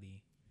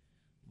mentality.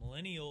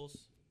 Millennials,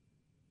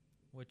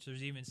 which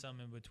there's even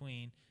some in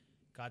between,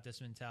 got this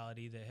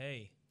mentality that,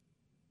 hey,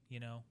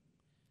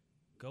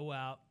 go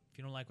out. If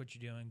you don't like what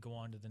you're doing, go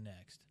on to the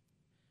next.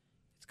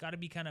 It's got to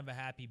be kind of a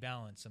happy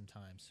balance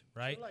sometimes,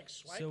 right? like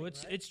So swiping,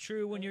 it's right? it's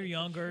true when you're It's the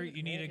younger, truth,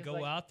 you need man, to 'cause, go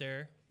like, out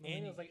there.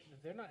 And Millennials, like,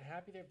 if they're not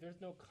happy there, if there's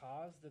no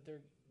cause that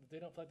they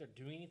don't feel like they're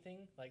doing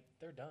anything, like,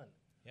 they're done.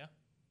 yeah.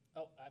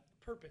 Oh,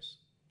 Purpose.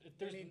 if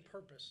They there's need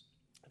purpose.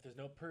 if there's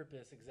no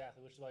purpose,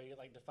 exactly, which is why you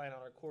like define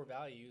out our core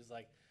values,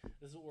 like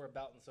this is what we're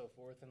about and so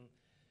forth. And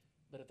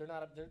but if they're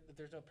not, if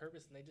there's no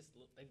purpose, and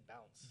they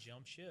bounce,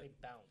 Jump ship. they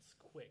bounce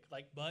quick.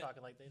 Like But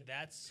talking like they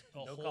that's a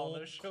no whole call,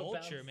 no show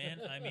culture, bounce.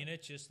 man. I mean,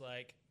 it's just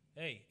like,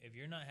 hey, if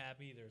you're not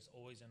happy, there's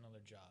always another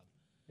job.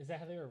 Is that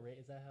how they were raised?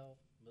 Is that how?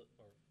 Or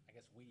I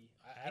guess we.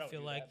 I I don't feel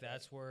do like that, but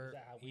that's where is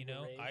that how we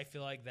were I raised?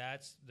 feel like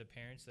that's the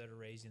parents that are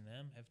raising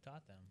them have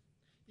taught them.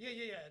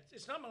 Yeah.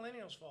 It's not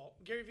millennials' fault.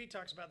 Gary Vee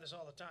talks about this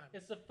all the time.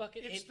 It's the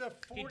fucking. It's the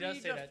he 40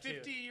 does say to that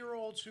too.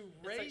 50-year-olds who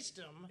raised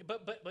them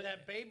But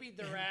that babied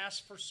their ass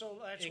for so.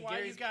 That's And why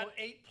Gary's you got point-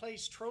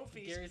 8th-place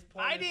trophies. Gary's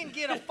point I is- didn't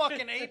get a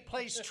fucking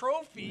 8th-place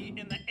trophy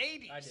in the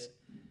 80s. I did.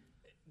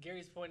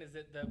 Gary's point is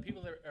that the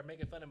people that are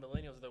making fun of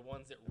millennials are the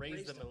ones that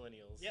raised the them.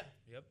 millennials. Yeah.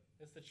 Yep.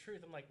 It's the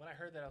truth. I'm like, when I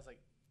heard that, I was like,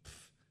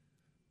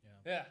 Yeah.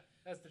 yeah,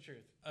 that's the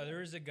truth.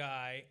 There is a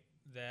guy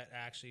that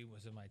actually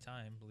was in my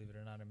time, believe it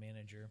or not, a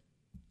manager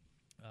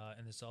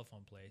in the cell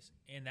phone place.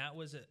 And that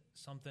was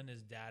something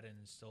his dad had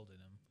instilled in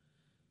him,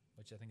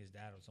 which I think his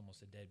dad was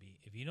almost a deadbeat.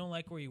 If you don't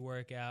like where you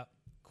work out,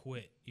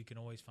 quit. You can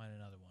always find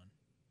another one.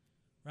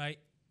 Right?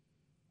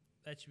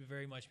 That should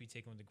very much be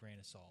taken with a grain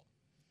of salt.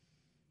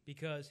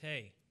 Because,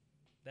 hey,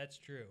 that's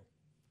true.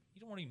 You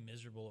don't want to be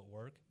miserable at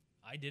work.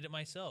 I did it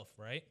myself,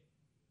 right?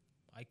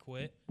 I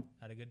quit,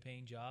 had a good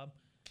paying job.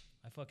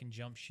 I fucking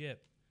jumped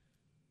ship.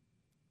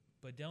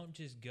 But don't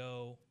just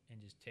go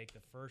and just take the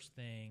first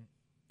thing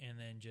and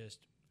then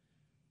just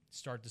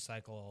start the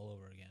cycle all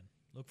over again.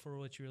 Look for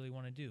what you really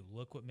want to do.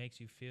 Look what makes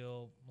you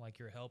feel like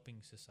you're helping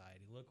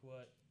society. Look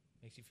what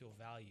makes you feel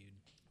valued.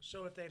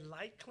 So if they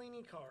like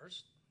cleaning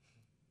cars,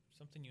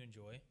 Something you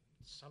enjoy.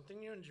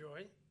 something you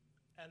enjoy,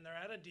 and they're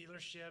at a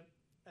dealership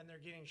and they're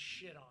getting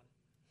shit on.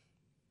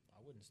 I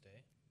wouldn't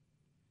stay.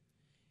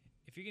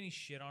 If you're getting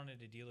shit on at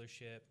a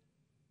dealership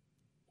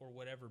or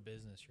whatever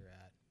business you're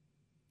at,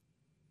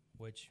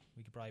 which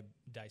we could probably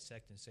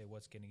dissect and say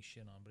what's getting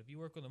shit on, but if you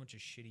work with a bunch of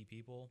shitty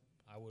people,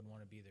 I wouldn't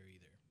want to be there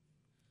either.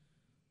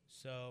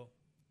 So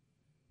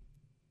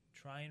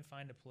try and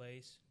find a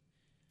place.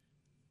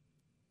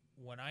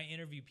 When I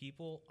interview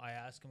people, I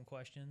ask them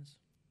questions.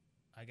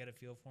 I get a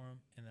feel for them,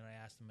 and then I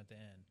ask them at the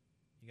end,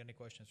 you got any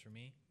questions for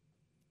me?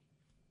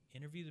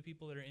 Interview the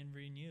people that are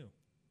interviewing you.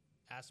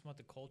 Ask them about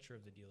the culture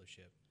of the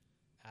dealership.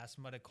 Ask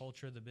them about the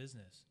culture of the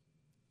business.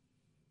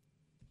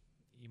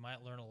 You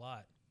might learn a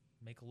lot.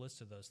 Make a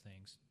list of those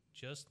things.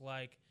 Just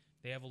like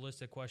they have a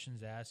list of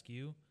questions to ask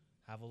you,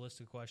 have a list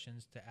of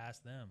questions to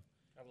ask them.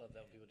 I love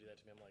that when people do that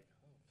to me. I'm like,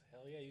 oh,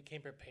 hell yeah, you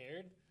came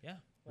prepared? Yeah,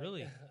 Like,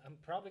 really. I'm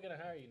probably going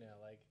to hire you now.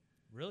 Like,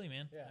 Really,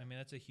 man. Yeah. I mean,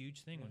 that's a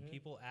huge thing. When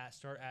people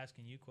start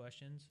asking you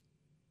questions.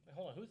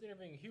 hold on, who's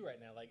interviewing you right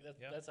now? Like,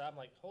 Yeah. that's I'm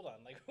like, hold on.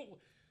 Like,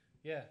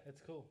 yeah, it's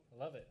cool. I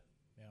love it.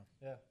 Yeah.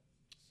 Yeah.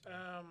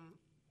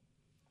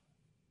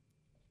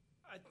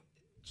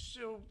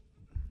 So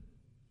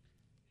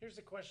here's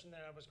the question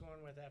that I was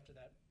going with after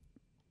that.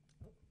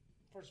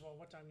 First of all,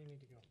 what time do you need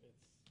to go?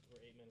 We're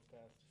 8 minutes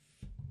past.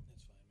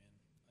 That's fine, man.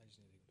 I just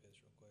need to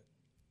piss real quick.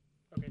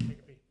 Okay, take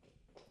a pee.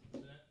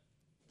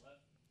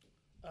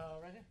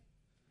 Right here.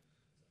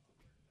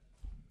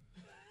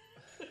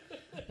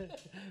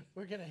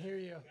 We're gonna hear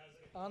you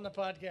on the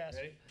podcast.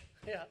 Ready?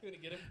 Yeah. You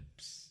gonna get him?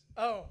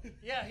 Oh,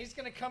 yeah. He's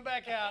gonna come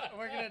back out.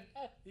 We're gonna.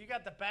 You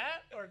got the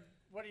bat, or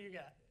what do you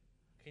got?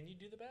 Can you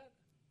do the bat?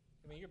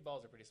 I mean, your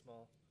balls are pretty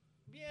small.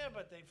 Yeah,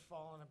 but they've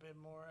fallen a bit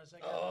more as I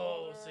get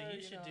Oh, older. so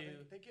you should do.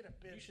 They get a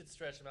bit. You should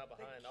stretch them out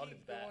They behind. I'll do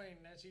keep the bat. going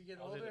as you get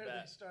I'll do the older. They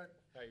bat. start.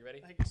 All right, you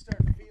ready? I can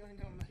start feeling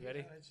them. You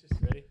ready? It's just,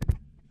 You ready?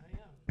 I am.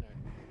 All right,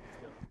 let's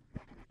go.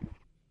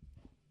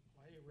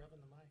 Why are you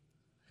rubbing the mic?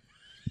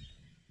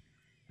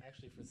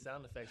 Actually, for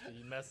sound effects, but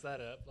you messed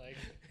that up. Like,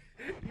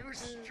 You were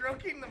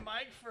stroking the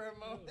mic for a I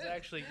moment. was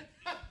actually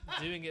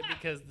doing it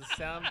because the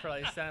sound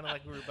probably sounded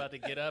like we were about to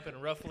get up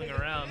and ruffling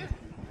around.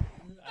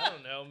 I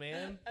don't know,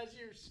 man. As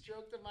you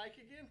stroke the mic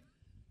again?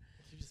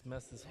 You just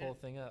messed this whole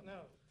thing up.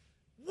 No.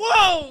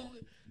 Whoa!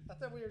 I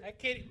thought we were. I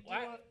can't.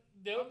 Why? want-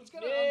 Nope. I was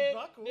gonna nope,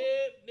 unbuckle. Nope,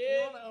 You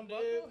nope, wanna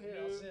unbuckle? nope, Here,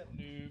 I'll nope, sit. nope.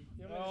 You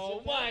want me to Oh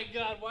sit my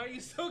God! Why are you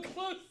so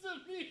close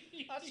to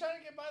me? I was trying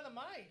to get by the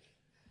mic.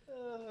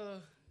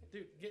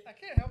 Dude, get. I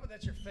can't help it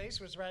that your face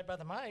was right by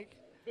the mic.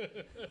 That's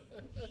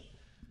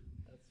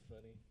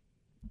funny.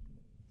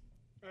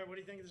 All right, what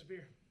do you think of this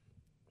beer?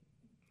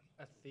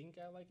 I think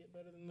I like it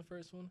better than the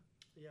first one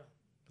Yeah.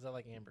 because I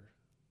like amber.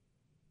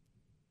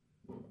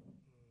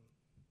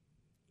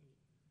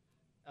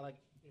 I like.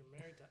 You're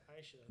married to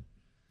Aisha.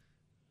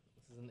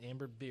 This is an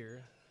amber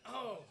beer.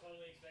 Oh,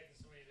 Totally expecting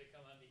somebody to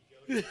come on me.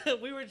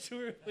 we were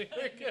good.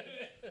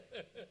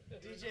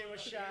 DJ was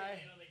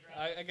shy.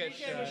 I got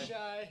DJ was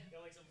shy.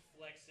 Got like some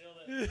flex seal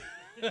that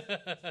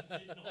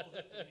didn't hold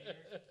it in here.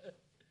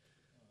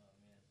 Oh,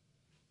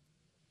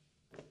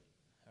 man.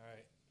 All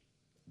right.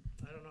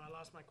 I don't know. I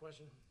lost my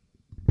question.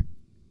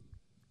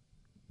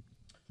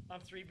 I'm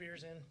 3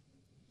 beers in.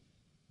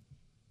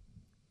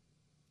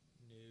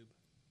 Noob.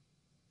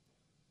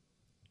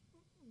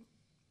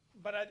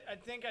 But I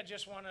think I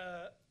just want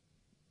to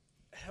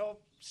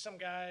help some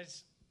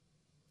guys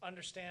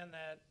understand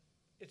that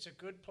it's a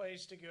good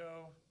place to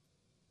go,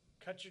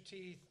 cut your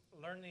teeth,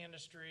 learn the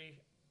industry,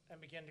 and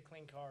begin to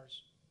clean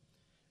cars.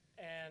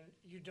 And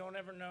you don't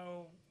ever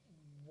know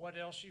what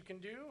else you can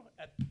do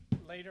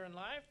later in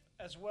life,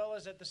 as well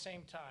as at the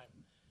same time.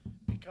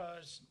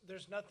 Because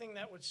there's nothing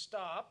that would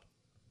stop,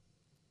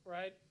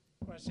 right?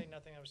 When I say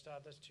nothing that would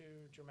stop, that's too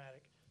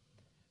dramatic.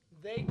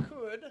 They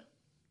could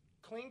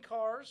clean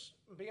cars,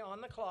 be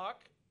on the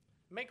clock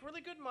make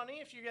really good money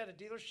if you got a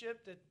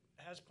dealership that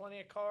has plenty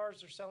of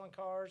cars, they're selling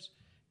cars,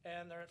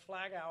 and they're at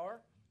flag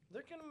hour.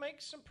 They're going to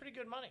make some pretty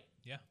good money.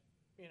 Yeah.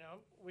 You know,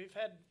 we've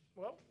had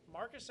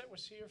Marcus that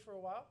was here for a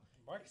while.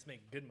 Marcus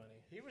make good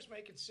money. He was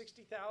making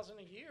 $60,000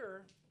 a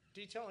year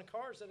detailing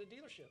cars at a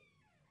dealership.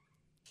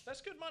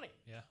 That's good money.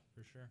 Yeah,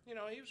 for sure. You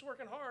know, he was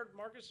working hard.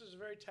 Marcus is a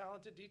very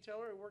talented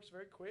detailer. He works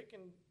very quick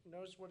and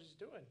knows what he's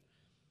doing.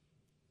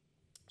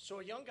 So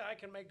a young guy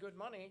can make good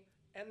money,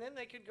 and then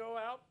they could go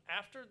out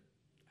after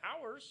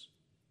hours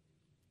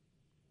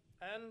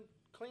and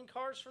clean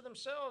cars for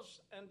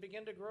themselves and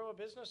begin to grow a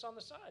business on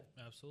the side.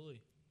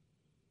 Absolutely.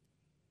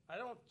 I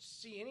don't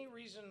see any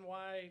reason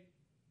why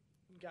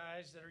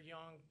guys that are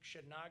young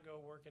should not go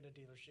work at a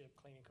dealership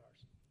cleaning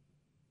cars.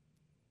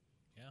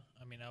 Yeah,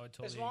 I mean, I would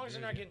totally As long as agree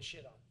they're not with you. getting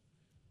shit on.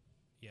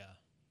 Yeah.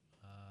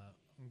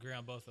 Agree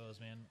on both of those,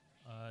 man.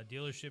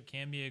 Dealership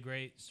can be a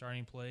great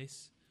starting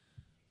place.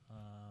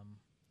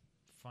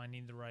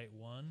 Finding the right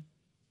one,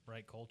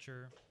 right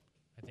culture,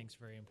 I think is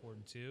very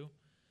important too.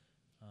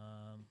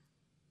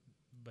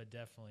 But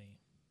definitely,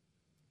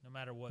 no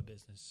matter what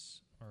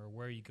business or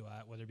where you go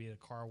at, whether it be a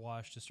car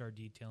wash to start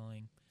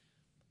detailing,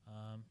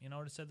 I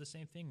would have said the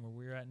same thing where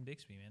we were at in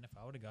Bixby, man. If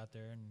I would have got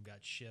there and got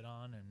shit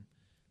on and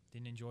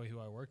didn't enjoy who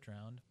I worked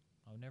around,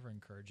 I would never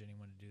encourage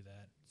anyone to do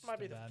that. It's Might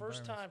be a the bad first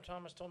time environment.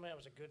 Thomas told me I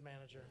was a good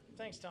manager.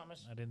 Thanks,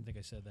 Thomas. I didn't think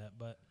I said that,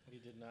 but He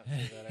did not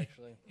say that,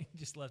 actually. he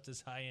just left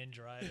his high end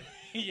dry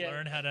to Yeah.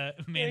 learn how to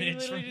Yeah, he manage.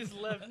 literally from- just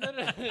left. No,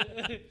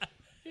 no.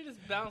 He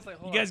just bounced like,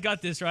 you hold guys on.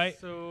 got this, right?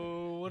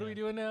 So what are we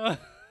doing now?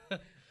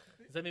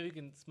 Does that mean we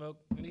can smoke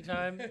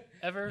anytime,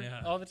 ever,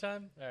 Yeah. all the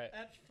time? All right.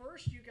 At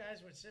first, you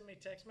guys would send me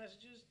text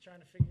messages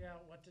trying to figure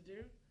out what to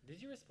do. Did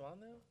you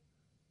respond, though?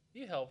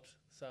 You helped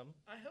some.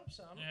 I helped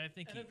some. Yeah, I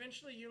think and he-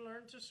 eventually you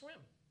learn to swim.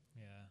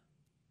 Yeah,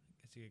 I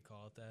guess you could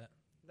call it that.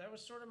 That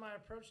was sort of my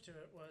approach to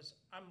it was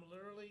I'm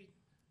literally,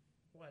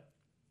 what,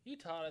 You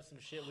taught us some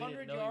shit we 100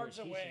 didn't know you were yards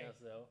teaching away. us,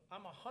 though.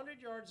 I'm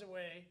 100 yards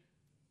away,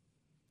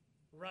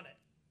 run it.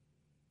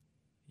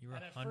 You were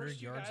And at 100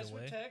 first, you yards guys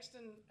away. would text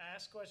and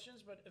ask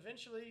questions, but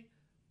eventually,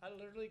 I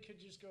literally could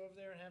just go over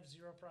there and have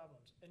zero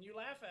problems. And you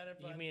laugh at it,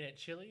 but You mean at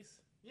Chili's?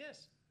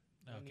 yes,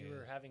 When Okay. you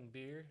were having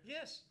beer?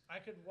 yes, I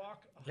could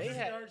walk They 100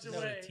 had yards no,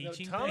 away. tea- no,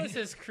 Teaching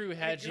Thomas's crew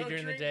had and you go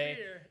during the drink day.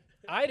 beer.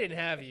 I didn't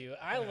have you.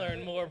 I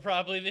learned more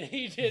probably than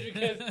he did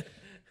because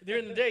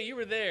during the day you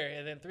were there,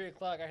 and then 3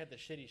 o'clock I had the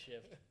shitty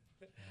shift.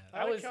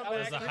 I would was- come I It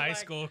was was back a and high like,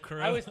 school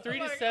crew. I was 3 I'm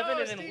to like, 7, oh,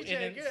 and then it's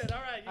DJ, good.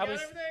 All right, you I got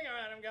was- everything. All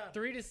right, I'm gone.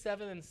 3 to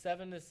 7 and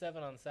 7 to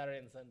 7 on Saturday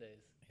and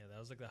Sundays. Yeah, that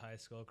was like the high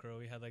school crew.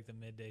 We had like the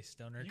midday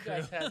stoner You crew.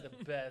 guys had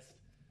the best.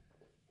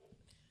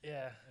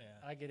 Yeah.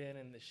 Yeah. I get in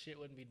and the shit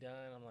wouldn't be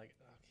done. I'm like,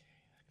 okay,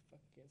 I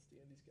fucking can't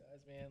stand these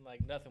guys, man.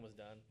 Like nothing was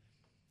done.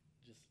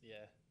 Just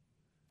it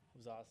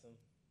was awesome.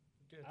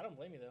 Good. I don't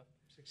blame you though.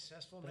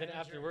 Successful But then manager.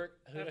 after work,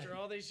 After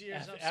all these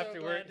years, I'm After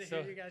so work, glad to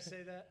so- hear you guys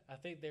say that. I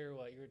think they were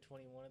what? You were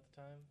 21 at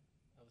the time.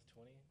 I was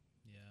 20.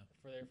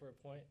 Yeah. For a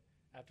point.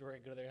 After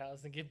work, go to their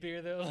house and get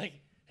beer though. Like,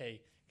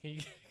 hey,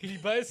 can you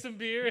buy us some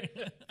beer?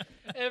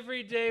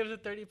 Every day was a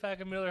 30-pack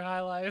of Miller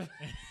High Life.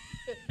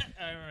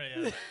 I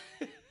remember,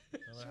 yeah.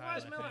 So why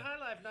is Miller High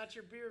Life not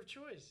your beer of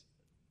choice?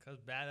 Because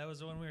that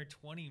was when we were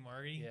 20,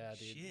 Marty. Yeah,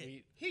 dude.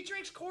 Shit. He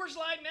drinks Coors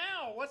Light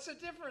now. What's the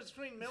difference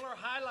between Miller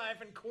High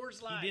Life and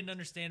Coors Light? He didn't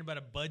understand about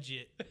a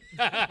budget.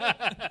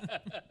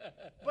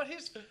 But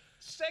his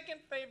second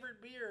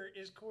favorite beer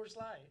is Coors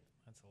Light.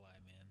 That's a lie,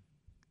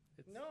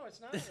 man. No, it's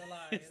not a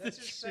lie. That's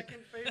his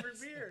second favorite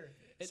beer.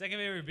 Second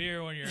favorite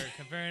beer when you're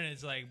comparing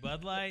it's like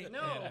Bud Light.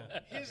 No, Yeah.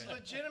 his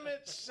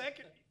legitimate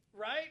second,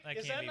 right? That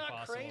Is can't that be not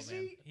possible, crazy?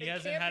 man. He It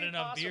hasn't can't had be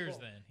enough beers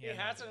possible. then. He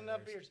hasn't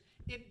enough beers.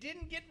 It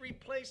didn't get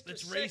replaced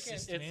That's to second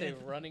racist, It's man.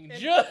 a running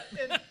And- joke.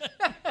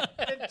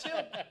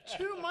 until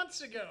 2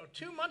 months ago.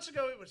 2 months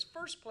ago, it was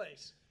first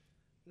place.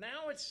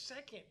 Now it's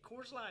second.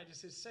 Coors Light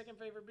is his second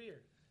favorite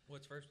beer.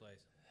 What's first place?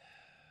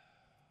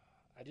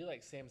 I do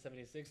like Sam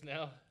 76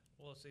 now.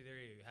 Well, see, there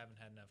you haven't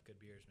had enough good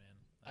beers, man.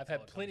 I've That's all had it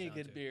comes plenty of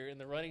down good to. beer, and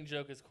the running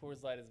joke is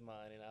Coors Light is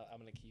mine, and I'm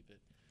going to keep it.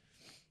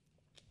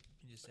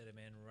 You just said it,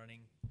 man. Running.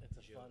 It's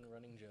a Joke. fun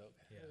running joke.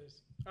 Yeah. It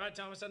is. All right,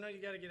 Thomas, I know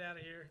you got to get out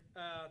of here.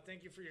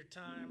 Thank you for your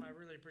time. I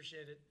really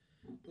appreciate it.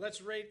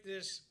 Let's rate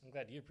this I'm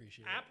glad you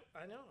appreciate app.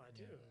 I know, I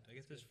do. I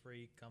get this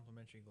free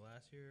complimentary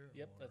glass here. it.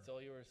 Yep, or- that's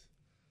all yours.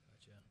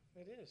 Gotcha.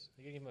 It is.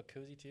 You can give him a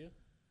koozie, too?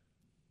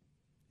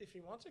 If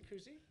he wants a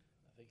koozie,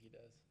 I think he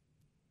does.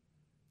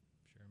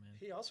 Sure, man.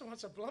 he also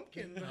wants a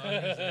Blumpkin. Oh,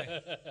 I was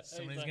like,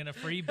 somebody's like- getting a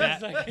free bat.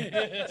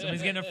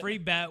 Somebody's getting a free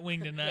bat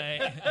wing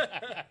tonight.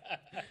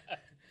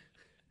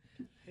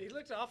 He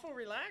looked awful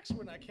relaxed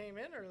when I came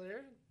in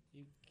earlier.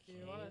 You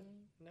You want can?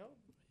 to? No?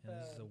 Yeah,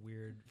 this is a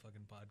weird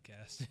fucking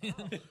podcast.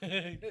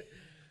 I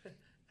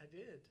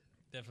did.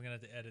 Definitely gonna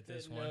have to edit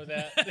this Didn't one. know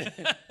that.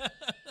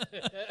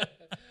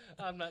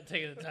 I'm not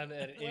taking the time to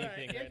edit When I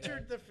anything right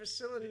entered the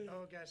facility,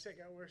 oh gosh, that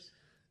got worse.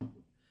 now.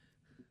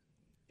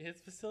 His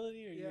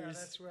facility or Yeah, yours?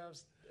 that's where I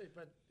was.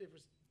 But it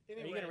was Are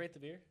anyway. you going to rate the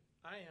beer?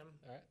 I am.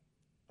 All right.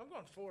 I'm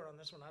going 4 on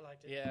this one. I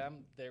liked it. Yeah, I'm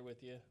there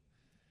with you.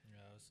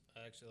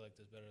 Yeah, I actually like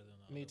this better than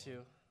the Me other too.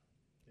 one.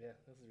 Yeah,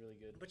 this is really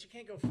good. But you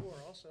can't go 4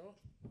 also.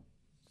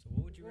 So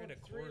what would you rate a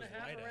Three and Coors a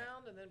half Light at?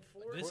 around and then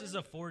 4. This is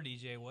a 4,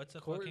 DJ. What's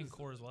a fucking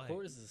Coors Light?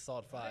 Coors is a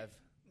solid 5.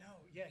 No,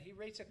 yeah, he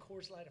rates a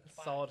Coors Light a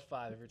 5. Solid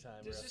 5 every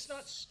time. This bro. is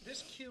not.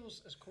 This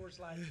kills a Coors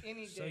Light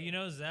any day. So you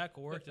know Zach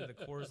worked at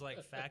the Coors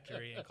Light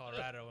factory in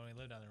Colorado when we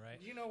lived down there,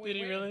 right? You know, Did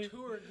he we went really? and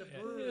toured the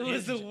brewery. It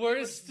was the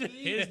worst.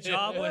 His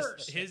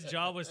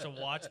job was to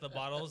watch the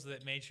bottles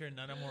that made sure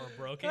none of them were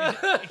broken.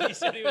 He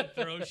said he would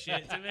throw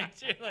shit to make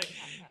sure, like,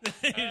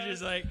 he's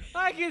just like.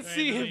 I can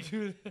see him randomly-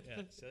 do that.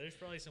 Yeah, so there's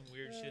probably some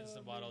weird shit in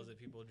some bottles that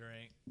people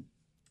drink.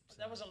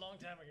 That was a long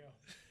time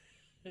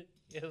ago.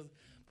 It was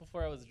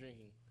before I was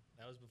drinking.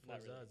 That was before Not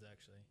really. Zuds,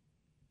 actually.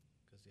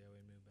 Because, yeah, we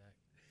moved back.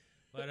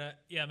 But,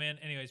 yeah, man,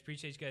 anyways,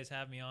 appreciate you guys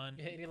having me on.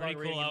 Yeah, any Pretty long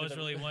cool. reading I into was the-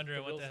 really the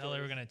wondering what real the hell they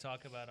were stories. going to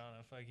talk about on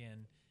a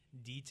fucking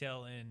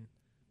detail in,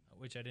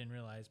 which I didn't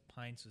realize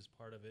Pints was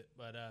part of it.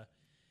 But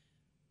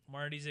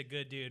Marty's a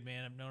good dude,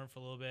 man. I've known him for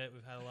a little bit.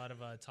 We've had a lot of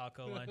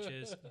taco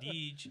lunches.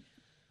 Deej,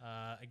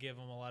 I give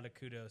him a lot of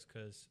kudos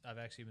because I've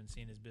actually been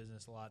seeing his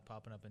business a lot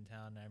popping up in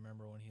town. And I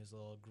remember when he was a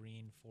little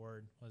green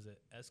Ford, was it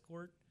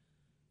Escort?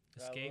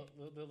 Escape?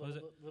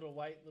 Little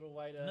white.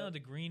 No, the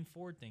green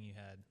Ford thing you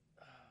had.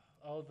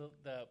 Oh,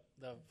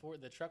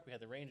 the truck we had,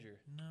 the Ranger.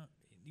 No,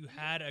 you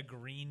had a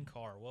green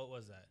car. What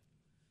was that?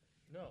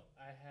 No,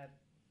 I had.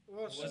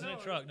 Well, It wasn't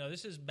a truck. No,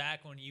 this is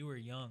back when you were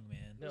young,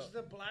 man. It was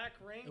the Black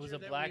Ranger. was a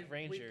that Black we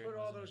Ranger. put It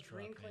all wasn't a those truck,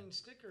 green man. clean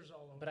stickers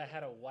all over. But I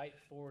had a white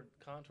Ford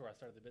Contour. I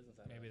started the business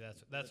out of. Maybe it.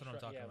 that's what I'm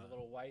talking Yeah, about. the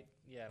little white.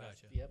 Yeah,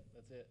 Gotcha. Yep,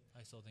 that's it.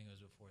 I still think it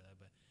was before that,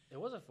 but It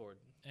was a Ford.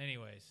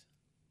 anyways,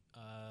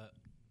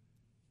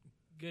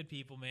 good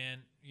people, man.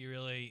 You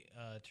really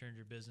turned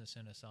your business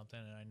into something,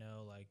 and I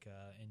know, like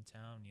in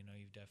town, you know,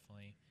 you've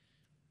definitely,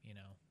 you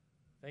know,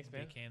 Thanks,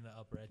 man. became the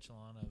upper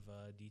echelon of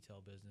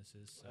detail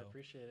businesses. So I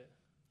appreciate it.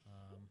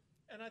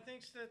 And I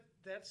think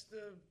that's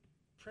the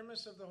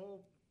premise of the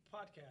whole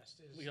podcast.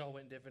 Is We all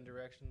went different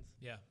directions.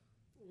 yeah,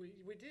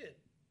 we did,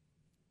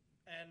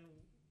 and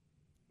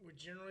we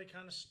generally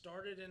kind of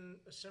started in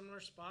a similar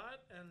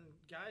spot. And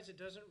guys, it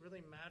doesn't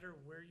really matter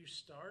where you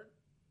start.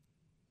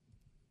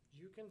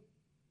 You can,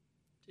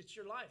 it's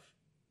your life.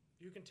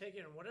 You can take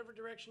it in whatever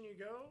direction you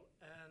go,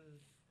 and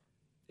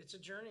it's a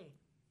journey,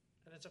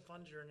 and it's a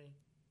fun journey.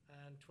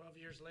 And 12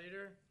 years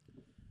later,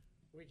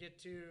 we get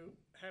to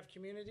have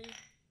community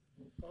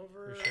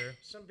over For sure.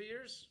 some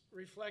beers,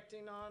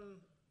 reflecting on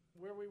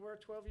where we were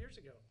 12 years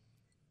ago.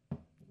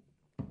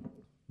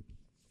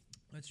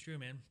 that's true,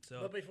 man. So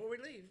But before we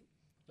leave,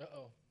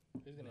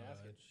 Who's gonna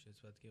ask it? Shit's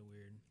about to get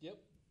weird. Yep.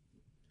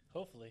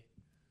 Hopefully.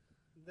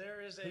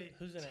 there is a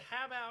Who's gonna-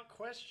 tab out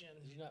question.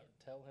 Did you not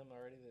tell him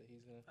already that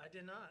he's gonna? I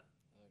did not.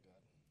 Oh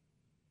God.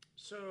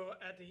 So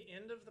at the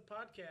end of the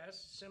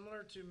podcast,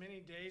 similar to many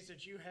days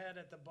that you had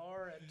at the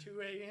bar at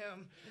 2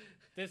 a.m.,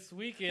 This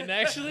weekend,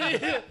 actually,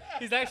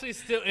 he's actually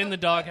still in the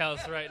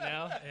doghouse right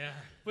now, Yeah,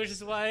 which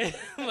is why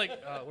I'm like,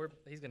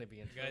 he's gonna be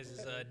in. you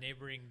guys'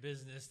 neighboring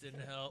business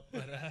didn't help,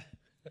 but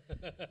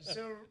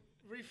so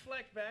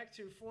reflect back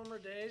to former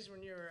days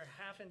when you were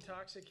half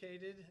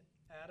intoxicated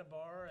at a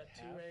bar at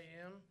 2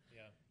 a.m.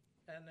 yeah.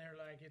 and they're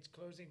like, it's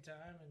closing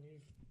time, and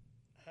you've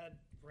had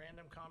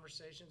random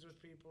conversations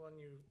with people, and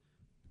you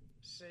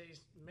say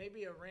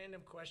maybe a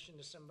random question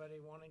to somebody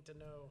wanting to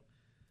know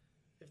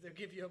if they'll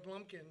give you a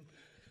Blumpkin.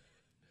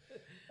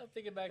 I'm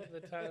thinking back to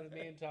the times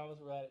me and Thomas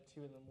were out at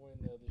 2 in the morning,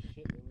 though. The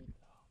shit that we.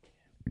 Oh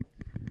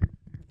man.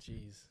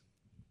 Jeez.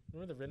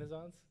 Remember the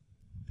Renaissance?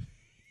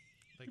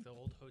 Like the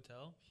old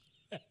hotel?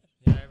 Yeah,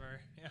 I remember.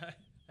 Yeah,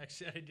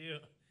 actually, I do.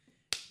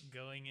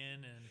 Going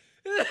in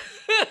and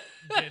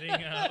getting,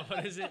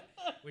 what is it?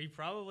 We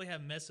probably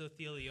have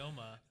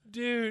mesothelioma.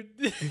 Dude.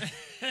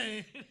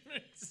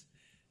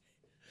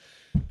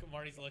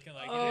 Marty's looking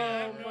like, I Oh,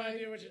 have no my-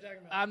 idea what you're talking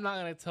about. I'm not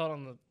gonna tell it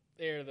on the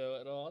air though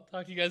at all. I'll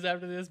talk to you guys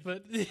after this,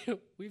 but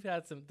we've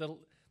had some.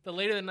 The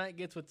later the night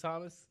gets with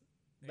Thomas,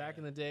 back Yeah.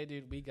 in the day,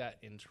 dude, we got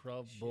in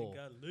trouble. shit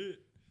got lit.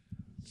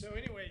 So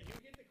anyway, you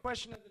get the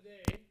question of the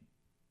day,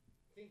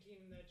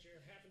 thinking that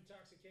you're half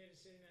intoxicated,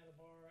 sitting at a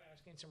bar,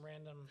 asking some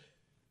random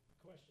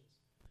questions.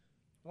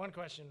 One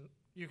question,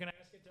 you can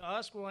ask it to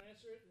us, we'll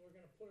answer it, and we're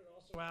going to put it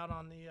also out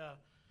on the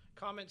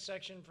comment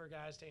section for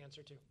guys to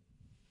answer to.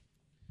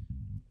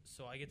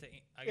 So I get to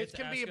It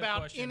can ask be a about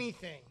question.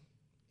 anything.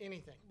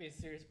 Anything. It could be a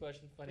serious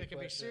question, funny It can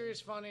be question. serious,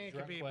 funny, it could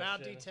drunk be about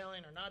question.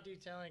 detailing or not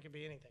detailing, it could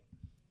be anything.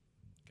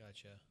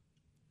 Gotcha.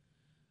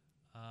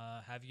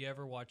 Have you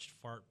ever watched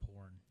fart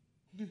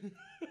porn?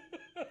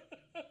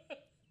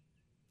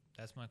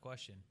 That's my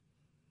question.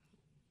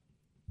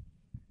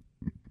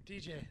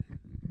 DJ.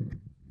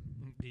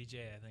 DJ,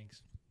 I think.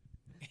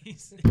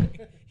 He's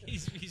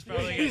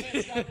probably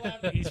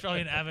he's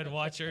probably an avid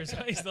watcher, so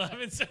he's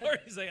laughing so hard.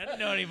 He's like, I didn't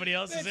know anybody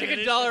else is Take in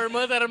it. $1 a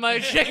month out of my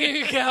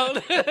checking account.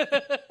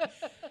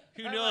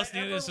 Who Have else I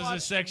knew ever this was a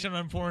watched- section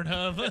on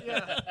Pornhub?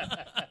 Yeah.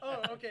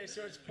 Oh, okay,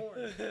 so it's porn.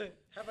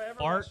 Have I ever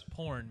Fart watched-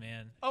 porn,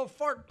 man. Oh,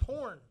 fart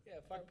porn. Yeah,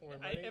 fart porn,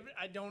 buddy.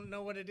 I don't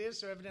know what it is,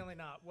 so evidently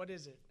not. What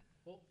is it?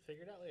 We'll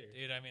figure it out later.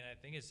 Dude, I mean, I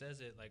think it says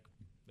it like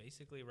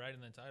basically right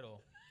in the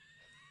title.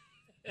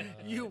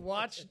 You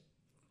watch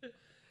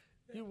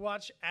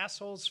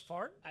assholes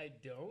fart? I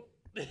don't.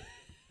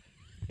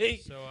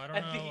 So I don't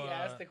know. I think he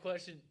asked the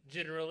question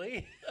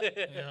generally.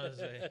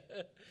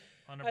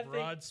 On a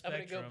broad I'm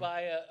spectrum. gonna go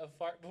buy a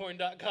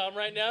fartporn.com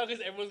right now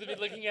because everyone's gonna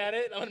be looking at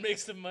it. I'm gonna make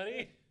some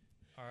money.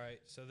 All right,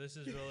 so this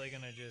is really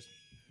gonna just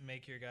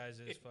make your guys'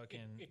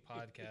 fucking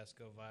podcast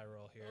go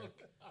viral here.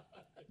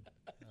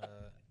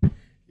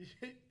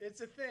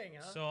 It's a thing,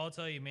 huh? So I'll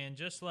tell you, man.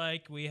 Just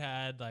like we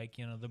had, like,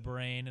 you know, the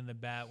brain and the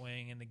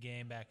Batwing in the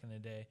game back in the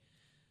day.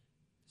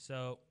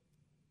 So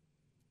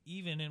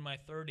even in my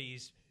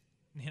 30s,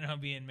 you know,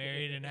 being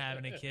married and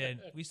having a kid,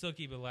 we still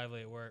keep it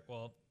lively at work.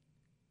 Well,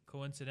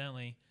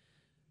 coincidentally,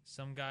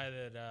 some guy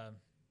that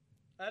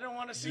I don't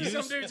want to see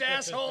some dude's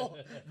asshole.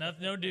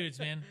 no dudes,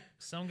 man.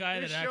 Some guy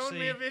You're that showing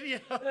me a actually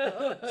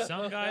video.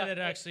 some guy that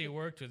actually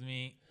worked with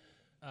me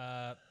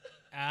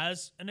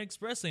as an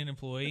Express Lane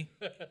employee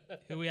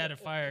who we had to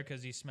fire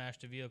because he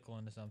smashed a vehicle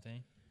into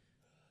something.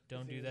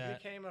 Don't do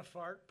that. Became a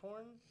fart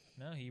porn?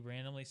 No, he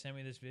randomly sent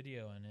me this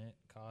video and it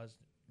caused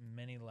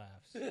many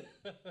laughs.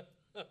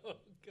 Oh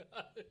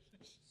gosh.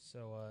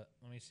 So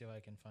let me see if I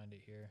can find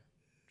it here.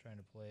 I'm trying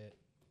to play it.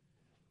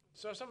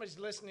 So if somebody's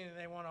listening and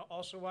they want to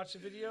also watch the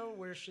video,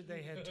 where should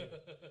they head to?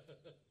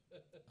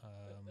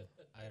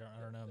 I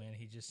don't know, man.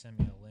 He just sent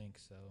me a link,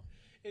 so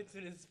It's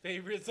in his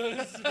favorites on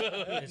his phone.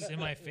 it's in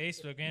my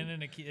Facebook, and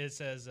then it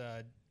says,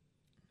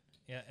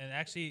 yeah. And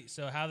actually,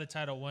 so how the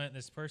title went,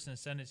 this person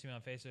sent it to me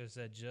on Facebook. It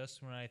said,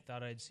 "Just when I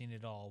thought I'd seen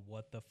it all,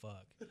 what the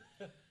fuck?"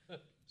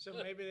 So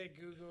maybe they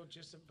Google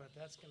but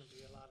that's going to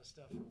be a lot of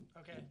stuff.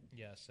 Okay.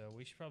 Yeah. So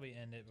we should probably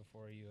end it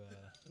before you.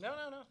 No. All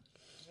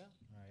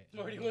right.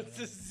 Marty wants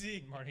to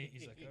see. Marty,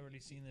 he's like, I've already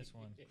seen this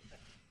one. There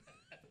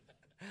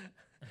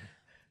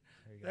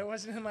you go. That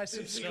wasn't in my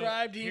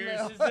subscribed here's-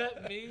 email. Is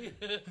that me?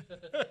 Do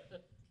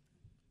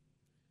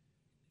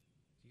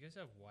you guys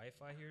have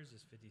Wi-Fi here? Or is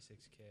this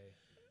 56K?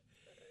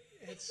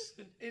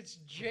 It's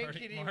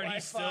jankety Marty Wi-Fi.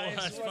 still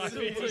has is what What's it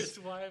the is. worst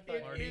Wi-Fi?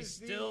 It Marty is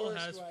the still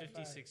worst has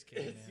Wi-Fi. 56K,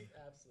 It's man. the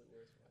absolute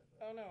worst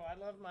Wi-Fi. Oh no, I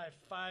love my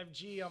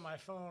 5G on my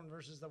phone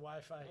versus the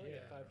Wi-Fi I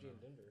here. got 5G in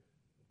Denver,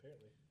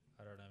 apparently.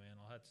 I don't know, man.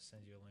 I'll have to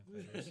send you a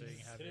link later so you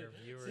can have your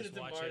Send viewers it to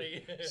watch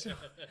Marty. it.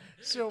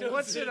 So Don't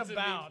what's send it to me,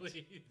 about?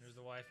 please. There's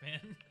the wife,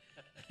 man.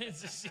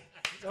 It's just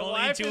The called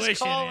wife is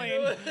intuition, calling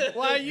man.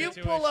 while you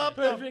Intuition. pull up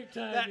the Perfect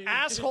timing.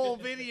 asshole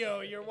video.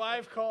 Your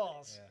wife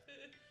calls. Yeah.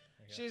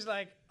 She's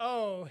like,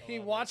 "Oh, he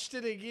watched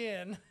it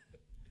again."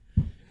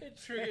 It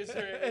triggers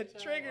her. It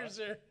triggers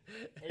her.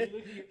 Are you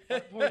looking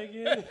at fart porn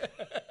again?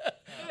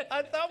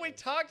 I thought we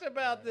talked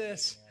about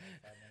this.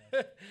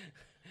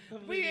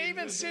 We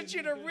even sent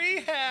you to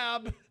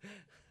rehab.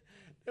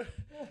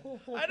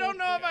 I don't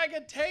know if I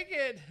could take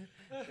it.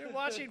 You're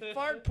watching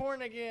fart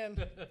porn again.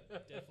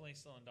 Definitely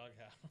still in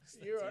doghouse.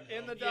 You are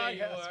in the Yeah, you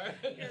doghouse.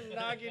 are. You're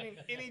not getting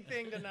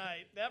anything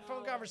tonight. That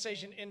phone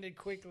conversation ended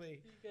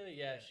quickly.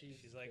 Yeah, she's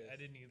She's like, I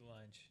didn't eat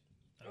lunch.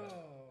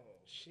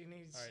 She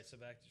needs. All right, so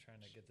back to trying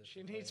to get this.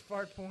 She to needs play.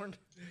 fart porn.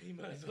 You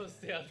might as well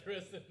stay out the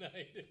rest of the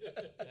night.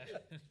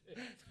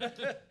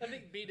 I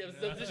think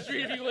B-Dub's up the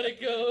street if you want to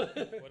go.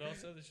 What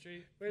else on the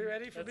street? We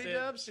ready for That's B it.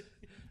 Dubs?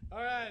 All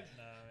right,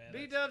 No, man.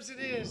 B Dubs it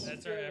is.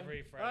 That's our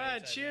every Friday. All right,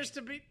 type cheers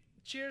thing.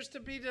 to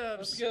B Dubs.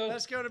 Let's go.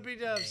 Let's go to B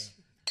Dubs.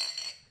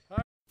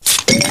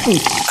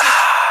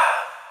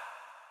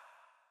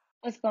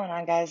 What's going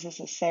on, guys? This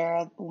is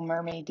Sarah,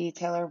 Mermaid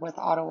Detailer with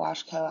Auto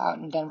Wash Co. out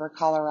in Denver,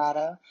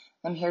 Colorado.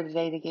 I'm here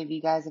today to give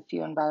you guys a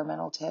few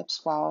environmental tips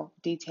while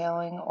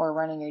detailing or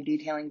running your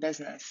detailing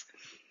business.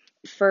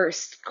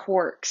 First,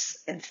 corks.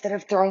 Instead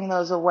of throwing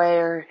those away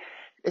or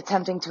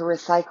attempting to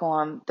recycle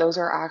them, those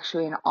are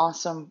actually an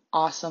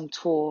awesome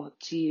tool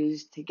to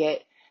use to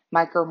get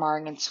micro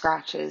marring and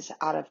scratches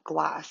out of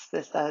glass.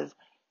 This does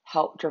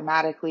help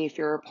dramatically if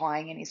you're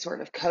applying any sort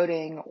of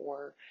coating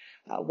or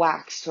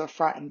wax to a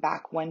front and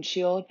back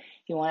windshield.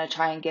 You want to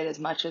try and get as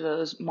much of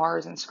those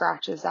mars and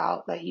scratches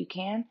out that you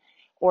can.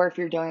 Or if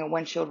you're doing a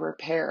windshield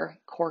repair,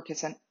 cork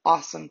is an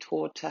awesome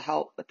tool to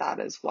help with that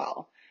as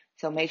well.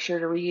 So make sure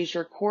to reuse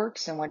your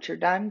corks, and once you're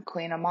done,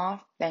 clean them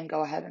off, then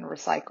go ahead and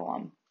recycle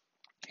them.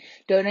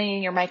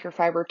 Donating your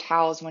microfiber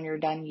towels when you're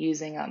done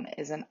using them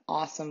is an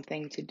awesome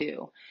thing to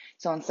do.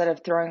 So instead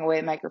of throwing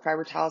away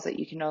microfiber towels that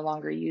you can no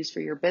longer use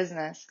for your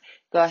business,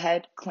 go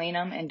ahead, clean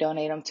them, and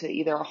donate them to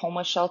either a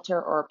homeless shelter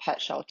or a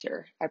pet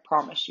shelter. I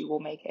promise you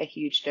will make a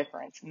huge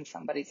difference in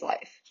somebody's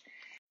life.